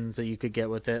editions that you could get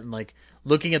with it, and like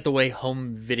looking at the way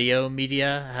home video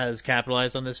media has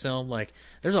capitalized on this film, like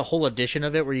there's a whole edition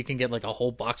of it where you can get like a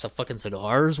whole box of fucking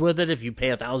cigars with it if you pay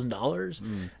 $1,000.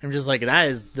 I'm just like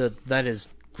that is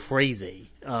crazy.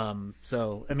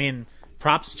 So I mean,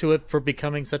 props to it for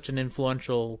becoming such an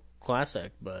influential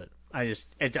classic, but I just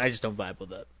don't vibe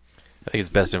with it. I think its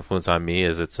best influence on me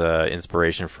is its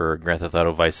inspiration for Grand Theft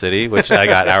Auto Vice City, which I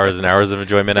got hours and hours of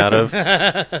enjoyment out of.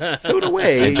 So in a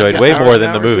way, I enjoyed way more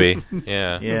than the movie.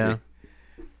 Yeah.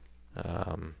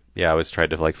 I always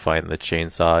tried to like find the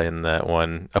chainsaw in that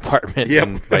one apartment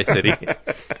in Vice City.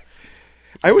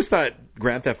 I always thought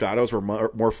Grand Theft Autos were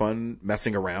more fun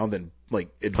messing around than like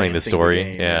playing the story. The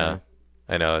game, yeah,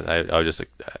 I know. I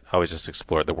always just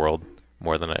explored the world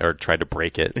more than or tried to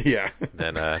break it.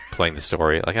 Than playing the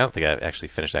story. Like I don't think I actually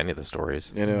finished any of the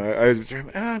stories. You know,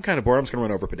 I'm kind of bored. I'm just gonna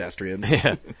run over pedestrians.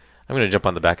 Yeah, I'm gonna jump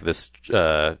on the back of this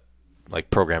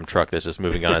like program truck that's just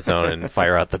moving on its own and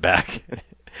fire out the back.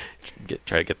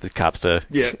 Try to get the cops to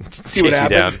see what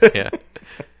happens.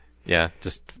 Yeah.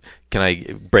 Just can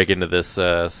I break into this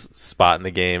spot in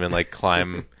the game and like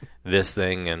climb this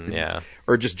thing and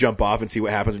or just jump off and see what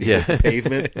happens when you hit the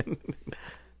pavement.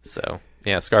 So.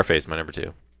 Yeah, Scarface, my number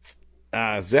 2.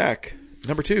 Zach,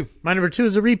 number 2. My number 2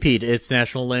 is a repeat. It's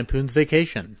National Lampoon's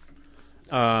Vacation.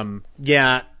 In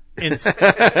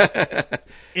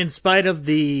spite of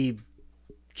the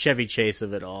Chevy Chase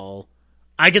of it all,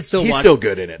 I can still He's watch... still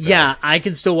good in it, though. Yeah, I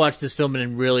can still watch this film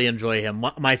and really enjoy him.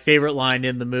 My favorite line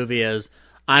in the movie is,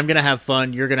 I'm going to have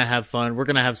fun, you're going to have fun, we're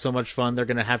going to have so much fun, they're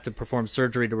going to have to perform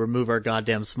surgery to remove our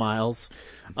goddamn smiles.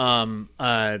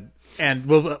 And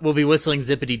we'll be whistling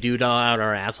Zippity Doodah out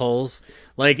our assholes.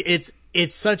 Like it's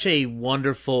such a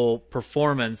wonderful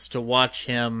performance to watch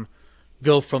him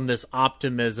go from this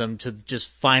optimism to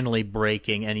just finally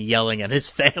breaking and yelling at his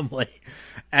family.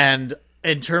 And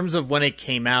in terms of when it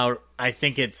came out, I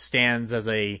think it stands as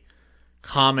a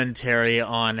commentary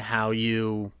on how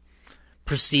you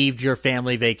perceived your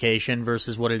family vacation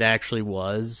versus what it actually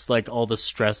was. Like all the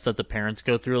stress that the parents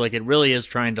go through. Like it really is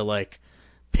trying to like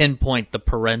pinpoint the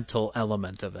parental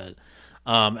element of it.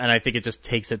 And I think it just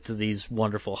takes it to these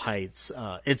wonderful heights.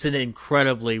 It's an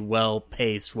incredibly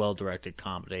well-paced, well-directed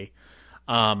comedy.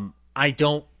 I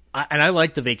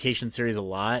like the Vacation series a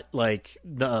lot. Like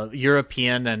the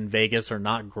European and Vegas are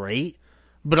not great,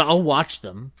 but I'll watch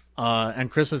them.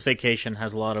 And Christmas Vacation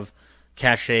has a lot of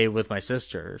cachet with my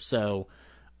sister. So,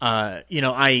 I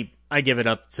give it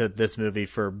up to this movie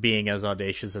for being as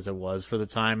audacious as it was for the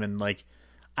time. And like,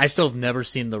 I still have never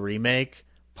seen the remake,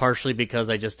 partially because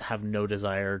I just have no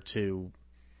desire to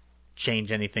change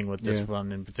anything with this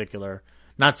one in particular.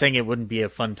 Not saying it wouldn't be a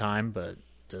fun time, but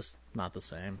just not the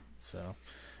same. So,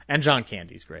 and John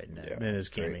Candy's great in it. And his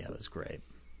cameo is great.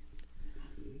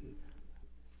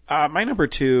 My number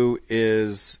 2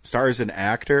 stars an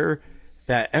actor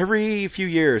that every few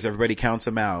years everybody counts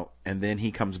him out, and then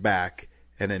he comes back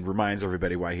and then reminds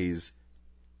everybody why he's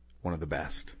one of the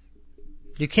best.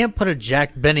 You can't put a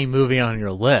Jack Benny movie on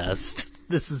your list.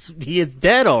 He is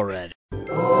dead already.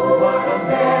 Oh, what a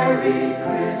Merry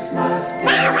Christmas.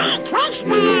 Merry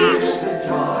Christmas!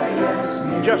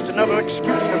 Just another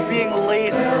excuse for being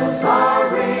lazy.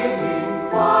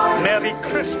 Merry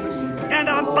Christmas. And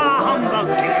a bah humbug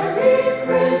to you. Merry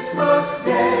Christmas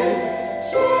Day.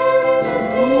 Sharing the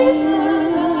season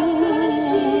of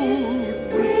cheer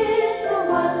with the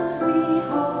ones we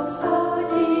hold so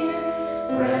dear.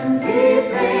 Friendly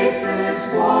faces,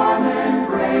 warm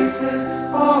embraces.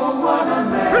 Oh, what a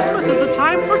merry Christmas is a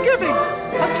time for giving,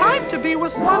 a time to be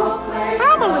with one's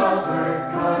family.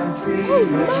 Oh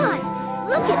my,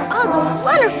 look at all the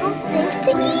wonderful things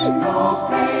to eat.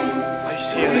 I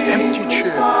see an empty chair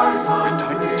where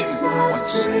Tiny Tim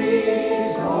once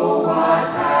sat. Oh, what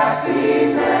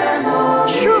happy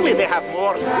memories. Surely they have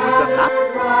more food than that.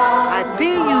 I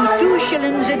pay you 2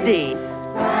 shillings a day.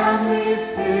 Families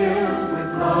filled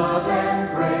with love and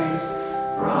grace,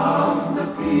 from the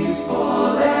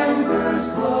peaceful embers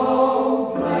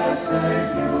glow.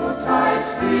 Blessed Yuletide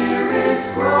spirits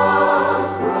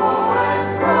grow, grow and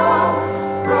grow,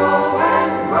 grow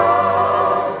and grow.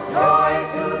 Joy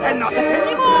to the And not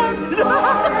anymore.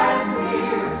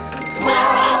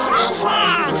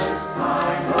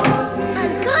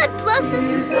 And God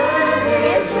blesses everyone.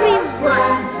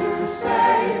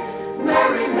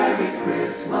 Merry, Merry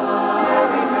Christmas.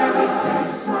 Merry, Merry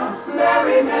Christmas.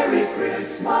 Merry, Merry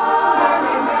Christmas.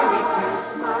 Merry, Merry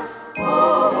Christmas.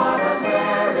 Oh, what a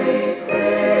Merry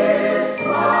Christmas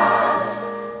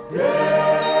day.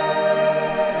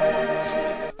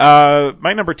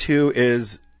 My number 2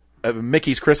 is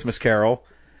Mickey's Christmas Carol.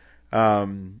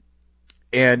 And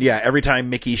yeah, every time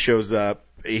Mickey shows up,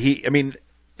 he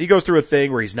goes through a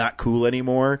thing where he's not cool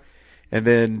anymore. And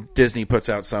then Disney puts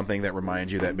out something that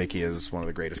reminds you that Mickey is one of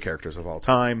the greatest characters of all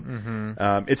time.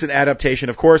 Mm-hmm. It's an adaptation,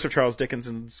 of course, of Charles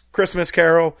Dickens's Christmas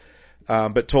Carol,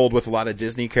 but told with a lot of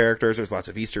Disney characters. There's lots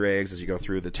of Easter eggs as you go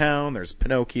through the town. There's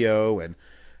Pinocchio and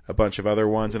a bunch of other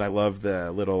ones. And I love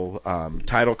the little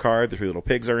title card. The 3 little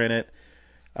pigs are in it.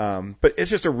 But it's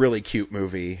just a really cute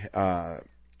movie. And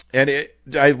it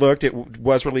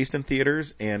was released in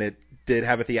theaters, and it did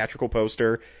have a theatrical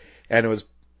poster. And it was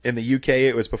in the UK,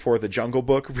 it was before the Jungle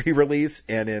Book re-release,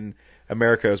 and in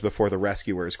America, it was before the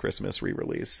Rescuers Christmas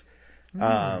re-release.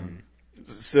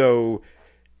 So,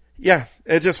 yeah,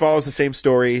 it just follows the same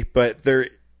story, but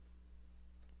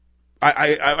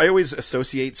I always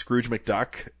associate Scrooge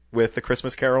McDuck with the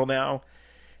Christmas Carol now,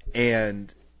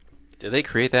 and did they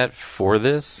create that for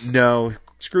this? No,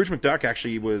 Scrooge McDuck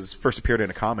actually first appeared in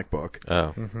a comic book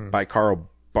by Carl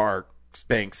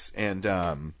Banks,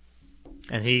 and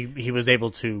he was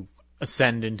able to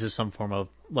ascend into some form of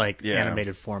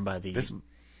animated form by the. Is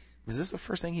this the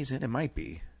first thing he's in? It might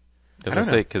be. I don't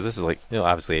know, because this is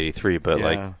obviously 83,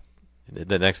 but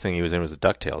the next thing he was in was the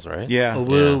DuckTales, right? Yeah.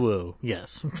 Woo.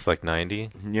 Yes. It's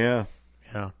 90. Yeah.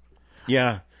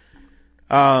 Yeah.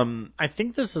 I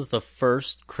think this is the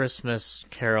first Christmas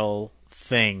Carol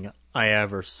thing I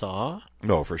ever saw.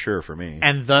 No, for sure, for me.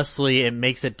 And thusly, it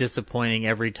makes it disappointing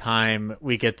every time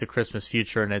we get to Christmas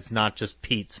Future and it's not just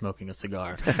Pete smoking a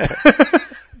cigar.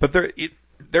 But it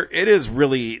is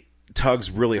really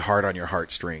tugs really hard on your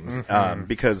heartstrings.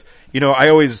 Because, I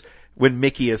always, when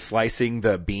Mickey is slicing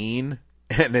the bean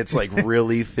and it's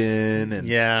really thin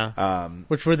and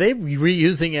which were they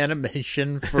reusing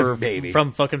animation for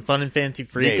from fucking Fun and Fancy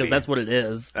Free? Because that's what it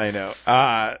is. I know.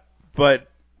 But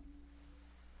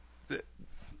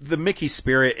the Mickey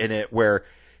spirit in it, where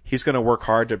he's going to work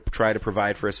hard to try to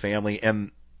provide for his family,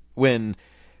 and when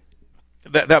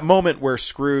that moment where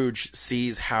Scrooge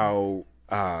sees how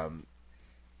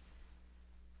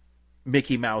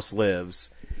Mickey Mouse lives,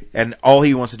 and all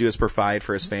he wants to do is provide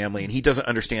for his family, and he doesn't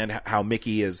understand how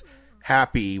Mickey is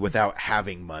happy without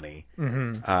having money.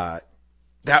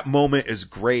 That moment is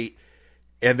great,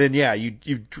 and then you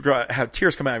have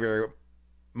tears come out of your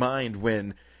mind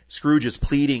when Scrooge is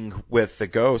pleading with the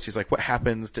ghost. He's like, what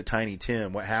happens to Tiny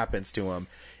Tim? What happens to him?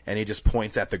 And he just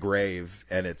points at the grave,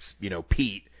 and it's,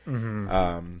 Pete.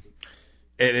 And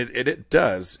it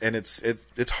does. And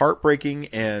it's heartbreaking.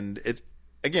 And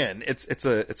it's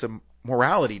a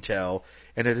morality tale.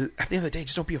 And at the end of the day,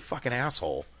 just don't be a fucking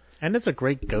asshole. And it's a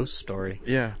great ghost story.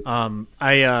 Yeah.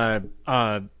 I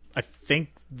think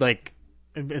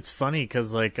it's funny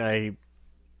because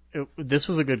this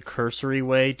was a good cursory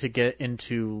way to get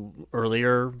into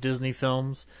earlier Disney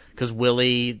films, because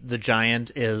Willie the Giant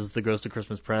is the Ghost of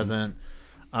Christmas Present.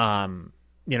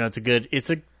 It's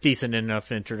a decent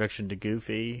enough introduction to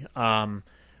Goofy.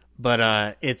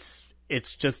 But it's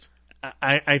just,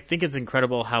 I think it's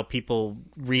incredible how people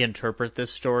reinterpret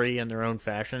this story in their own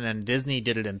fashion, and Disney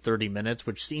did it in 30 minutes,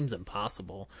 which seems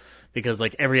impossible because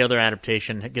every other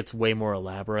adaptation gets way more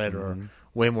elaborate or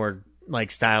way more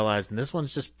stylized, and this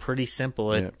one's just pretty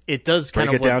simple. It does kind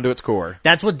of break it down to its core.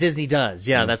 That's what Disney does.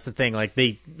 Yeah, that's the thing.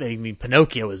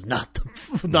 Pinocchio is not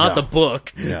the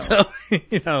book. No. So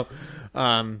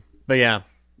but yeah,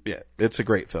 it's a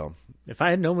great film. If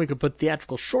I had known we could put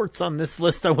theatrical shorts on this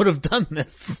list, I would have done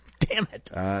this. Damn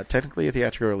it. Technically a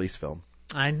theatrical release film.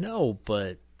 I know,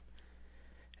 but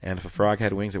and if a frog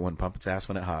had wings, it wouldn't pump its ass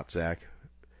when it hopped. Zach,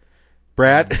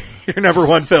 Brad, your number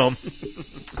one film.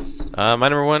 My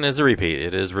number one is a repeat.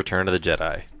 It is Return of the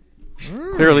Jedi.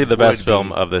 Clearly the best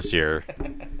film of this year.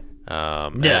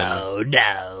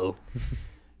 No.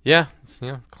 Yeah, it's,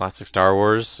 classic Star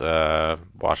Wars.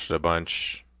 Watched it a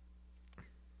bunch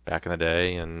back in the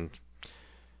day, and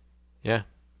I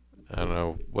don't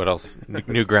know what else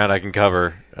new ground I can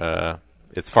cover.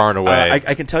 It's far and away.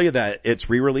 I can tell you that it's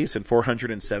re-released in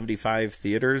 475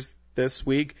 theaters this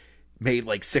week. Made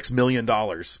 $6 million.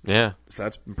 Yeah. So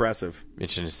that's impressive.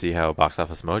 Interesting to see how Box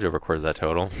Office Mojo records that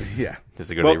total. Yeah.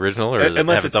 Does it go to the original, or does it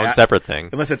have its own separate thing?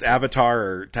 Unless it's Avatar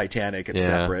or Titanic, it's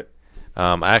separate.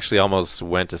 I actually almost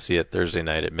went to see it Thursday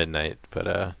night at midnight, but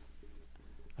I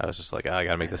was just like, I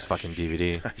gotta make this fucking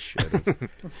DVD. I should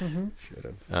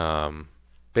have.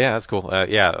 But yeah, that's cool.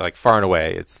 Yeah, like far and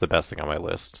away, it's the best thing on my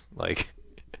list. Like,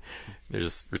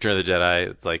 there's Return of the Jedi.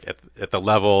 It's like at the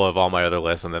level of all my other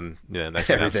lists, and then next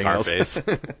one has Scarface.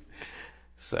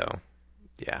 So,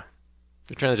 yeah,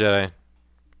 Return of the Jedi.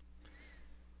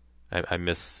 I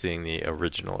miss seeing the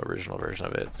original version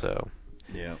of it. So,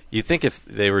 yeah, you think if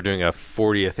they were doing a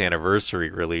 40th anniversary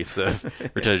release of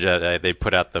Return of the Jedi, they'd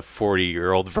put out the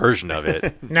 40-year-old version of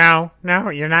it. No,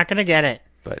 you're not going to get it.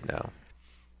 But no.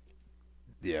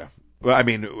 Yeah. Well, I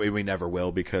mean, we never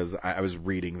will, because I was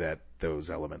reading that those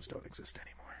elements don't exist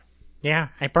anymore. Yeah,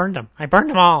 I burned them. I burned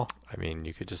them all. I mean,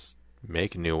 you could just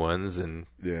make new ones and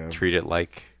treat it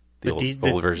like the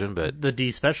old version, but the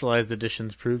despecialized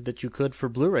editions proved that you could for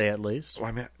Blu-ray at least. Well,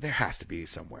 I mean, there has to be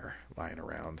somewhere lying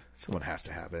around. Someone has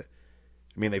to have it.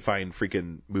 I mean, they find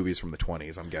freaking movies from the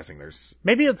 20s. I'm guessing there's...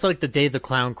 Maybe it's like The Day the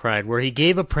Clown Cried, where he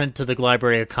gave a print to the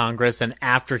Library of Congress, and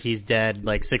after he's dead,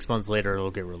 like 6 months later, it'll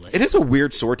get released. It is a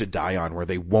weird sword to die on, where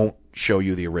they won't show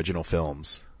you the original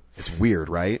films. It's weird,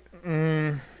 right?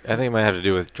 I think it might have to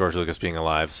do with George Lucas being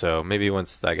alive, so maybe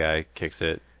once that guy kicks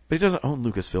it... But he doesn't own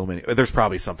Lucasfilm anymore. There's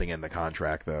probably something in the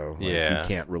contract, though. Like, yeah. He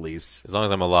can't release... As long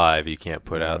as I'm alive, you can't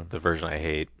put out the version I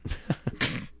hate.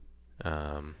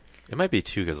 It might be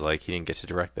too, because like he didn't get to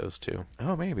direct those two.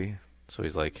 Oh, maybe. So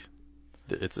he's like,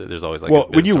 there's always like. Well,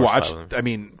 when you watch, I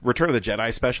mean, Return of the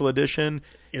Jedi Special Edition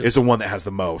is the one that has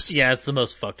the most. Yeah, it's the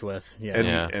most fucked with. Yeah,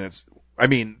 and it's. I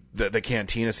mean, the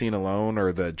cantina scene alone,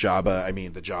 or the Jabba. I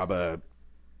mean, the Jabba.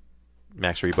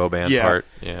 Max Rebo band part.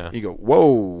 Yeah, you go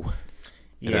whoa.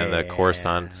 And then the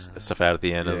Coruscant stuff out at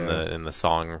the end, and the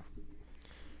song.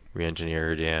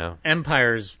 Re-engineered, yeah.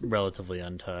 Empire's relatively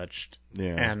untouched.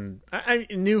 Yeah. And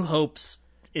New Hope's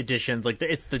editions, like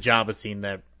it's the Jabba scene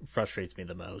that frustrates me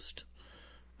the most.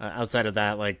 Outside of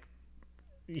that, like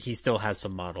he still has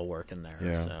some model work in there.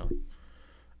 Yeah. So,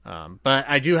 but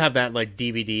I do have that like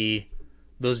DVD,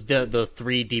 the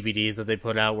 3 DVDs that they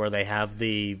put out where they have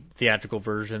the theatrical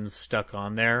versions stuck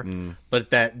on there. But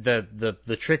that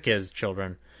the trick is,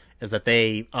 children, is that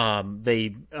they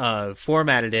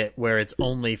formatted it where it's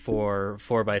only for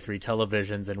 4:3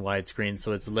 televisions and widescreen,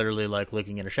 so it's literally like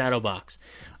looking in a shadow box.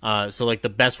 So like the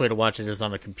best way to watch it is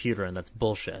on a computer, and that's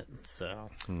bullshit. So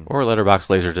or Letterboxd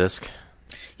Laserdisc.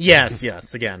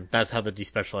 Yes. Again, that's how the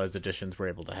despecialized editions were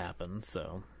able to happen.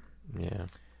 So yeah.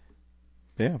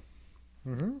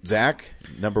 Mm-hmm. Zach,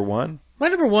 number 1. My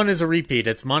number 1 is a repeat.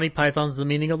 It's Monty Python's The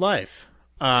Meaning of Life.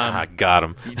 Got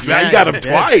him. You got him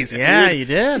twice, dude. Yeah, you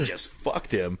did. You just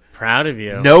fucked him. Proud of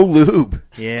you. No lube.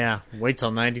 Yeah, wait till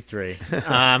 93.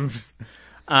 No,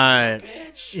 I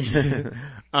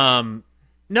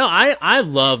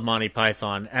love Monty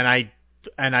Python, and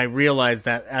I realized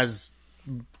that as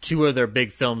 2 of their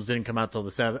big films didn't come out till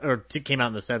came out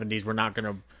in the 70s, we're not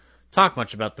going to talk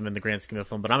much about them in the grand scheme of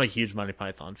film. But I'm a huge Monty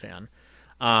Python fan,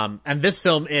 and this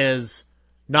film is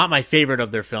not my favorite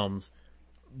of their films.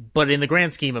 But in the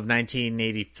grand scheme of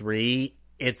 1983,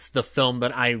 it's the film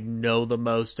that I know the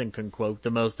most and can quote the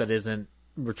most that isn't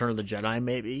Return of the Jedi,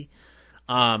 maybe.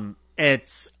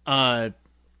 It's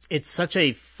such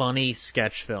a funny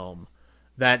sketch film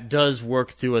that does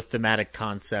work through a thematic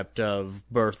concept of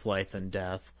birth, life, and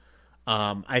death.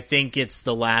 I think it's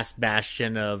the last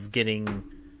bastion of getting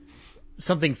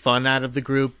something fun out of the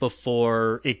group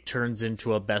before it turns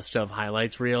into a best of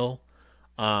highlights reel.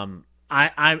 I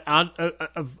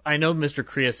know Mr.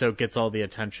 Creosote gets all the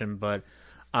attention, but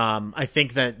I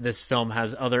think that this film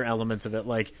has other elements of it,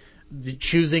 like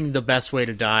choosing the best way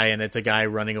to die, and it's a guy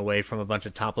running away from a bunch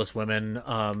of topless women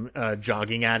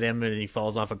jogging at him, and he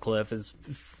falls off a cliff is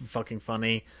fucking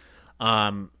funny.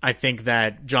 I think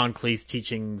that John Cleese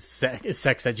teaching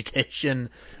sex education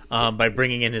by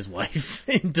bringing in his wife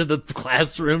into the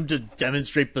classroom to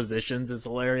demonstrate positions is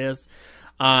hilarious.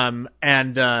 There's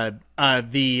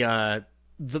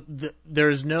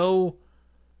no.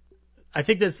 I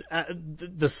think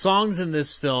the songs in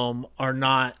this film are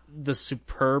not the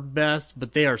superb best,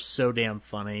 but they are so damn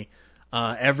funny.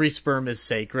 Every Sperm is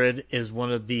Sacred is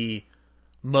one of the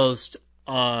most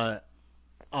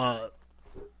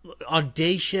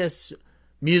audacious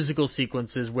musical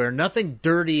sequences where nothing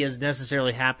dirty is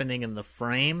necessarily happening in the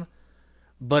frame,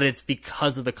 but it's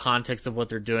because of the context of what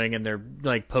they're doing, and they're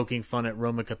like poking fun at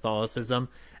Roman Catholicism.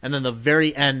 And then the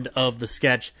very end of the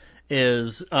sketch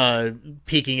is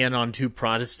peeking in on 2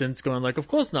 Protestants going like, of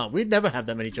course not, we'd never have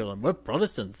that many children, we're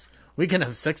Protestants, we can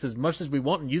have sex as much as we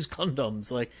want and use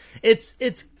condoms. Like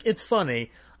it's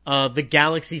funny. The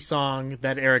Galaxy song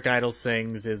that Eric Idle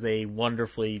sings is a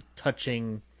wonderfully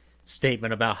touching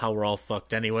statement about how we're all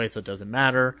fucked anyway, so it doesn't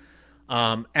matter.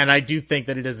 And I do think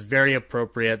that it is very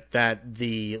appropriate that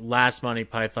the last Monty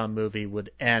Python movie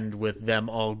would end with them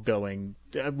all going,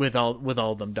 with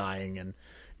all of them dying and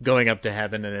going up to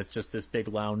heaven, and it's just this big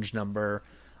lounge number.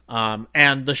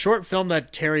 And the short film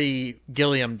that Terry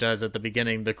Gilliam does at the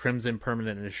beginning, The Crimson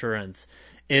Permanent Insurance,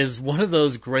 is one of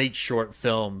those great short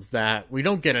films that we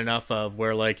don't get enough of,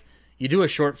 where like you do a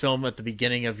short film at the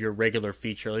beginning of your regular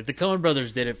feature. Like the Coen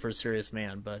brothers did it for Serious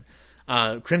Man, but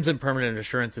Crimson Permanent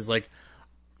Insurance is like,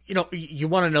 you know, you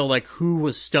want to know like who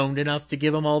was stoned enough to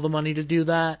give them all the money to do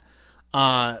that.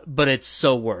 But it's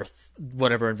so worth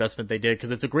whatever investment they did,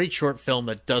 because it's a great short film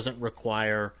that doesn't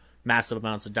require massive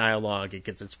amounts of dialogue. It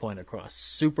gets its point across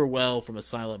super well from a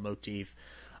silent motif.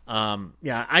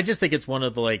 I just think it's one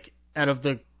of the, like,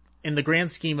 in the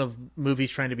grand scheme of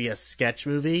movies trying to be a sketch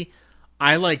movie,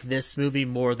 I like this movie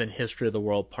more than History of the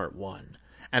World Part 1.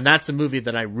 And that's a movie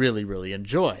that I really, really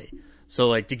enjoy. So,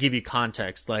 like, to give you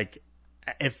context, like,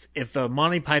 if a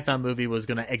Monty Python movie was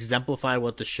going to exemplify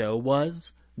what the show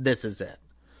was, this is it.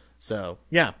 So,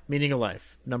 yeah, Meaning of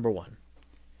Life, number 1.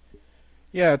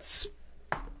 Yeah, it's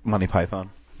Monty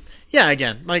Python. Yeah,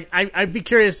 again, like, I'd be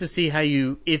curious to see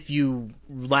if you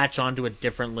latch onto it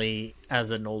differently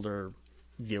as an older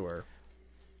viewer.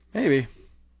 Maybe.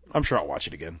 I'm sure I'll watch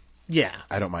it again. Yeah.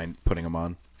 I don't mind putting them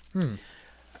on. Man,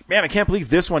 I can't believe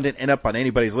this one didn't end up on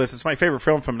anybody's list. It's my favorite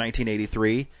film from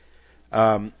 1983.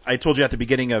 I told you at the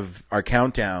beginning of our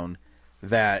countdown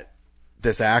that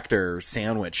this actor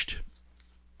sandwiched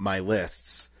my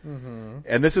lists. Mm-hmm.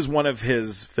 And this is one of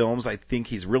his films I think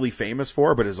he's really famous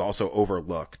for, but is also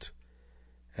overlooked.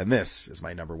 And this is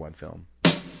my number 1 film.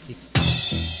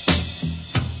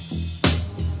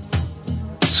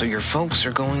 So your folks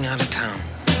are going out of town.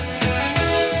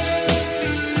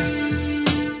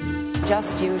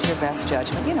 Just use your best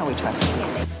judgment. You know we trust you.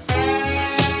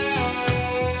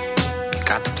 You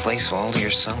got the place all to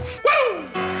yourself? Woo!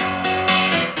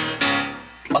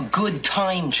 A good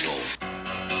time, Joe.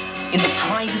 In the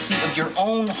privacy of your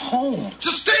own home.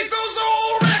 Just take those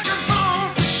old records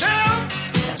off the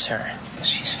shelf. That's her.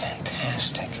 She's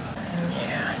fantastic.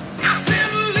 Yeah. I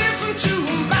sit and listen to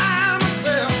them by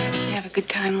myself. Did you have a good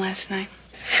time last night?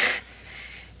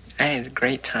 I had a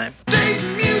great time. Today's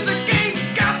music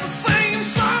ain't got the same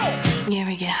soul. You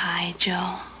ever get high,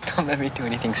 Joe? Don't let me do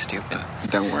anything stupid.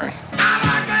 Don't worry. I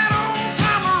like that old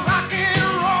time rock and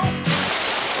roll.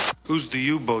 Who's the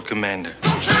U-boat commander?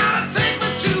 Don't try to take me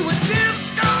to a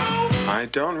disco. I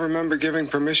don't remember giving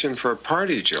permission for a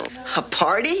party, Joe. A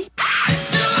party? I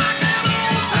still like that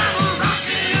old time rock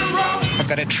and roll. I've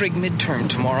got a trig midterm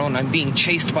tomorrow, and I'm being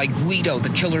chased by Guido, the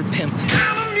killer pimp.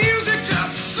 Kind of music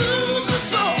just soothes the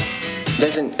soul.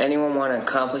 Doesn't anyone want to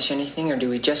accomplish anything, or do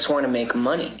we just want to make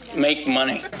money? Make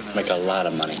money. Make a lot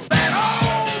of money. That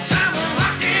old time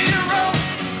rock and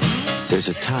roll. There's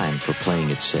a time for playing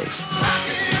it safe.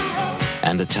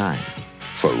 And a time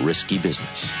for risky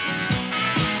business.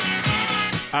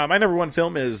 My number 1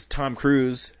 film is Tom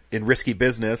Cruise in Risky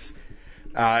Business.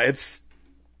 It's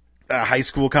a high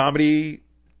school comedy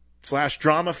 /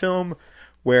 drama film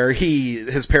where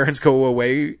his parents go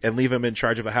away and leave him in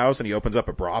charge of the house, and he opens up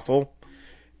a brothel.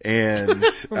 And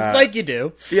like you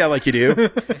do. Yeah, like you do.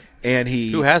 And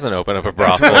who hasn't opened up a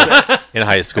brothel in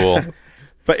high school?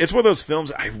 But it's one of those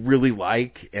films I really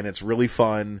like, and it's really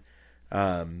fun.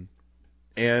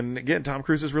 And again, Tom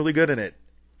Cruise is really good in it.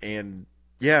 And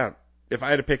yeah, if I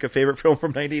had to pick a favorite film from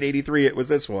 1983, it was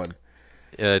this one.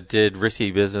 Did Risky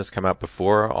Business come out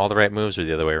before All the Right Moves, or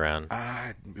the other way around?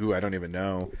 I don't even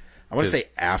know. I want to say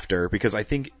after, because I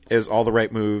think it was All the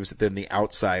Right Moves, then The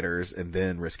Outsiders, and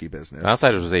then Risky Business. The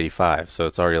Outsiders was 85, so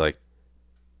it's already like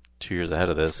 2 years ahead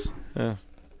of this. Or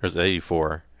is it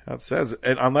 84? It says,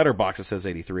 and on Letterboxd it says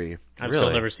 83. I've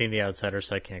still never seen The Outsiders,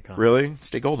 so I can't comment. Really?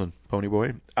 Stay golden, Pony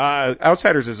Boy.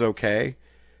 Outsiders is okay.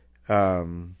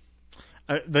 The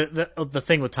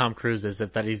thing with Tom Cruise is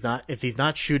if he's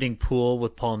not shooting pool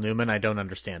with Paul Newman, I don't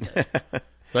understand it.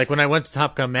 Like when I went to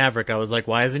Top Gun Maverick, I was like,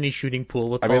 why isn't he shooting pool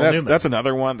with Paul Newman? That's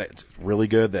another one that's really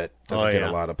good that doesn't get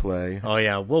a lot of play. Oh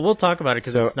yeah, well we'll talk about it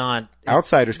because it's not.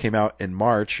 Outsiders came out in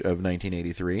March of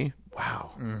 1983.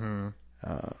 Wow. Mm-hmm.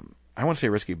 I want to say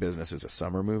Risky Business is a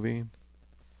summer movie.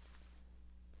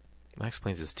 That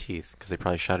explains his teeth, because they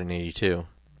probably shot in 82.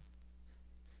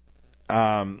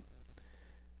 But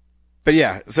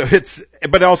yeah, so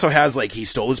but it also has like he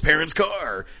stole his parents'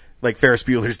 car, like Ferris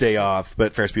Bueller's Day Off,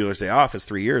 but Ferris Bueller's Day Off is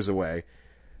 3 years away.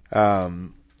 But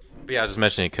yeah, I was just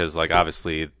mentioning because like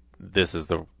obviously this is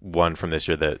the one from this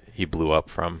year that he blew up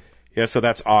from. Yeah, so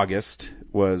that's August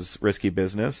was Risky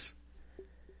Business.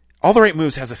 All the Right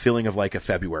Moves has a feeling of like a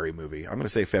February movie. I'm going to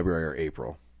say February or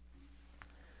April.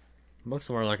 Looks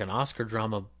more like an Oscar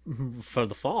drama for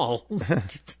the fall.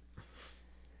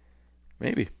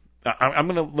 Maybe. I'm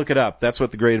going to look it up. That's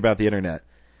what's great about the internet.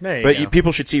 There you go.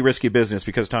 People should see Risky Business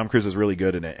because Tom Cruise is really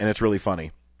good in it, and it's really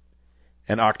funny.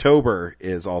 And October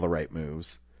is All the Right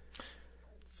Moves.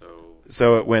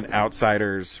 So it went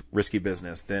Outsiders, Risky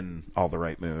Business, then All the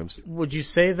Right Moves. Would you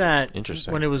say that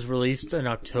Interesting. when it was released in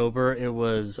October, it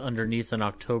was underneath an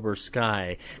October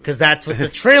sky? Because that's what the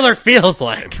trailer feels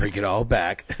like. Bring it all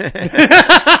back.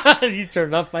 You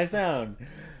turned off my sound.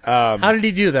 How did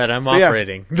he do that? I'm yeah,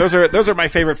 operating. those are my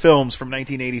favorite films from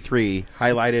 1983,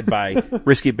 highlighted by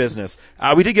Risky Business.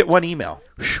 We did get one email.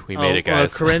 We made it,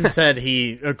 guys. Corinne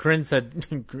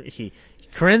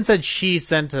said she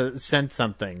sent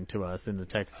something to us in the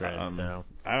text thread. So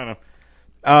I don't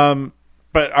know.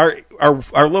 But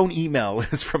our lone email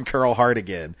is from Carol Hart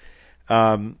again.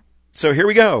 So here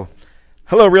we go.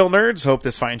 Hello, real nerds. Hope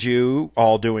this finds you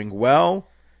all doing well.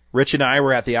 Rich and I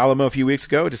were at the Alamo a few weeks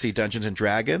ago to see Dungeons and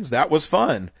Dragons. That was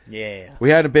fun. yeah, We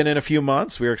hadn't been in a few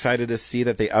months. We were excited to see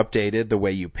that they updated the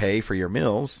way you pay for your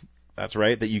meals. That's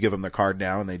right, that you give them the card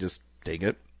now and they just take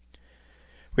it.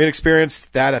 We had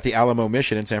experienced that at the Alamo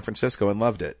Mission in San Francisco and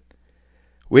loved it.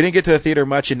 We didn't get to the theater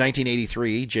much in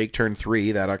 1983. Jake turned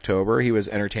 3 that October. He was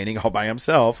entertaining all by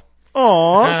himself.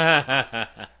 Aww.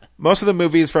 Most of the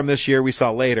movies from this year we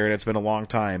saw later, and it's been a long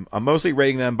time. I'm mostly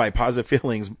rating them by positive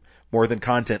feelings more than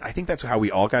content. I think that's how we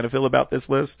all kind of feel about this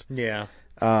list. yeah.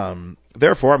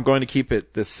 Therefore, I'm going to keep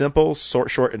it this simple,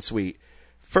 short, and sweet.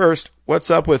 First,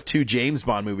 what's up with 2 James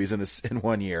Bond movies in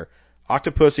 1 year?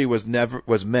 Octopussy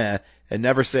was meh, and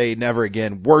Never Say Never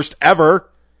Again, worst ever.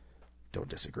 Don't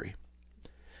disagree.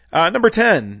 Number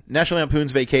 10, National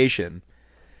Lampoon's Vacation.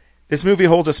 This movie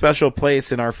holds a special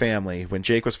place in our family. When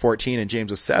Jake was 14 and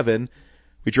James was 7,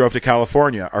 we drove to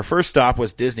California. Our first stop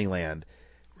was Disneyland.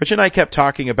 Rich and I kept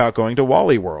talking about going to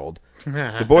Wally World.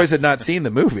 The boys had not seen the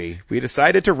movie. We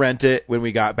decided to rent it when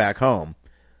we got back home.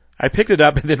 I picked it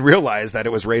up and then realized that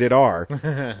it was rated R.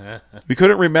 We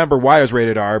couldn't remember why it was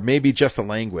rated R, maybe just the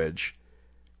language.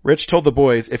 Rich told the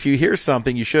boys, if you hear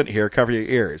something you shouldn't hear, cover your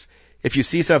ears. If you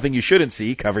see something you shouldn't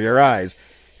see, cover your eyes.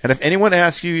 And if anyone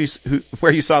asks you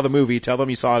where you saw the movie, tell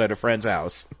them you saw it at a friend's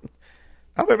house.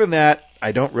 Other than that,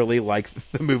 I don't really like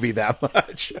the movie that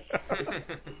much.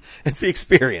 It's the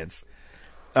experience.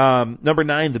 Number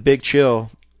 9, The Big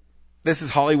Chill. This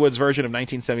is Hollywood's version of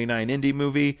 1979 indie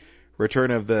movie,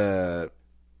 Return of the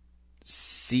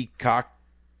Secaucus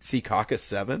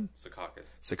 7?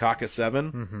 Secaucus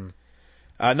 7.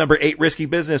 Mm-hmm. Number 8, Risky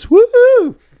Business.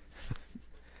 Woo!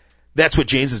 That's what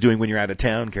James is doing when you're out of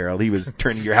town, Carol. He was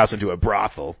turning your house into a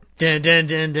brothel. Dun, dun,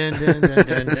 dun, dun, dun, dun,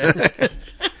 dun,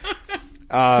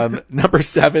 dun. Number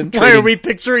 7. Why are we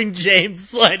picturing James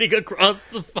sliding across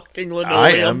the fucking linoleum? I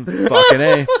am. Fucking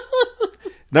A.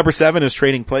 Number 7 is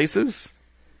Trading Places.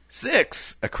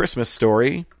 6, A Christmas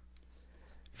Story.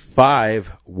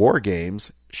 5, War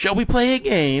Games. Shall we play a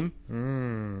game?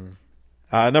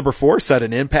 Number 4,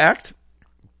 Sudden Impact.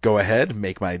 Go ahead,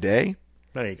 make my day.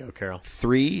 There you go, Carol.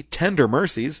 3, Tender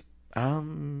Mercies.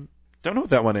 Don't know what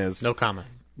that one is. No comment.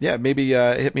 Yeah, maybe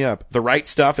hit me up. The Right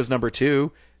Stuff is number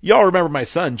 2. Y'all remember my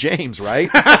son, James, right?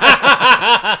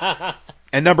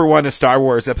 And number 1 is Star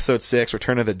Wars Episode 6,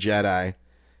 Return of the Jedi.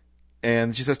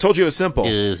 And she says, told you it was simple.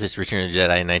 Is this Return of the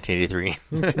Jedi in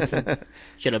 1983?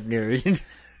 Shut up, nerd.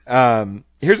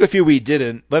 Here's a few we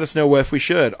didn't. Let us know if we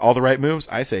should. All the Right Moves?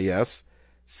 I say yes.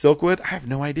 Silkwood? I have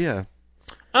no idea.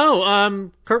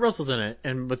 Oh, Kurt Russell's in it,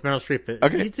 and with Meryl Streep.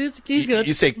 Okay. He's good.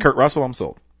 You say Kurt Russell, I'm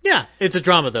sold. Yeah, it's a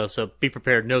drama, though, so be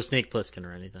prepared. No Snake Plissken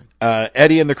or anything.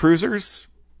 Eddie and the Cruisers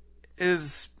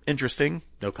is interesting.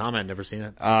 No comment. Never seen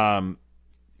it.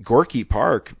 Gorky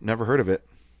Park. Never heard of it.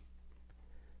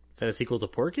 Is that a sequel to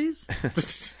Porky's?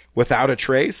 Without a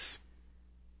Trace.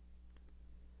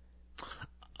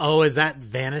 Oh, is that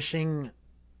Vanishing?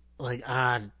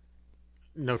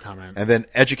 No comment. And then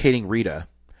Educating Rita.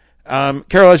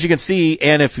 Carol, as you can see,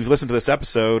 and if you've listened to this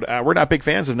episode, we're not big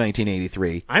fans of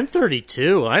 1983. I'm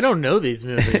 32. I don't know these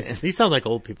movies. These sound like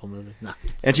old people movies. No.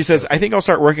 And she says, I think I'll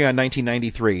start working on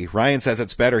 1993. Ryan says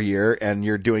it's better here, and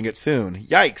you're doing it soon.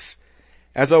 Yikes.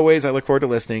 As always, I look forward to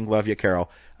listening. Love you, Carol.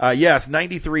 Yes,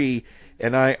 93,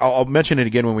 and I'll mention it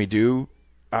again when we do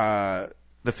the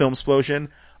Filmsplosion.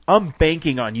 I'm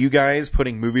banking on you guys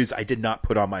putting movies I did not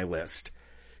put on my list.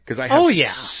 Because I have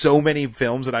so many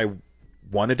films that I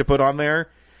wanted to put on there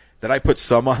that I put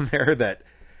some on there that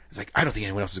it's like, I don't think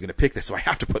anyone else is going to pick this, so I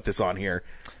have to put this on here.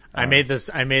 I made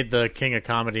the King of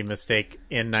Comedy mistake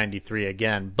in 93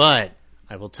 again, but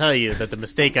I will tell you that the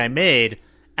mistake I made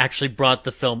actually brought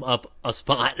the film up a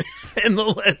spot in the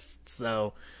list.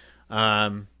 So,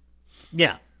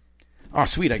 yeah. Oh,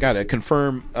 sweet. I got to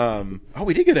confirm.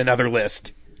 We did get another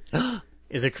list.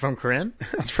 Is it from Corinne?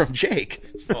 That's from Jake.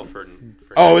 Oh, for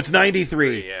it's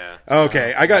 93. Yeah.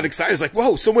 Okay. I got excited. I was like,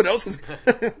 whoa, someone else is.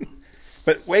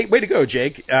 But way to go,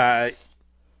 Jake.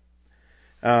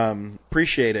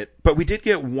 Appreciate it. But we did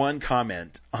get one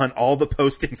comment on all the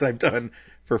postings I've done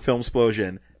for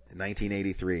Filmsplosion in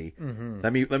 1983. Mm-hmm.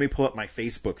 Let me pull up my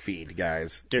Facebook feed,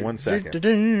 guys. 1 second.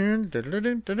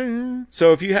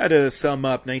 So if you had to sum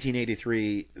up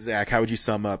 1983, Zach, how would you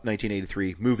sum up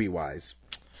 1983 movie-wise?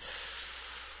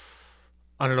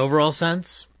 On an overall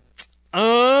sense,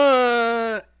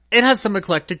 it has some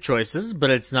eclectic choices, but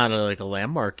it's not a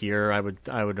landmark year. I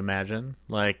would imagine.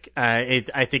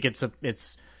 I think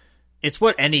it's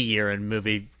what any year in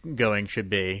movie going should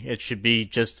be. It should be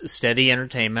just steady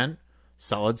entertainment,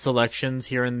 solid selections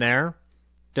here and there.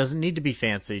 Doesn't need to be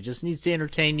fancy. Just needs to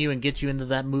entertain you and get you into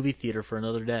that movie theater for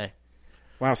another day.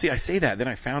 Wow. See, I say that, then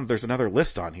I found there's another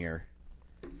list on here.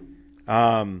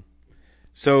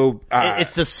 So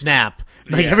it's the snap.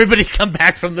 Yes. Everybody's come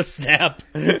back from the snap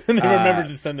and they remember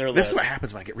to send their list. This is what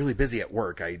happens when I get really busy at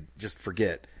work. I just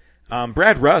forget.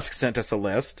 Brad Rusk sent us a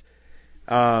list.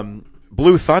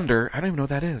 Blue Thunder. I don't even know what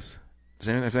that is. Has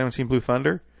anyone seen Blue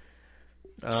Thunder?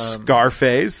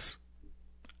 Scarface.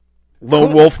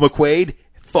 Lone Wolf McQuade.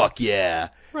 Fuck yeah.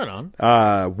 Right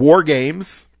on. War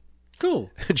Games. Cool.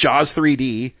 Jaws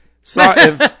 3D. Saw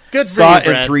in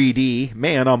 3D.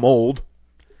 Man, I'm old.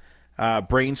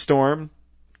 Brainstorm.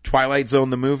 Twilight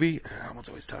Zone the movie. That one's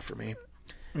always tough for me.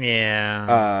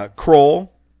 Yeah.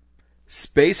 Kroll.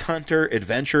 Space Hunter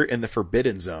Adventure in the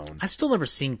Forbidden Zone. I've still never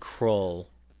seen Kroll.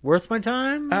 Worth my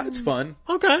time? It's fun.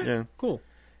 Okay. Yeah. Cool.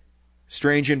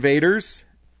 Strange Invaders.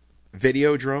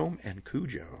 Videodrome and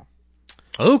Cujo.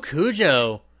 Oh,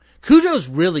 Cujo. Cujo's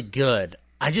really good.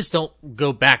 I just don't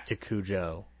go back to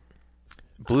Cujo.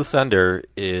 Blue Thunder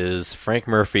is Frank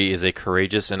Murphy is a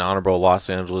courageous and honorable Los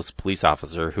Angeles police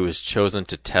officer who is chosen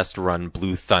to test run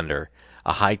Blue Thunder,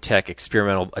 a high-tech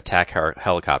experimental attack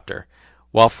helicopter.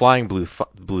 While flying Blue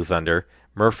Thunder,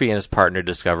 Murphy and his partner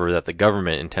discover that the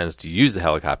government intends to use the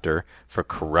helicopter for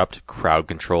corrupt crowd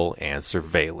control and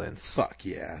surveillance. Fuck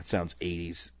yeah. It sounds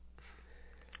 80s.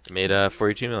 It made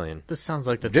 $42 million. This sounds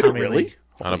like the Did Tommy it really? Lee...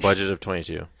 On a budget of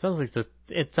 22. It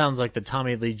sounds like the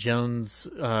Tommy Lee Jones...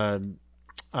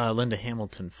 Linda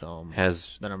Hamilton film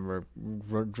has that I'm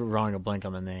drawing a blank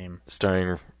on the name.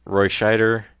 Starring Roy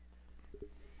Scheider.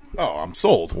 Oh, I'm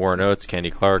sold. Warren Oates,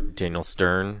 Candy Clark, Daniel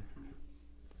Stern.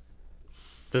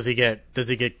 Does he get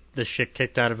the shit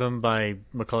kicked out of him by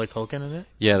Macaulay Culkin in it?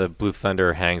 Yeah, the Blue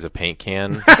Thunder hangs a paint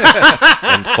can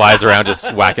and flies around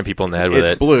just whacking people in the head with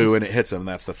it. It's blue and it hits him.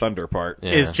 That's the thunder part.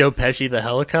 Yeah. Is Joe Pesci the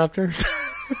helicopter?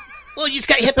 Well, you just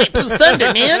got hit by Blue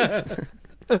Thunder, man.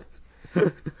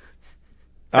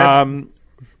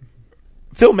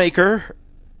 Filmmaker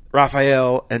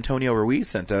Rafael Antonio Ruiz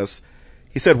sent us.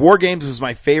 He said, War Games was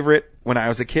my favorite when I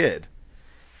was a kid.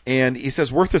 And he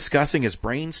says, worth discussing is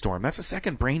Brainstorm. That's the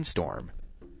second Brainstorm.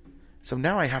 So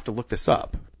now I have to look this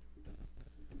up.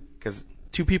 Because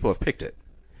 2 people have picked it.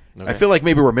 Okay. I feel like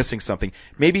maybe we're missing something.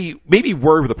 Maybe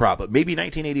we're the problem. Maybe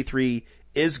 1983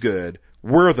 is good.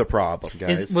 We're the problem,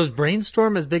 guys. Was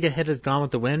Brainstorm as big a hit as Gone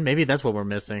with the Wind? Maybe that's what we're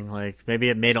missing. Maybe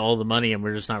it made all the money and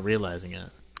we're just not realizing it.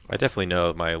 I definitely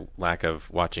know my lack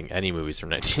of watching any movies from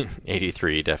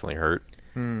 1983 definitely hurt.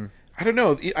 I don't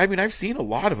know. I mean, I've seen a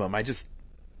lot of them. I just...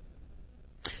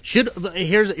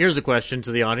 Here's a question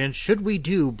to the audience. Should we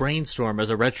do Brainstorm as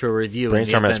a retro review?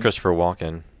 Brainstorm has Christopher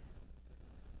Walken.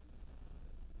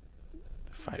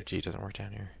 5G doesn't work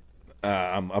down here.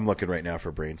 I'm looking right now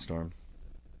for Brainstorm.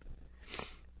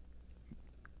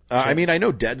 I mean, I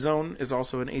know Dead Zone is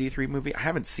also an 83 movie. I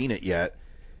haven't seen it yet,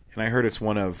 and I heard it's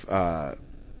one of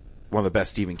the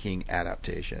best Stephen King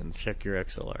adaptations. Check your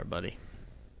XLR, buddy.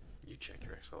 You check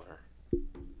your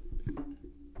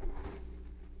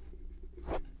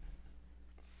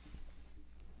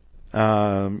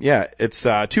XLR. Yeah, it's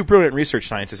 2 brilliant research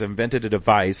scientists have invented a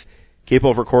device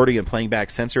capable of recording and playing back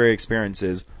sensory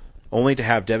experiences, only to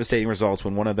have devastating results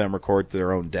when one of them records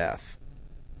their own death.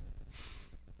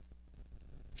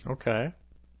 Okay.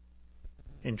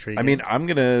 Intriguing. I mean, I'm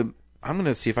gonna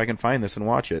see if I can find this and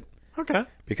watch it. Okay.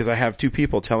 Because I have 2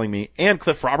 people telling me, and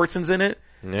Cliff Robertson's in it.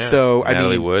 Yeah, so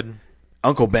Natalie Wood.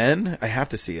 Uncle Ben, I have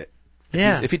to see it.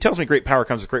 Yeah. If he tells me great power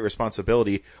comes with great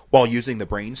responsibility while using the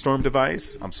Brainstorm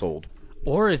device, I'm sold.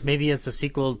 Or maybe it's a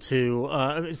sequel to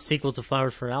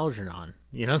Flowers for Algernon.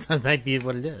 You know, that might be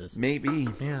what it is. Maybe.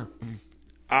 Yeah.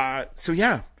 So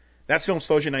yeah, that's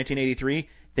Filmsplosion 1983.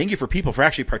 Thank you for people for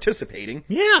actually participating.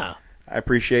 Yeah. I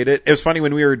appreciate it. It was funny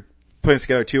when we were putting this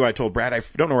together too. I told Brad, I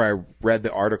don't know where I read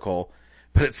the article,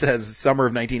 but it says summer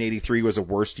of 1983 was a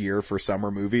worst year for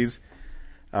summer movies.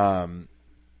 And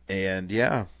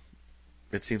yeah,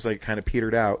 it seems like it kind of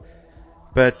petered out.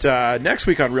 But next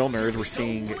week on Real Nerds, we're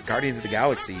seeing Guardians of the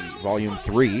Galaxy Volume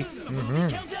 3.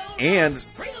 Mm-hmm. And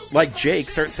like Jake,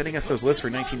 start sending us those lists for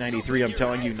 1993. I'm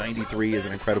telling you, 93 is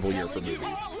an incredible year for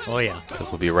movies. Oh, yeah.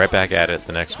 Because we'll be right back at it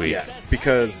the next week. Yeah,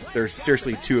 because there's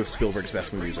seriously 2 of Spielberg's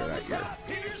best movies are that year.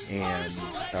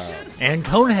 And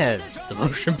Coneheads, the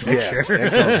motion picture. Yes,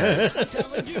 and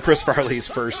Coneheads. Chris Farley's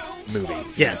first movie.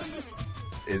 Yes.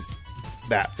 Is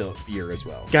that year as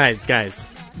well. Guys,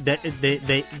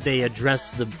 they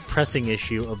address the pressing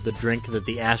issue of the drink that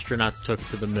the astronauts took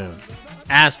to the moon.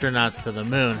 Astronauts to the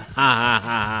moon. Ha ha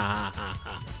ha ha ha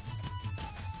ha.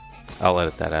 I'll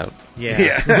edit that out.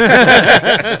 Yeah.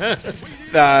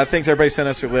 Thanks everybody sent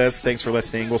us your list. Thanks for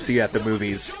listening. We'll see you at the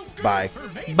movies. Bye.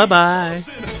 Bye-bye.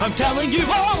 I'm telling you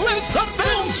all, it's a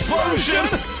Filmsplosion!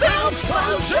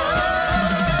 Filmsplosion!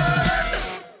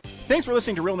 Thanks for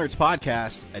listening to Real Nerds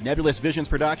Podcast, a Nebulous Visions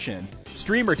production.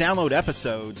 Stream or download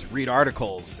episodes, read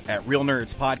articles at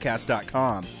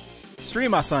realnerdspodcast.com.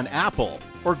 Stream us on Apple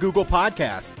or Google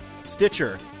Podcast,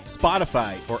 Stitcher,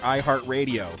 Spotify, or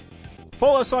iHeartRadio.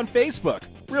 Follow us on Facebook,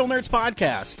 Real Nerds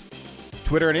Podcast.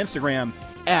 Twitter and Instagram,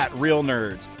 @Real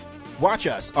Nerds. Watch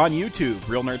us on YouTube,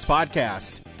 Real Nerds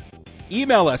Podcast.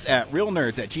 Email us at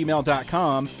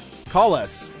realnerds@gmail.com. Call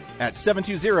us at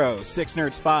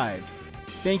 720-6nerds5.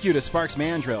 Thank you to Sparks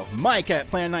Mandrill, Mike at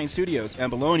Plan 9 Studios,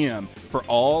 and Bolognium for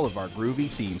all of our groovy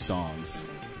theme songs.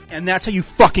 And that's how you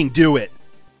fucking do it!